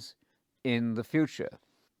lies in the future.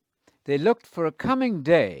 They looked for a coming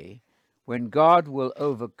day when God will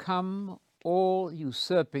overcome all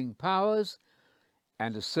usurping powers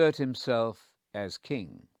and assert himself as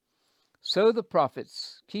king. So the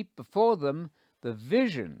prophets keep before them the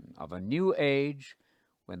vision of a new age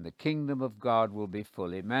when the kingdom of God will be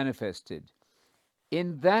fully manifested.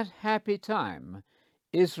 In that happy time,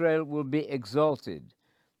 Israel will be exalted,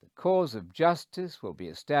 the cause of justice will be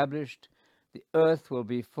established, the earth will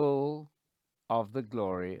be full of the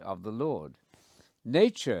glory of the Lord.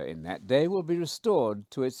 Nature in that day will be restored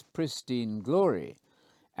to its pristine glory,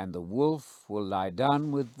 and the wolf will lie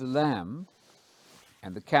down with the lamb,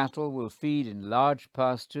 and the cattle will feed in large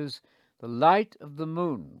pastures. The light of the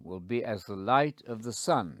moon will be as the light of the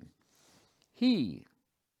sun. He,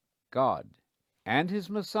 God, and his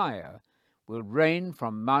Messiah will reign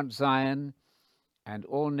from Mount Zion, and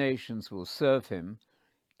all nations will serve him.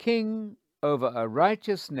 King over a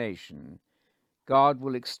righteous nation, God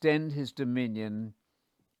will extend his dominion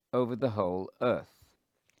over the whole earth.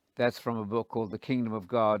 That's from a book called The Kingdom of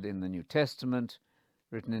God in the New Testament,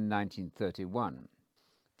 written in 1931.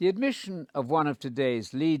 The admission of one of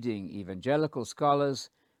today's leading evangelical scholars,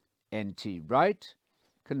 N.T. Wright,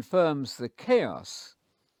 confirms the chaos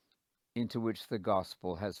into which the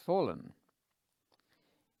gospel has fallen.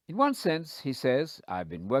 In one sense, he says, I've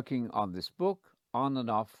been working on this book on and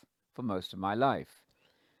off for most of my life.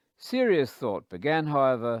 Serious thought began,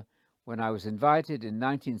 however, when I was invited in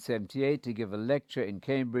 1978 to give a lecture in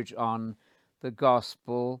Cambridge on the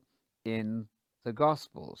gospel in the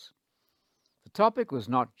Gospels. The topic was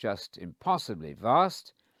not just impossibly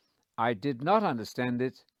vast. I did not understand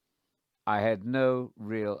it. I had no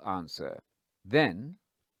real answer. Then,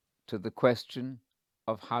 to the question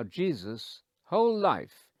of how Jesus' whole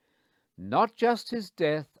life, not just his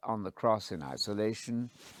death on the cross in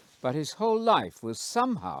isolation, but his whole life was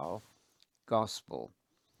somehow gospel.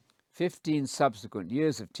 15 subsequent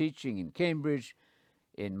years of teaching in Cambridge,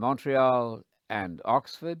 in Montreal, and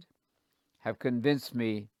Oxford have convinced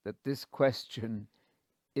me that this question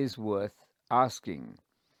is worth asking.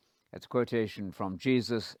 That's a quotation from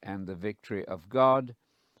Jesus and the Victory of God,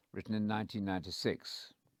 written in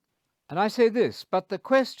 1996. And I say this, but the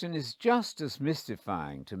question is just as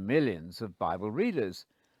mystifying to millions of Bible readers.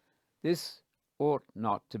 This ought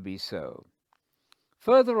not to be so.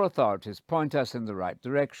 Further authorities point us in the right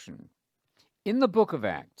direction. In the book of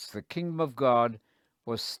Acts, the kingdom of God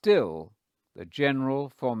was still the general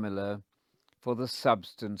formula for the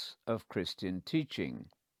substance of Christian teaching.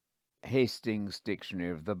 Hastings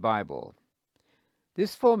Dictionary of the Bible.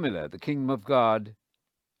 This formula, the kingdom of God,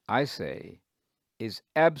 I say, is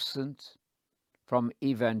absent from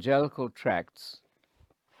evangelical tracts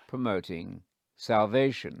promoting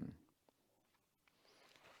salvation.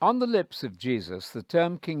 On the lips of Jesus, the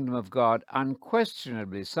term kingdom of God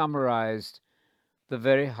unquestionably summarized the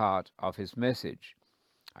very heart of his message.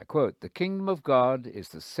 I quote, "The kingdom of God is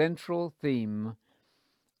the central theme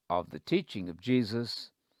of the teaching of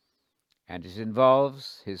Jesus, and it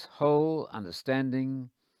involves his whole understanding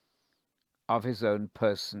of his own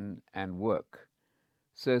person and work."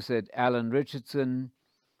 So said Alan Richardson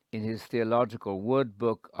in his Theological Word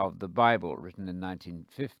Book of the Bible, written in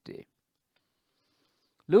 1950.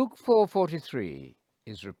 Luke 4:43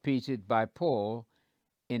 is repeated by Paul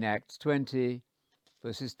in Acts 20,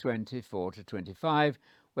 verses 24 to 25,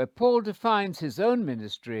 where Paul defines his own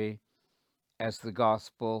ministry as the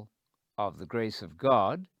gospel of the grace of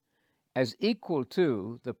God, as equal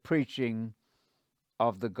to the preaching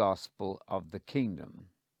of the gospel of the kingdom.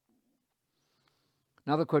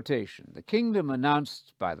 Another quotation, "The kingdom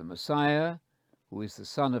announced by the Messiah, who is the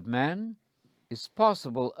Son of Man, is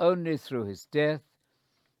possible only through his death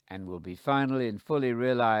and will be finally and fully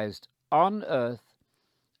realized on earth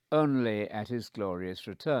only at his glorious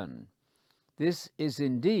return. This is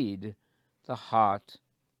indeed the heart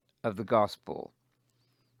of the gospel."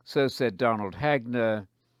 So said Donald Hagner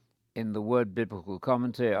in the Word Biblical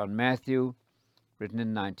Commentary on Matthew, written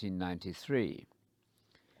in 1993.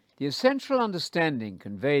 The essential understanding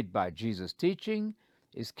conveyed by Jesus' teaching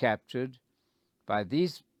is captured by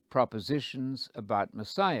these propositions about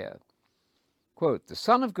Messiah. Quote, "The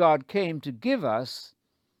Son of God came to give us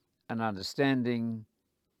an understanding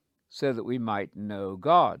so that we might know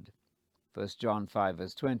God." 1 John 5,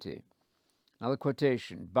 verse 20. Another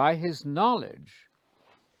quotation, by his knowledge,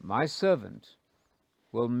 my servant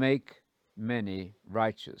will make many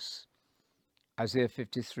righteous. Isaiah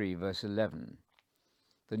 53, verse 11.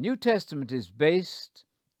 The New Testament is based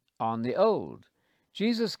on the Old.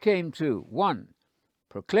 Jesus came to, 1.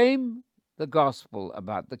 Proclaim the gospel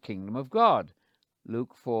about the kingdom of God.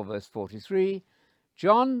 Luke 4, verse 43.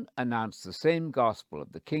 John announced the same gospel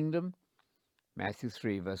of the kingdom. Matthew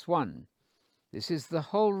 3, verse 1. This is the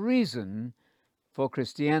whole reason for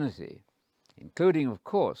Christianity, including, of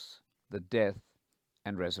course, the death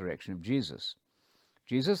and resurrection of Jesus.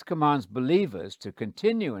 Jesus commands believers to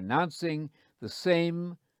continue announcing the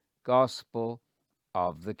same gospel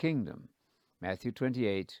of the kingdom. Matthew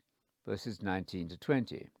 28, verses 19 to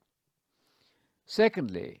 20.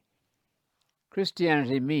 Secondly,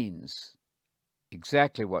 Christianity means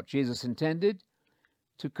exactly what Jesus intended,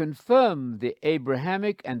 to confirm the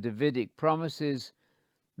Abrahamic and Davidic promises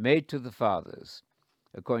made to the fathers,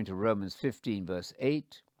 according to Romans 15, verse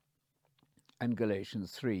 8, and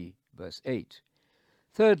Galatians 3, verse 8.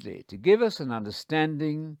 Thirdly, to give us an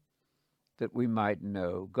understanding that we might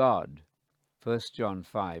know God, 1 John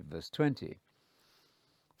 5, verse 20.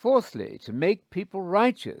 Fourthly, to make people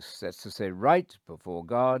righteous, that's to say, right before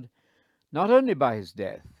God, not only by his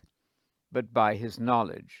death, but by his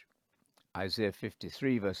knowledge, Isaiah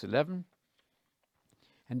 53, verse 11,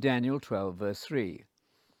 and Daniel 12, verse 3.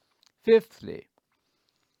 Fifthly,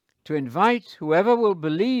 to invite whoever will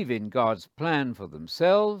believe in God's plan for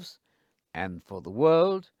themselves and for the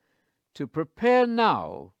world to prepare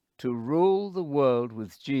now to rule the world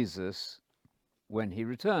with Jesus when he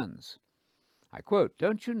returns. I quote,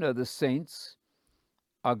 "Don't you know the saints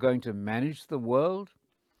are going to manage the world?"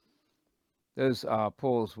 Those are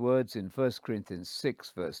Paul's words in 1 Corinthians 6,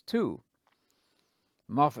 verse 2.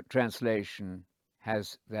 Moffat translation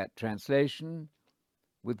has that translation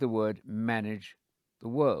with the word manage the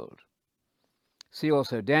world. See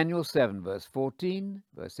also Daniel 7, verse 14,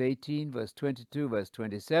 verse 18, verse 22, verse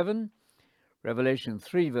 27, Revelation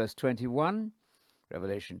 3, verse 21,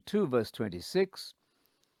 Revelation 2, verse 26,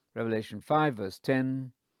 Revelation 5, verse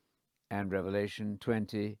 10, and Revelation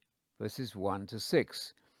 20, verses 1 to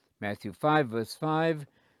 6, Matthew 5, verse 5,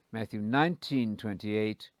 Matthew 19,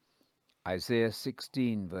 28, Isaiah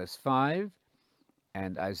 16, verse 5,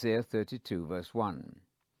 and Isaiah 32, verse 1.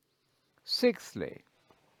 Sixthly,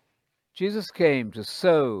 Jesus came to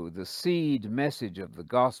sow the seed message of the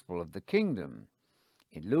gospel of the kingdom.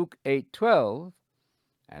 In Luke 8:12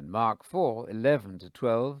 and Mark 4:11 to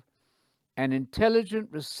 12, an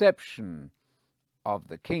intelligent reception of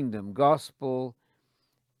the kingdom gospel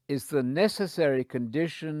is the necessary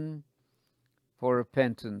condition for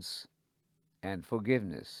repentance and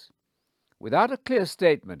forgiveness. Without a clear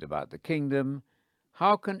statement about the kingdom,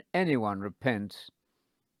 how can anyone repent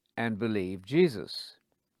and believe Jesus?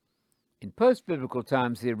 In post-biblical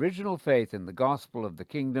times, the original faith in the gospel of the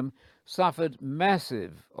kingdom suffered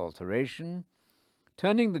massive alteration,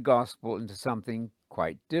 turning the gospel into something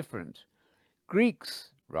quite different.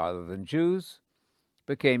 Greeks, rather than Jews,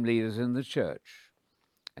 became leaders in the church,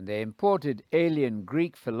 and they imported alien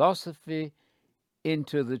Greek philosophy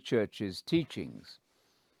into the church's teachings.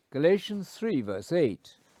 Galatians 3, verse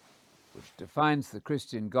 8, which defines the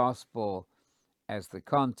Christian gospel as the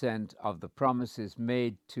content of the promises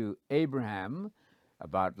made to Abraham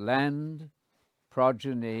about land,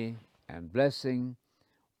 progeny, and blessing,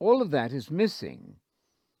 all of that is missing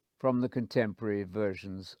from the contemporary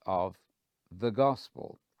versions of the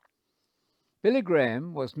gospel. Billy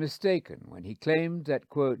Graham was mistaken when he claimed that,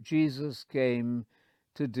 quote, Jesus came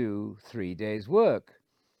to do 3 days' work,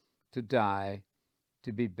 to die,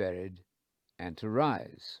 to be buried, and to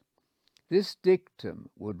rise. This dictum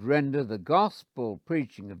would render the gospel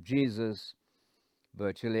preaching of Jesus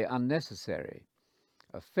virtually unnecessary.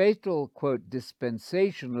 A fatal, quote,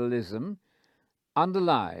 dispensationalism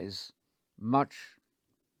underlies much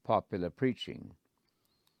popular preaching.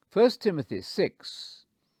 1 Timothy 6,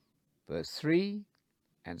 verse 3,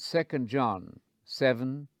 and 2 John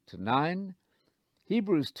 7 to 9,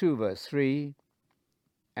 Hebrews 2, verse 3,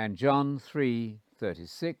 and John 3,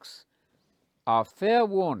 36 are fair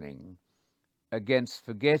warning against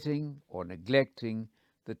forgetting or neglecting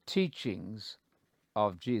the teachings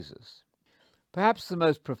of Jesus. Perhaps the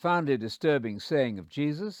most profoundly disturbing saying of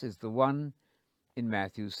Jesus is the one in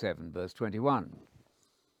Matthew 7, verse 21.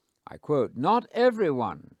 I quote, "Not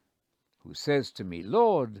everyone who says to me,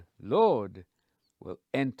 'Lord, Lord,' will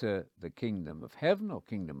enter the kingdom of heaven or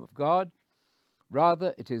kingdom of God.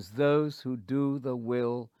 Rather, it is those who do the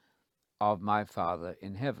will of my Father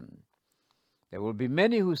in heaven. There will be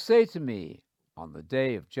many who say to me on the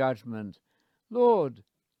day of judgment, 'Lord,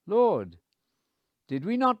 Lord, Did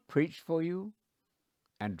we not preach for you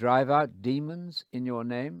and drive out demons in your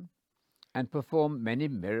name and perform many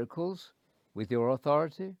miracles with your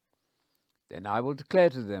authority? Then I will declare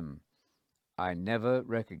to them, I never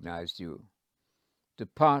recognized you.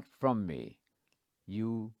 Depart from me,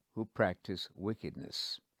 you who practice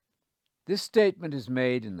wickedness. This statement is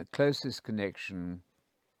made in the closest connection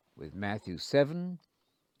with Matthew 7,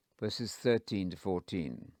 verses 13 to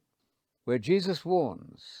 14, where Jesus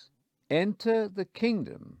warns, enter the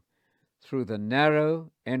kingdom through the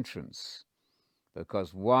narrow entrance,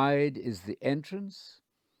 because wide is the entrance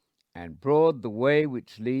and broad the way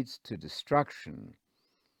which leads to destruction,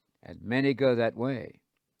 and many go that way.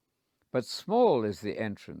 But small is the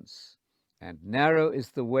entrance, and narrow is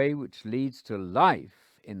the way which leads to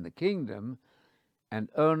life in the kingdom, and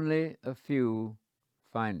only a few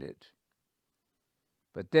find it.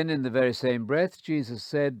 But then in the very same breath, Jesus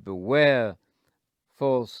said, beware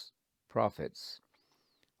false prophets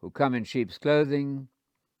who come in sheep's clothing,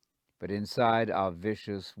 but inside are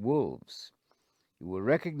vicious wolves. You will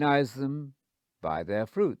recognize them by their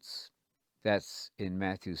fruits. That's in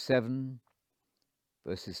Matthew 7,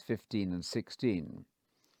 verses 15 and 16.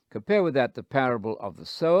 Compare with that the parable of the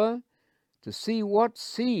sower to see what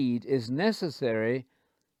seed is necessary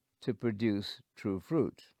to produce true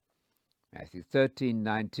fruit. Matthew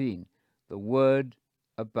 13:19, the word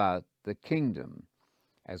about the kingdom,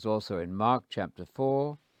 as also in Mark chapter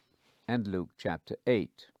 4 and Luke chapter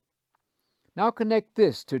 8. Now connect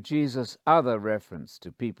this to Jesus' other reference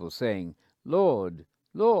to people saying, Lord,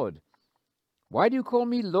 Lord, why do you call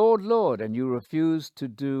me Lord, Lord, and you refuse to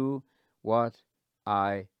do what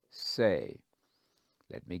I say?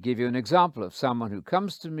 Let me give you an example of someone who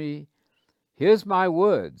comes to me, hears my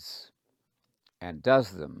words, and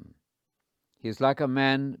does them. He is like a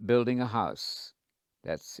man building a house.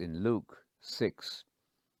 That's in Luke 6,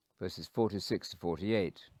 verses 46 to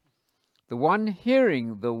 48. The one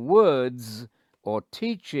hearing the words or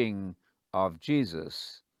teaching of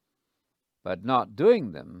Jesus, but not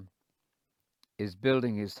doing them, is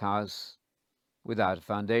building his house without a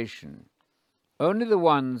foundation. Only the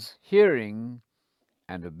ones hearing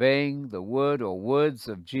and obeying the word or words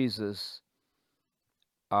of Jesus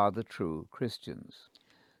are the true Christians.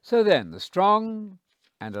 So then, the strong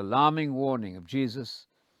and alarming warning of Jesus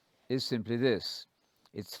is simply this.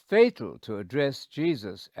 It's fatal to address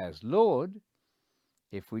Jesus as Lord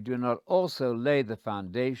if we do not also lay the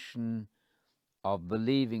foundation of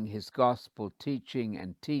believing his gospel teaching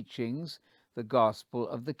and teachings, the gospel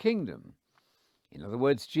of the kingdom. In other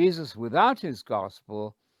words, Jesus without his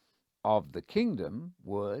gospel of the kingdom,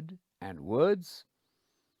 word and words,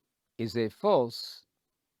 is a false,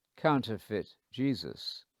 counterfeit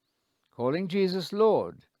Jesus. Calling Jesus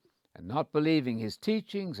Lord and not believing his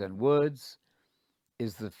teachings and words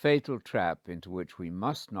is the fatal trap into which we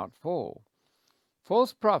must not fall.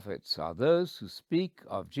 False prophets are those who speak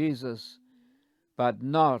of Jesus, but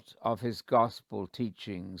not of his gospel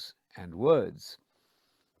teachings and words.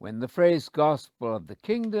 When the phrase gospel of the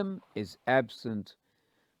kingdom is absent,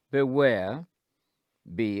 beware,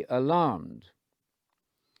 be alarmed.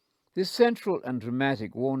 This central and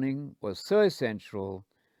dramatic warning was so essential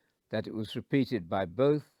that it was repeated by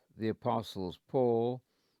both the apostles Paul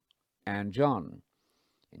and John.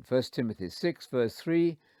 In 1 Timothy 6, verse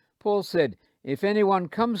 3, Paul said, if anyone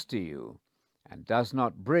comes to you and does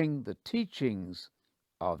not bring the teachings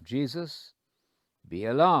of Jesus, be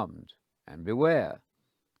alarmed and beware.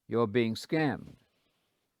 You're being scammed.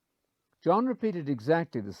 John repeated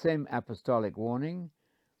exactly the same apostolic warning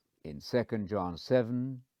in 2 John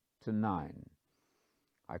 7 to 9.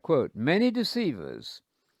 I quote, many deceivers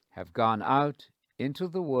have gone out into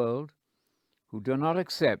the world who do not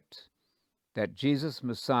accept that Jesus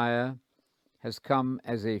Messiah has come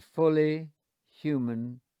as a fully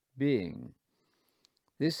human being.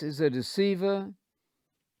 This is a deceiver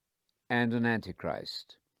and an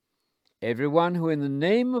antichrist. Everyone who in the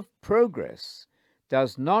name of progress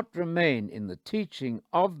does not remain in the teaching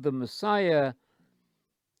of the Messiah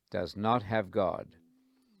does not have God.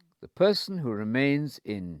 The person who remains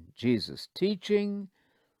in Jesus' teaching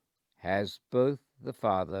has both the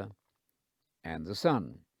Father and the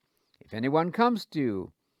Son. If anyone comes to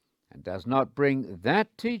you and does not bring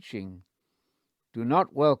that teaching, do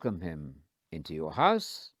not welcome him into your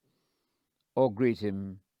house or greet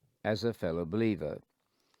him as a fellow believer.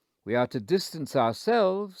 We are to distance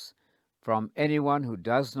ourselves from anyone who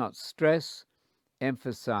does not stress,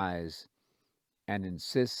 emphasize, and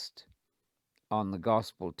insist on the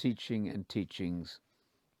gospel teaching and teachings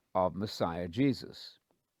of Messiah Jesus.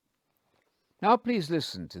 Now please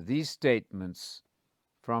listen to these statements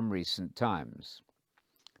from recent times.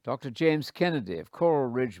 Dr. James Kennedy of Coral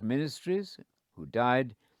Ridge Ministries, who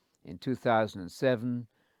died in 2007,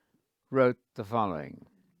 wrote the following: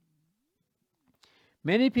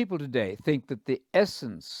 Many people today think that the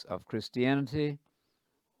essence of Christianity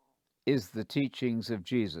is the teachings of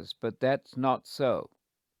Jesus, but that's not so.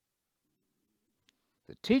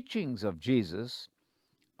 The teachings of Jesus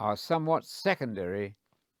are somewhat secondary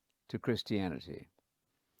to Christianity.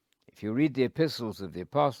 If you read the epistles of the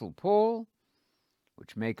Apostle Paul,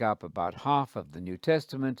 which make up about half of the New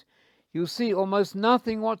Testament, you'll see almost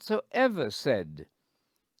nothing whatsoever said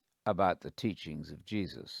about the teachings of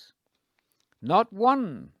Jesus. Not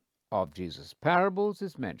one of Jesus' parables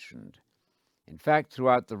is mentioned. In fact,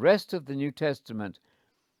 throughout the rest of the New Testament,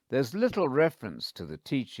 there's little reference to the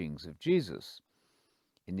teachings of Jesus.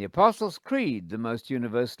 In the Apostles' Creed, the most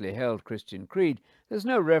universally held Christian creed, there's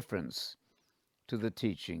no reference to the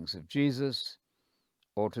teachings of Jesus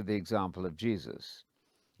or to the example of Jesus.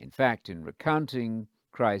 In fact, in recounting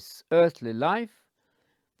Christ's earthly life,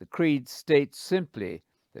 the creed states simply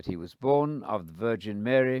that he was born of the Virgin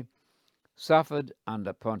Mary, suffered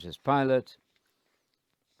under Pontius Pilate,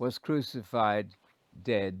 was crucified,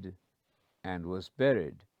 dead, and was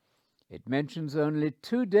buried. It mentions only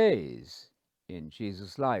 2 days in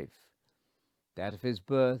Jesus' life, that of his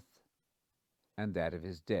birth and that of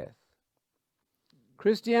his death.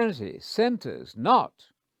 Christianity centers not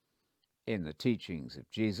in the teachings of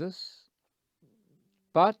Jesus,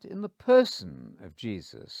 but in the person of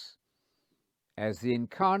Jesus as the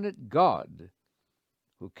incarnate God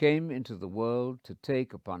who came into the world to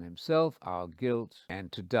take upon himself our guilt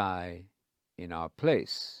and to die in our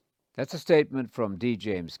place. That's a statement from D.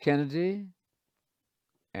 James Kennedy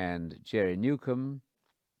and Jerry Newcomb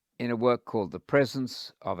in a work called The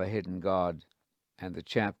Presence of a Hidden God and the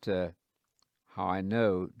chapter How I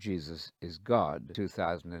Know Jesus is God,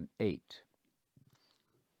 2008.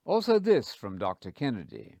 Also this from Dr.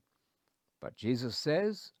 Kennedy: But Jesus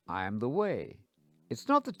says, I am the way. It's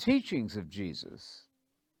not the teachings of Jesus.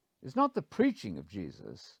 It's not the preaching of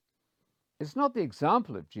Jesus. It's not the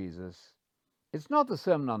example of Jesus. It's not the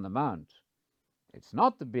Sermon on the Mount. It's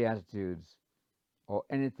not the Beatitudes or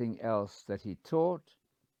anything else that he taught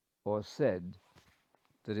or said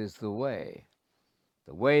that is the way.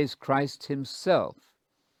 The way is Christ himself,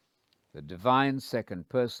 the divine second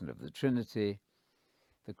person of the Trinity,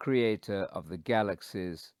 the creator of the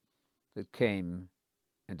galaxies that came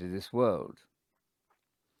into this world.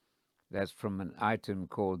 That's from an item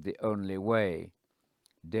called The Only Way,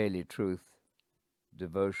 Daily Truth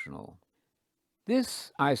Devotional.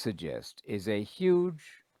 This, I suggest, is a huge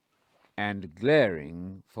and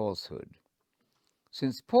glaring falsehood.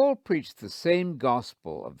 Since Paul preached the same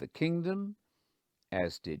gospel of the kingdom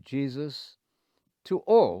as did Jesus, to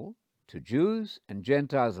all, to Jews and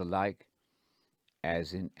Gentiles alike,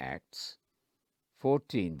 as in Acts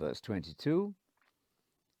 14, verse 22,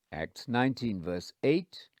 Acts 19, verse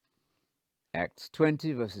 8, Acts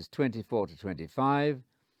 20, verses 24 to 25,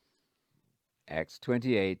 Acts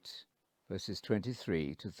 28, verses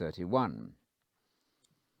 23 to 31.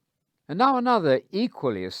 And now another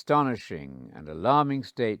equally astonishing and alarming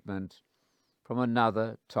statement from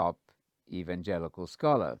another top evangelical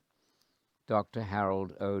scholar, Dr.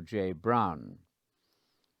 Harold O.J. Brown.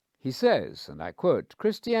 He says, and I quote,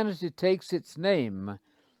 Christianity takes its name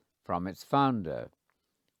from its founder,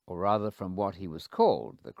 or rather from what he was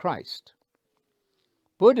called, the Christ.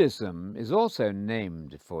 Buddhism is also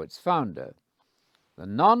named for its founder. The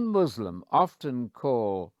non-Muslim often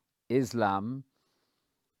call Islam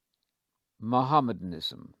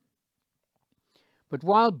Mohammedanism. But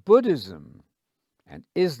while Buddhism and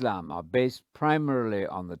Islam are based primarily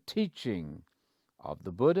on the teaching of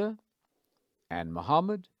the Buddha and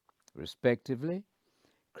Muhammad, respectively,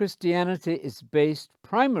 Christianity is based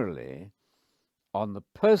primarily on the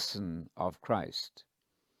person of Christ.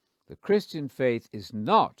 The Christian faith is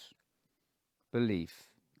not belief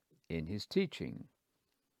in his teaching,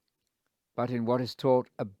 but in what is taught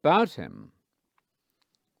about him.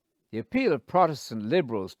 The appeal of Protestant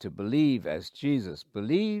liberals to believe as Jesus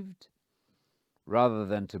believed, rather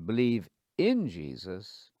than to believe in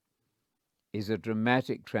Jesus, is a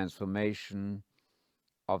dramatic transformation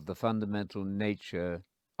of the fundamental nature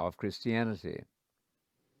of Christianity.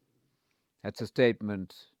 That's a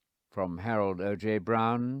statement from Harold O.J.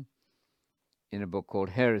 Brown in a book called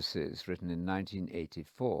Heresies, written in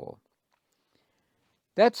 1984.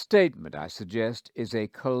 That statement, I suggest, is a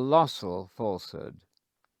colossal falsehood.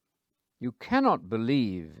 You cannot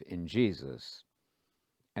believe in Jesus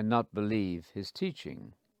and not believe his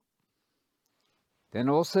teaching. Then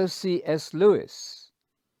also C.S. Lewis.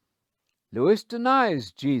 Lewis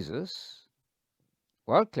denies Jesus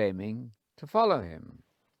while claiming to follow him.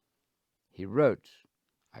 He wrote,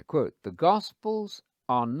 I quote, "The Gospels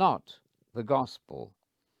are not the gospel,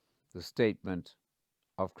 the statement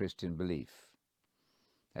of Christian belief."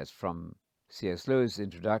 That's from C.S. Lewis'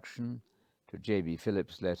 introduction to J.B.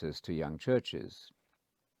 Phillips' letters to young churches.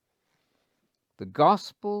 The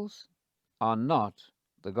Gospels are not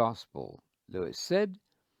the gospel, Lewis said.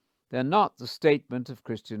 They're not the statement of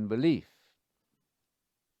Christian belief.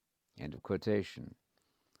 End of quotation.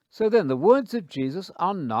 So then, the words of Jesus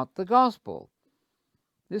are not the gospel.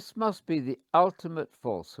 This must be the ultimate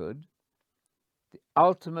falsehood, the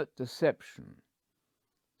ultimate deception.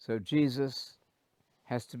 So Jesus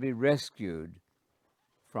has to be rescued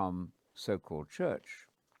from so-called church.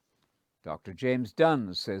 Dr. James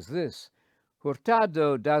Dunn says this: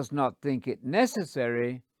 Hurtado does not think it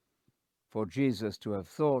necessary for Jesus to have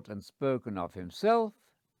thought and spoken of himself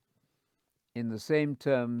in the same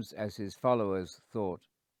terms as his followers thought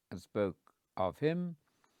and spoke of him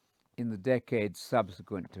in the decades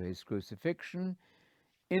subsequent to his crucifixion,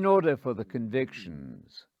 in order for the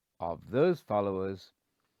convictions of those followers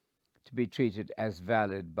to be treated as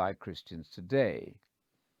valid by Christians today.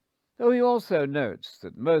 Though he also notes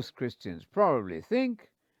that most Christians probably think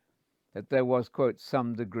that there was, quote,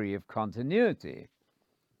 some degree of continuity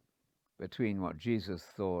between what Jesus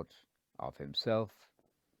thought of himself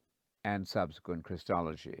and subsequent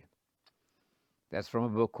Christology. That's from a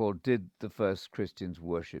book called Did the First Christians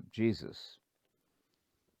Worship Jesus?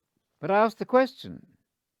 But I ask the question,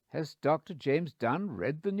 has Dr. James Dunn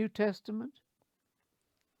read the New Testament?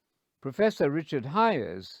 Professor Richard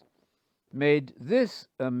Hyers made this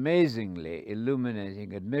amazingly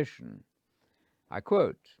illuminating admission. I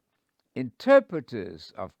quote,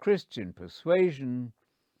 "Interpreters of Christian persuasion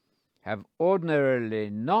have ordinarily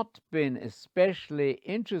not been especially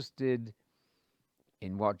interested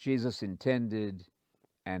in what Jesus intended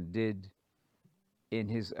and did in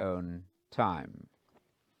his own time."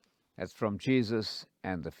 That's from Jesus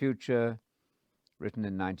and the Future, written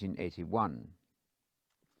in 1981.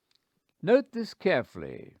 Note this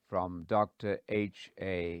carefully from Dr.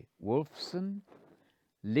 H.A. Wolfson,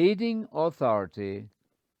 leading authority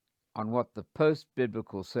on what the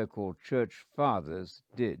post-biblical so-called Church Fathers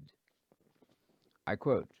did. I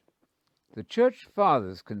quote, "The Church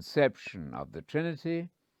Fathers' conception of the Trinity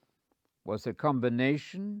was a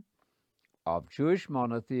combination of Jewish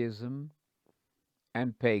monotheism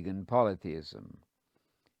and pagan polytheism,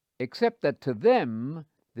 except that to them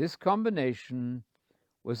this combination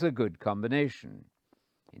was a good combination.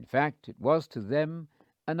 In fact, it was to them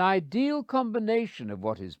an ideal combination of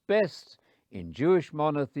what is best in Jewish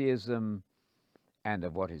monotheism and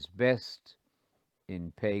of what is best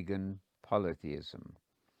in pagan polytheism.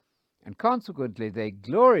 And consequently, they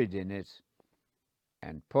gloried in it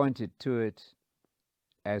and pointed to it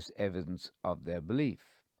as evidence of their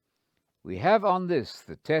belief. We have on this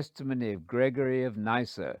the testimony of Gregory of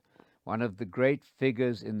Nyssa, one of the great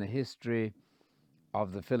figures in the history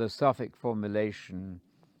of the philosophic formulation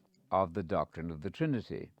of the doctrine of the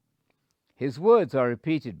Trinity. His words are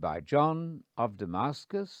repeated by John of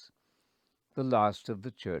Damascus, the last of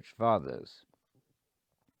the Church Fathers.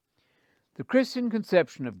 The Christian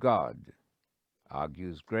conception of God,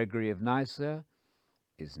 argues Gregory of Nyssa,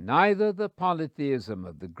 is neither the polytheism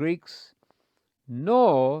of the Greeks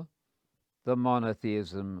nor the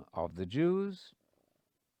monotheism of the Jews,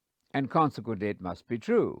 and consequently it must be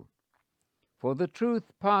true, for the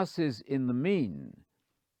truth passes in the mean,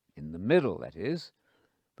 in the middle, that is,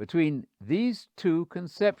 between these two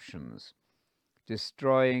conceptions,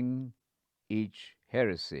 destroying each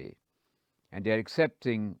heresy, and yet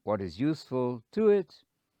accepting what is useful to it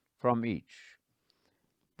from each.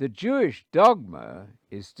 The Jewish dogma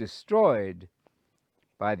is destroyed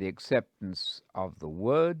by the acceptance of the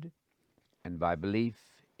Word and by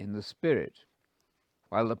belief in the Spirit,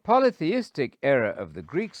 while the polytheistic error of the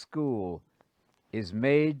Greek school is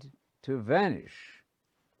made to vanish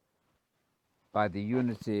by the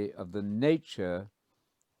unity of the nature,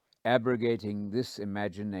 abrogating this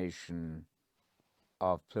imagination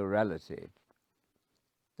of plurality.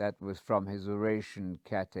 That was from his oration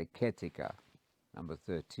Catechetica, number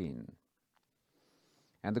 13.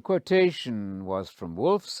 And the quotation was from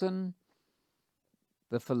Wolfson,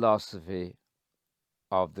 The Philosophy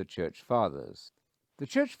of the Church Fathers. The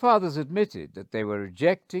Church Fathers admitted that they were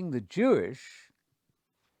rejecting the Jewish,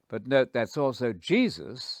 but note that's also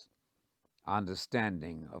Jesus,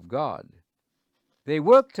 understanding of God. They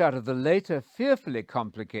worked out of the later fearfully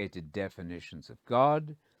complicated definitions of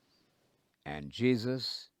God and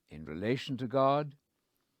Jesus in relation to God,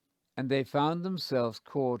 and they found themselves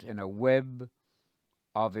caught in a web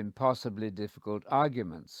of impossibly difficult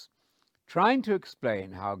arguments, trying to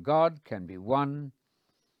explain how God can be one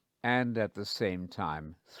and at the same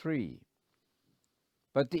time three.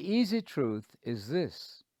 But the easy truth is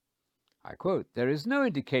this, I quote, "There is no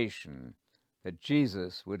indication that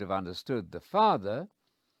Jesus would have understood the Father,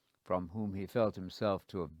 from whom he felt himself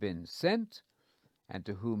to have been sent, and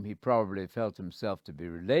to whom he probably felt himself to be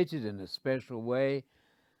related in a special way,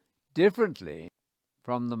 differently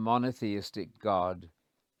from the monotheistic God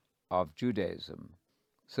of Judaism."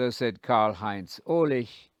 So said Karl-Heinz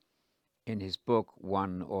Ohlich in his book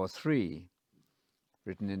One or Three,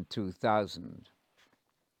 written in 2000.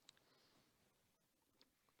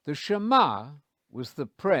 The Shema was the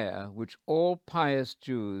prayer which all pious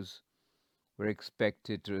Jews were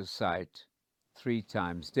expected to recite 3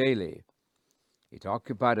 times daily. It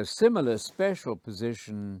occupied a similar special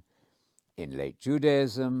position in late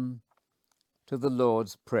Judaism to the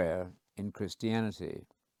Lord's Prayer in Christianity.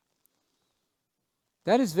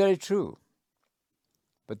 That is very true.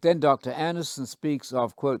 But then Dr. Anderson speaks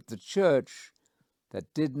of, quote, "the church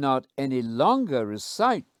that did not any longer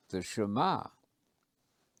recite the Shema."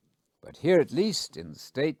 But here, at least in the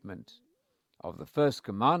statement of the first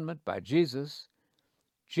commandment by Jesus,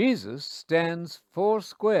 Jesus stands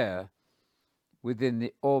foursquare within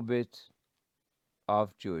the orbit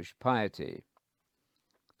of Jewish piety.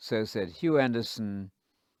 So said Hugh Anderson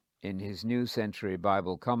in his New Century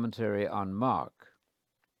Bible Commentary on Mark.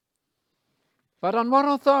 But on what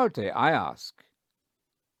authority, I ask,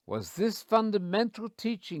 was this fundamental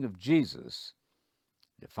teaching of Jesus,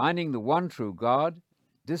 defining the one true God,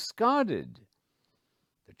 discarded?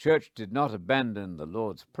 The Church did not abandon the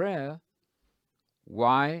Lord's Prayer.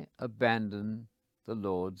 Why abandon the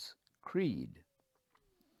Lord's Creed?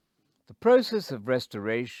 The process of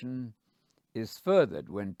restoration is furthered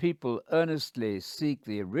when people earnestly seek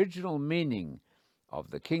the original meaning of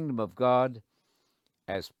the kingdom of God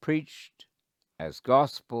as preached as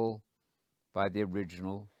gospel by the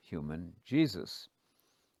original human Jesus.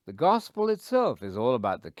 The gospel itself is all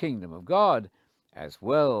about the kingdom of God, as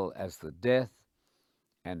well as the death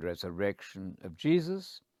and resurrection of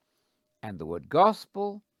Jesus, and the word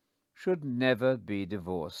gospel should never be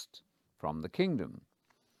divorced from the kingdom.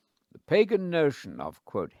 The pagan notion of,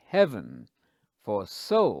 quote, heaven for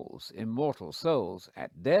souls, immortal souls,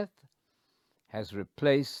 at death has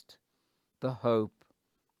replaced the hope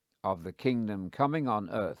of the kingdom coming on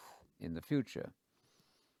earth in the future.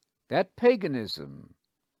 That paganism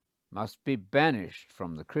must be banished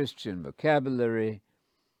from the Christian vocabulary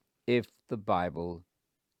if the Bible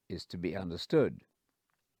is to be understood.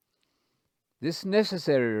 This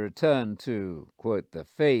necessary return to, quote, the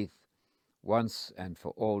faith once and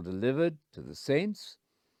for all delivered to the saints,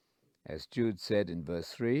 as Jude said in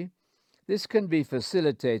verse 3, this can be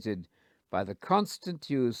facilitated by the constant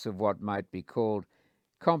use of what might be called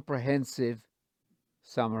comprehensive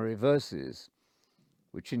summary verses,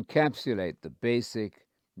 which encapsulate the basic,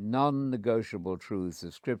 non-negotiable truths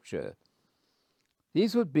of Scripture.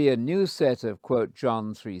 These would be a new set of, quote,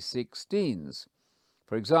 John 3:16s.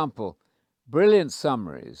 For example, brilliant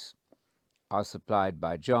summaries are supplied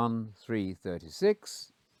by John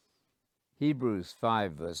 3:36, Hebrews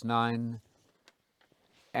 5 verse 9,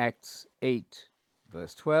 Acts 8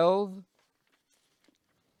 verse 12,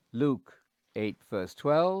 Luke 8 verse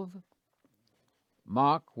 12,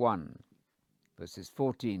 Mark 1 verses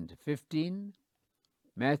 14 to 15,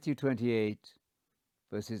 Matthew 28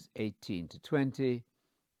 verses 18 to 20,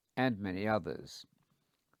 and many others.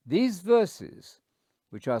 These verses,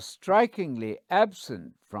 which are strikingly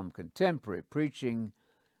absent from contemporary preaching,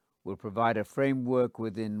 will provide a framework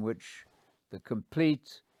within which the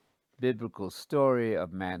complete biblical story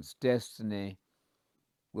of man's destiny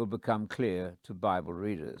will become clear to Bible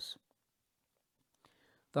readers.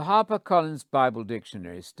 The HarperCollins Bible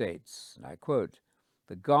Dictionary states, and I quote,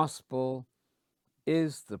 "The gospel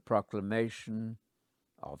is the proclamation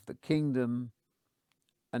of the kingdom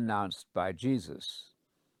announced by Jesus."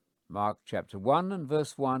 Mark chapter 1 and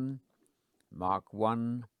verse 1, Mark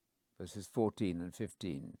 1 verses 14 and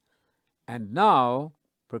 15. And now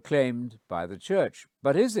proclaimed by the church.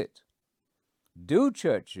 But is it? Do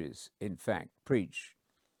churches, in fact, preach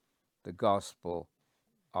the gospel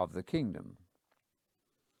of the kingdom?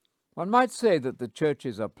 One might say that the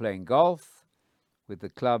churches are playing golf with the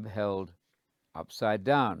club held upside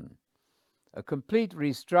down. A complete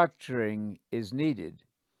restructuring is needed.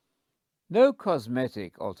 No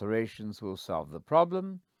cosmetic alterations will solve the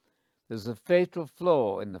problem. There's a fatal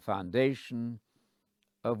flaw in the foundation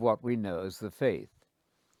of what we know as the faith.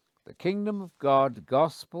 The kingdom of God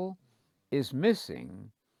gospel is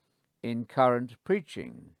missing in current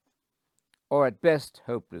preaching. or at best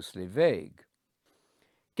hopelessly vague.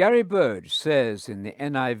 Gary Burge says in the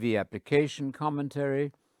NIV application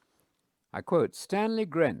commentary, I quote, Stanley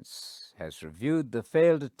Grenz has reviewed the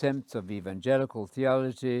failed attempts of evangelical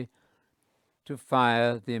theology to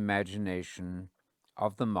fire the imagination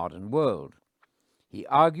of the modern world. He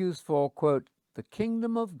argues for, quote, the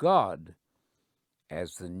kingdom of God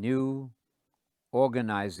as the new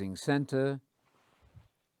organizing center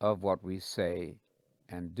of what we say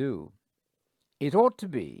and do. It ought to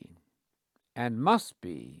be and must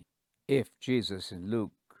be, if Jesus in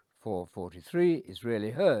Luke 4:43 is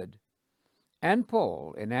really heard, and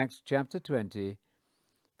Paul in Acts chapter 20,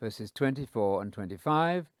 verses 24 and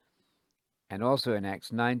 25, and also in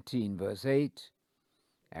Acts 19, verse 8,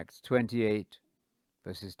 Acts 28,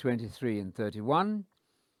 verses 23 and 31,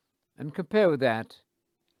 and compare with that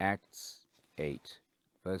Acts 8,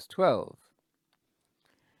 verse 12.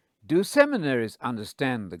 Do seminaries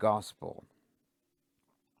understand the gospel?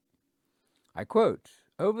 I quote,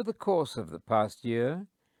 over the course of the past year,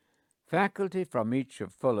 faculty from each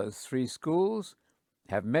of Fuller's 3 schools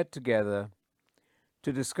have met together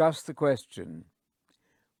to discuss the question,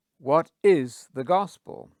 what is the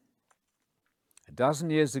gospel? A dozen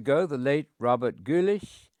years ago, the late Robert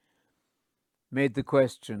Guelich made the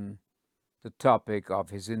question the topic of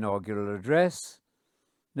his inaugural address,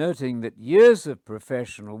 noting that years of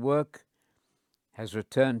professional work has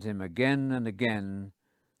returned him again and again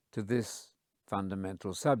to this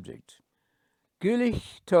fundamental subject.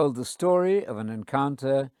 Guelich told the story of an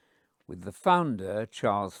encounter with the founder,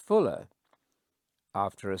 Charles Fuller,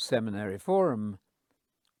 after a seminary forum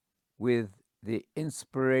with the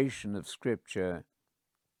inspiration of Scripture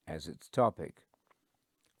as its topic.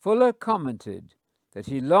 Fuller commented that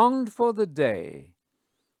he longed for the day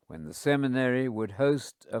when the seminary would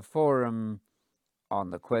host a forum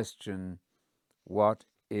on the question, what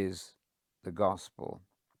is the gospel?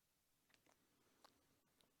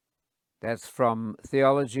 That's from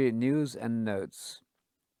Theology News and Notes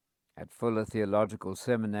at Fuller Theological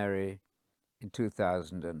Seminary in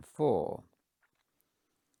 2004.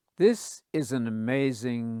 This is an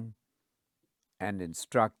amazing and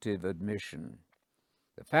instructive admission.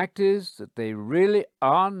 The fact is that they really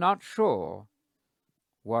are not sure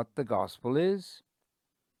what the gospel is,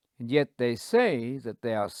 and yet they say that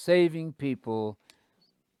they are saving people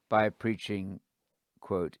by preaching,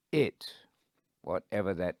 quote, it,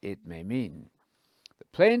 whatever that it may mean. The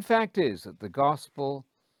plain fact is that the gospel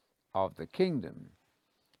of the kingdom,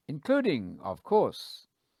 including, of course,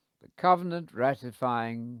 the covenant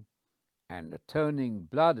ratifying and atoning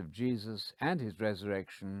blood of Jesus and his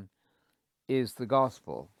resurrection, is the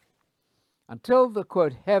gospel. Until the,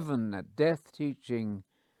 quote, heaven at death teaching,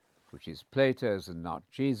 which is Plato's and not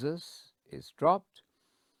Jesus, is dropped,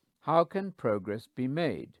 how can progress be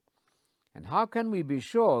made? And how can we be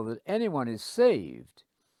sure that anyone is saved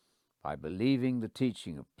by believing the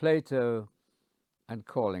teaching of Plato and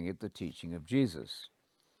calling it the teaching of Jesus?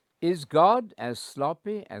 Is God as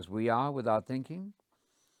sloppy as we are with our thinking?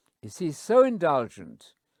 Is he so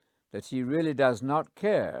indulgent that he really does not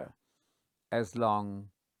care as long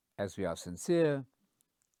as we are sincere,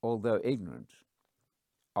 although ignorant,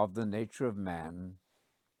 of the nature of man,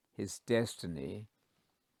 his destiny,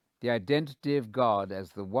 the identity of God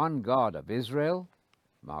as the one God of Israel,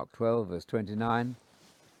 Mark 12, verse 29,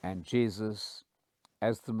 and Jesus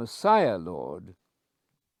as the Messiah Lord,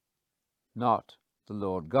 not the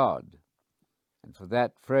Lord God? And for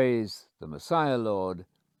that phrase, the Messiah Lord,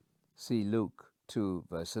 see Luke 2,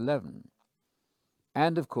 verse 11.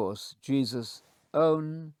 And, of course, Jesus'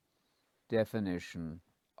 own definition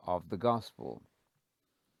of the gospel.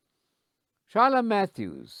 Charla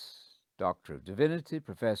Matthews, Doctor of Divinity,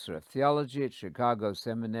 Professor of Theology at Chicago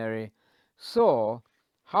Seminary, saw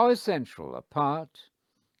how essential a part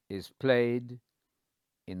is played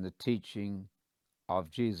in the teaching of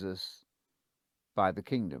Jesus by the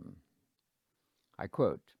kingdom. I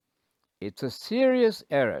quote, it's a serious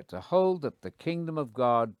error to hold that the kingdom of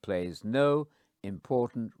God plays no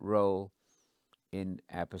important role in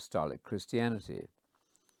apostolic Christianity.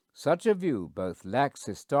 Such a view both lacks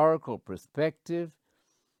historical perspective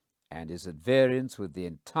and is at variance with the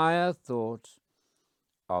entire thought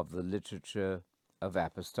of the literature of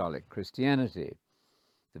apostolic Christianity.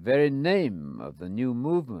 The very name of the new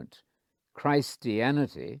movement,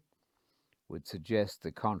 Christianity, would suggest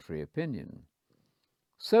the contrary opinion.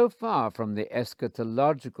 So far from the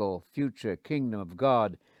eschatological future kingdom of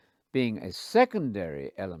God being a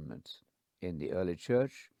secondary element in the early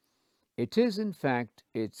church, it is in fact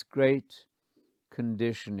its great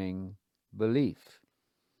conditioning belief.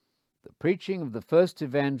 The preaching of the first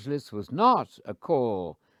evangelists was not a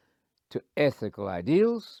call to ethical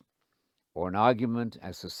ideals or an argument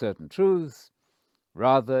as to certain truths.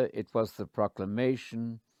 Rather, it was the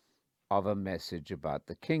proclamation of a message about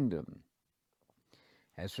the kingdom.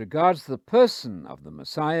 As regards the person of the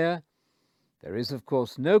Messiah, there is, of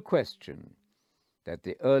course, no question that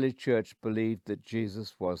the early church believed that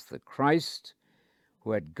Jesus was the Christ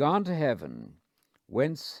who had gone to heaven,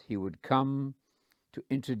 whence he would come to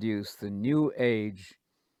introduce the new age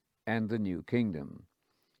and the new kingdom.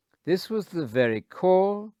 This was the very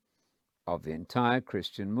core of the entire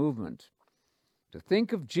Christian movement. To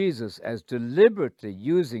think of Jesus as deliberately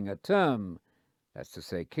using a term, that's to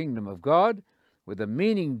say, kingdom of God, with a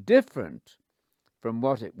meaning different from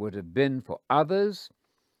what it would have been for others,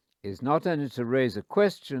 is not only to raise a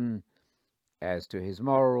question as to his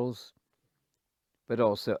morals, but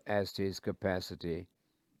also as to his capacity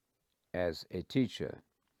as a teacher.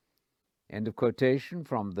 End of quotation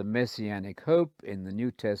from The Messianic Hope in the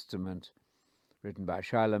New Testament, written by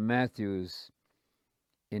Shiloh Matthews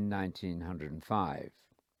in 1905.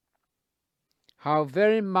 How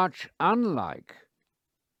very much unlike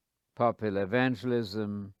popular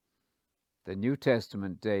evangelism the New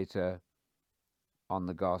Testament data on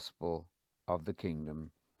the gospel of the kingdom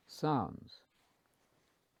sounds.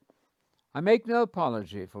 I make no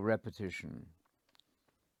apology for repetition.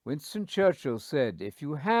 Winston Churchill said, if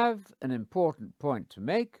you have an important point to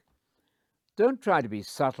make, don't try to be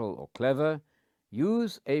subtle or clever,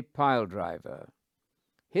 use a pile driver.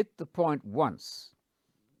 Hit the point once,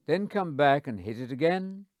 then come back and hit it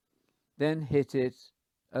again, then hit it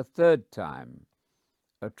a third time.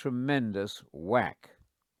 A tremendous whack.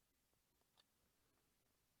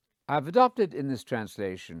 I've adopted in this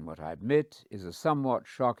translation what I admit is a somewhat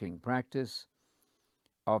shocking practice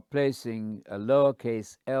of placing a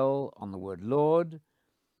lowercase l on the word Lord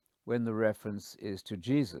when the reference is to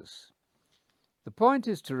Jesus. The point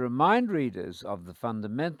is to remind readers of the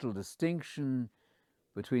fundamental distinction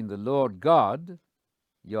between the Lord God,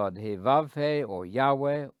 Yod-He-Vav-He, or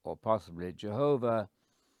Yahweh, or possibly Jehovah,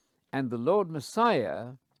 and the Lord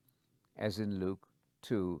Messiah, as in Luke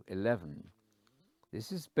 2:11.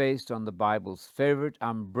 This is based on the Bible's favorite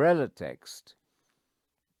umbrella text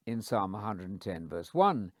in Psalm 110, verse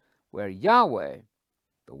 1, where Yahweh,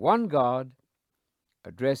 the one God,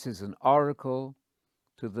 addresses an oracle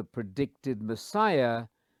to the predicted Messiah,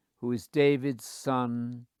 who is David's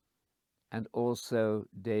son and also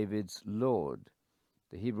David's Lord.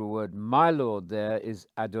 The Hebrew word my Lord there is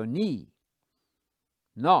Adoni,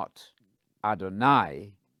 not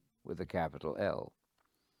Adonai with a capital L.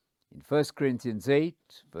 In 1 Corinthians 8,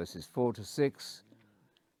 verses 4 to 6,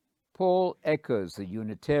 Paul echoes the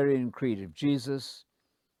Unitarian creed of Jesus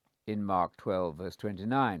in Mark 12, verse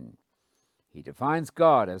 29. He defines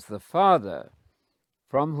God as the Father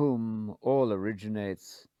from whom all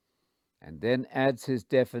originates, and then adds his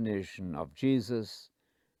definition of Jesus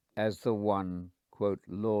as the one, quote,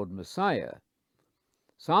 Lord Messiah.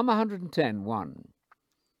 Psalm 110:1,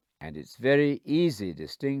 and its very easy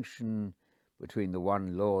distinction between the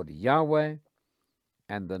one Lord Yahweh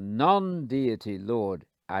and the non-deity Lord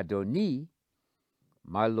Adoni,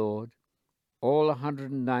 my Lord, all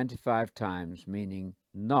 195 times meaning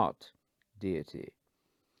not deity.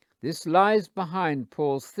 This lies behind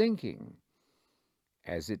Paul's thinking,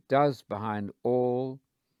 as it does behind all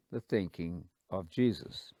the thinking of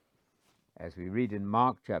Jesus, as we read in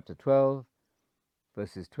Mark chapter 12,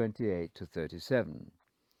 verses 28 to 37.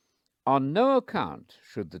 On no account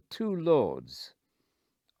should the two Lords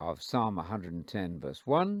of Psalm 110, verse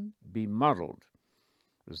 1, be muddled,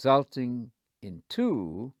 resulting in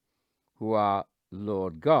two who are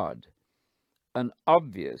Lord God, an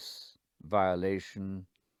obvious violation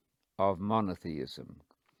of monotheism.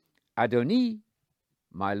 Adoni,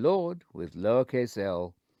 my Lord, with lowercase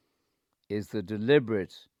l, is the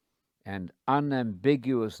deliberate and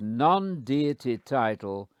unambiguous non-deity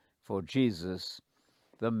title for Jesus,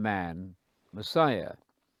 the man Messiah,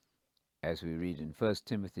 as we read in 1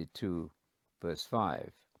 Timothy 2, verse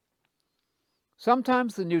 5.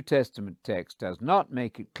 Sometimes the New Testament text does not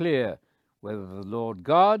make it clear whether the Lord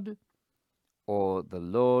God or the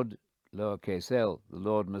Lord, lowercase l, the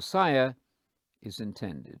Lord Messiah, is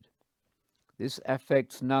intended. This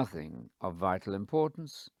affects nothing of vital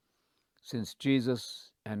importance, since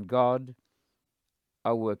Jesus and God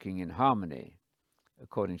are working in harmony,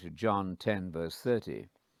 according to John 10, verse 30.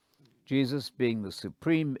 Jesus being the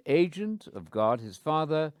supreme agent of God his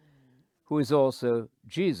Father, who is also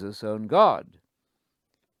Jesus' own God,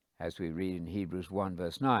 as we read in Hebrews 1,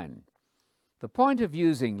 verse 9. The point of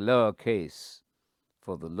using lowercase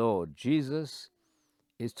for the Lord Jesus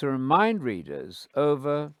is to remind readers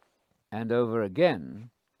over and over again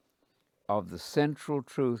of the central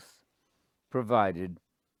truth provided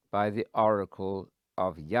by the oracle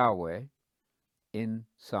of Yahweh in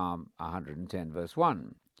Psalm 110, verse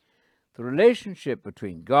 1. The relationship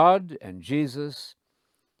between God and Jesus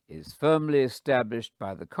is firmly established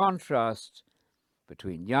by the contrast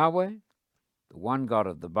between Yahweh, the one God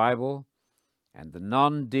of the Bible, and the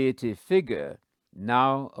non-deity figure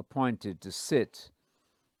now appointed to sit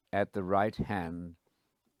at the right hand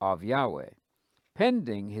of Yahweh,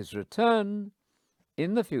 pending his return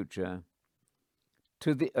in the future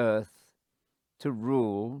to the earth to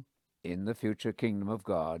rule in the future kingdom of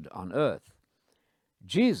God on earth.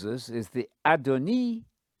 Jesus is the Adoni,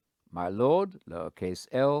 my Lord, lowercase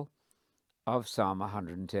l, of Psalm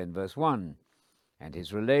 110, verse 1, and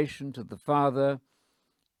his relation to the Father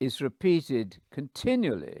is repeated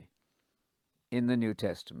continually in the New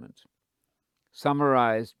Testament,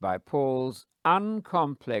 summarized by Paul's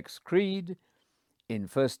uncomplex creed in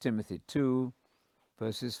 1 Timothy 2,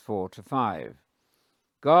 verses 4 to 5.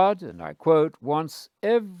 God, and I quote, wants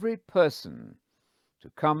every person to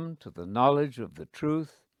come to the knowledge of the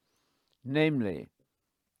truth, namely,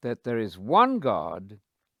 that there is one God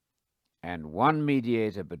and one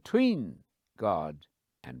mediator between God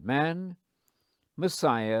and man,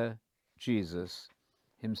 Messiah Jesus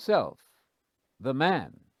himself, the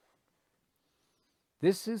man.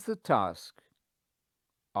 This is the task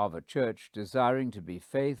of a church desiring to be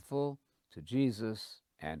faithful to Jesus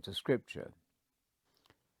and to Scripture.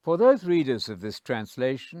 For those readers of this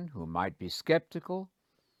translation who might be skeptical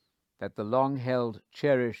that the long-held,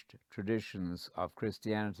 cherished traditions of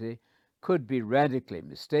Christianity could be radically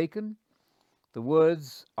mistaken, the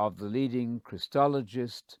words of the leading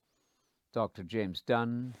Christologist, Dr. James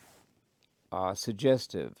Dunn, are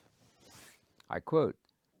suggestive. I quote,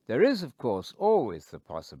 "There is, of course, always the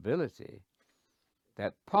possibility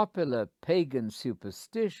that popular pagan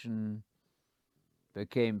superstition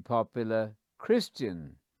became popular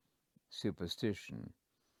Christian superstition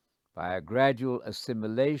by a gradual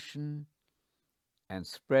assimilation and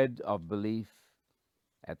spread of belief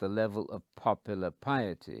at the level of popular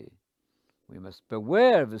piety. We must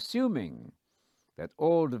beware of assuming that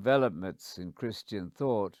all developments in Christian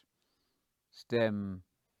thought stem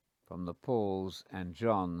from the Pauls and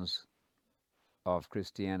Johns of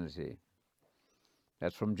Christianity."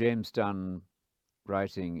 That's from James Dunn,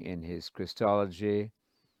 writing in his Christology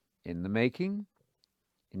in the Making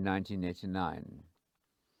in 1989.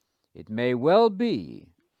 It may well be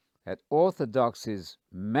that Orthodoxy's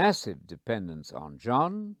massive dependence on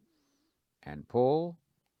John and Paul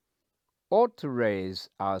ought to raise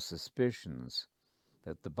our suspicions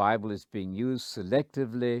that the Bible is being used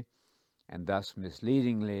selectively and thus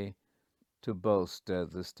misleadingly to bolster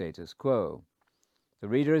the status quo. The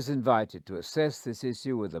reader is invited to assess this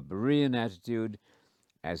issue with a Berean attitude,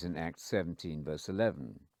 as in Acts 17, verse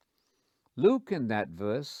 11. Luke, in that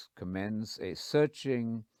verse, commends a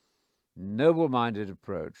searching, noble-minded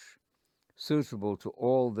approach suitable to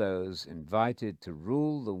all those invited to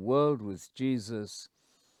rule the world with Jesus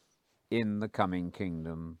in the coming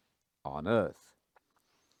kingdom on earth.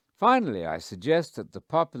 Finally, I suggest that the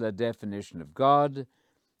popular definition of God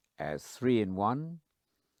as three in one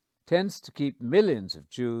tends to keep millions of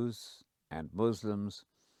Jews and Muslims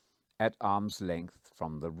at arm's length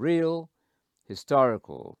from the real,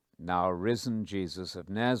 historical, now risen Jesus of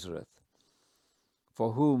Nazareth,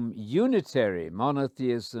 for whom unitary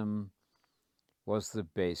monotheism was the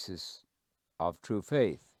basis of true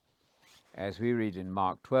faith, as we read in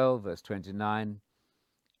Mark 12, verse 29,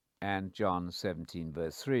 and John 17,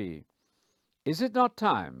 verse 3. Is it not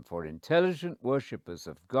time for intelligent worshippers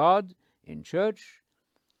of God in church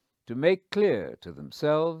to make clear to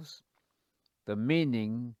themselves the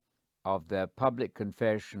meaning of their public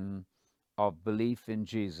confession of belief in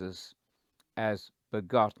Jesus as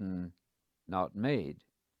begotten, not made,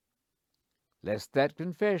 lest that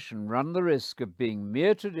confession run the risk of being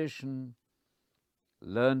mere tradition,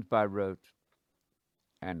 learned by rote,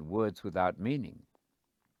 and words without meaning?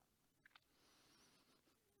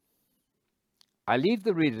 I leave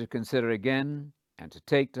the reader to consider again and to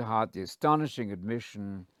take to heart the astonishing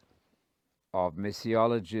admission of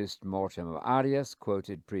missiologist Mortimer Arias,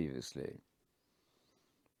 quoted previously.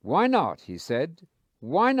 Why not, he said,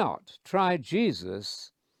 why not try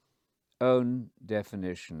Jesus' own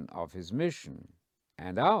definition of his mission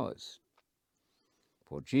and ours?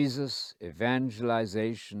 For Jesus'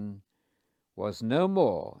 evangelization was no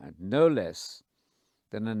more and no less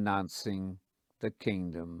than announcing the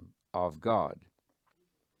kingdom of God.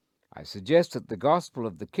 I suggest that the gospel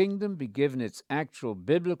of the kingdom be given its actual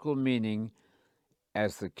biblical meaning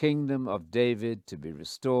as the kingdom of David to be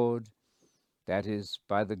restored that is,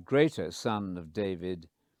 by the greater Son of David,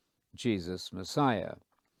 Jesus Messiah.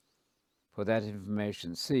 For that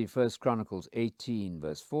information, see 1 Chronicles 18,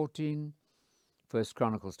 verse 14, 1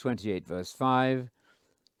 Chronicles 28, verse 5,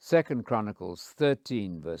 2 Chronicles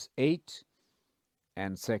 13, verse 8,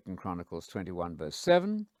 and 2 Chronicles 21, verse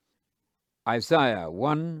 7, Isaiah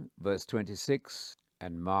 1, verse 26,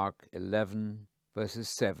 and Mark 11, verses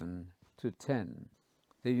 7 to 10.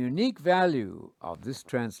 The unique value of this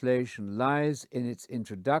translation lies in its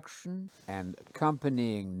introduction and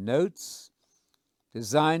accompanying notes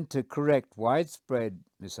designed to correct widespread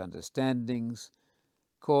misunderstandings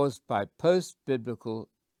caused by post-biblical,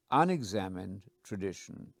 unexamined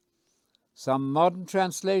tradition. Some modern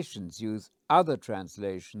translations use other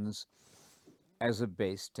translations as a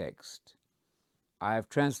base text. I have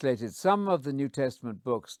translated some of the New Testament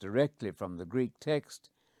books directly from the Greek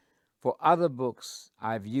text. For other books,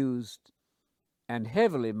 I've used and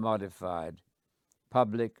heavily modified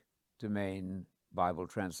public domain Bible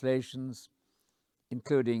translations,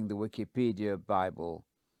 including the Wikipedia Bible,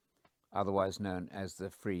 otherwise known as the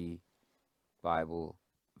Free Bible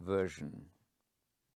Version.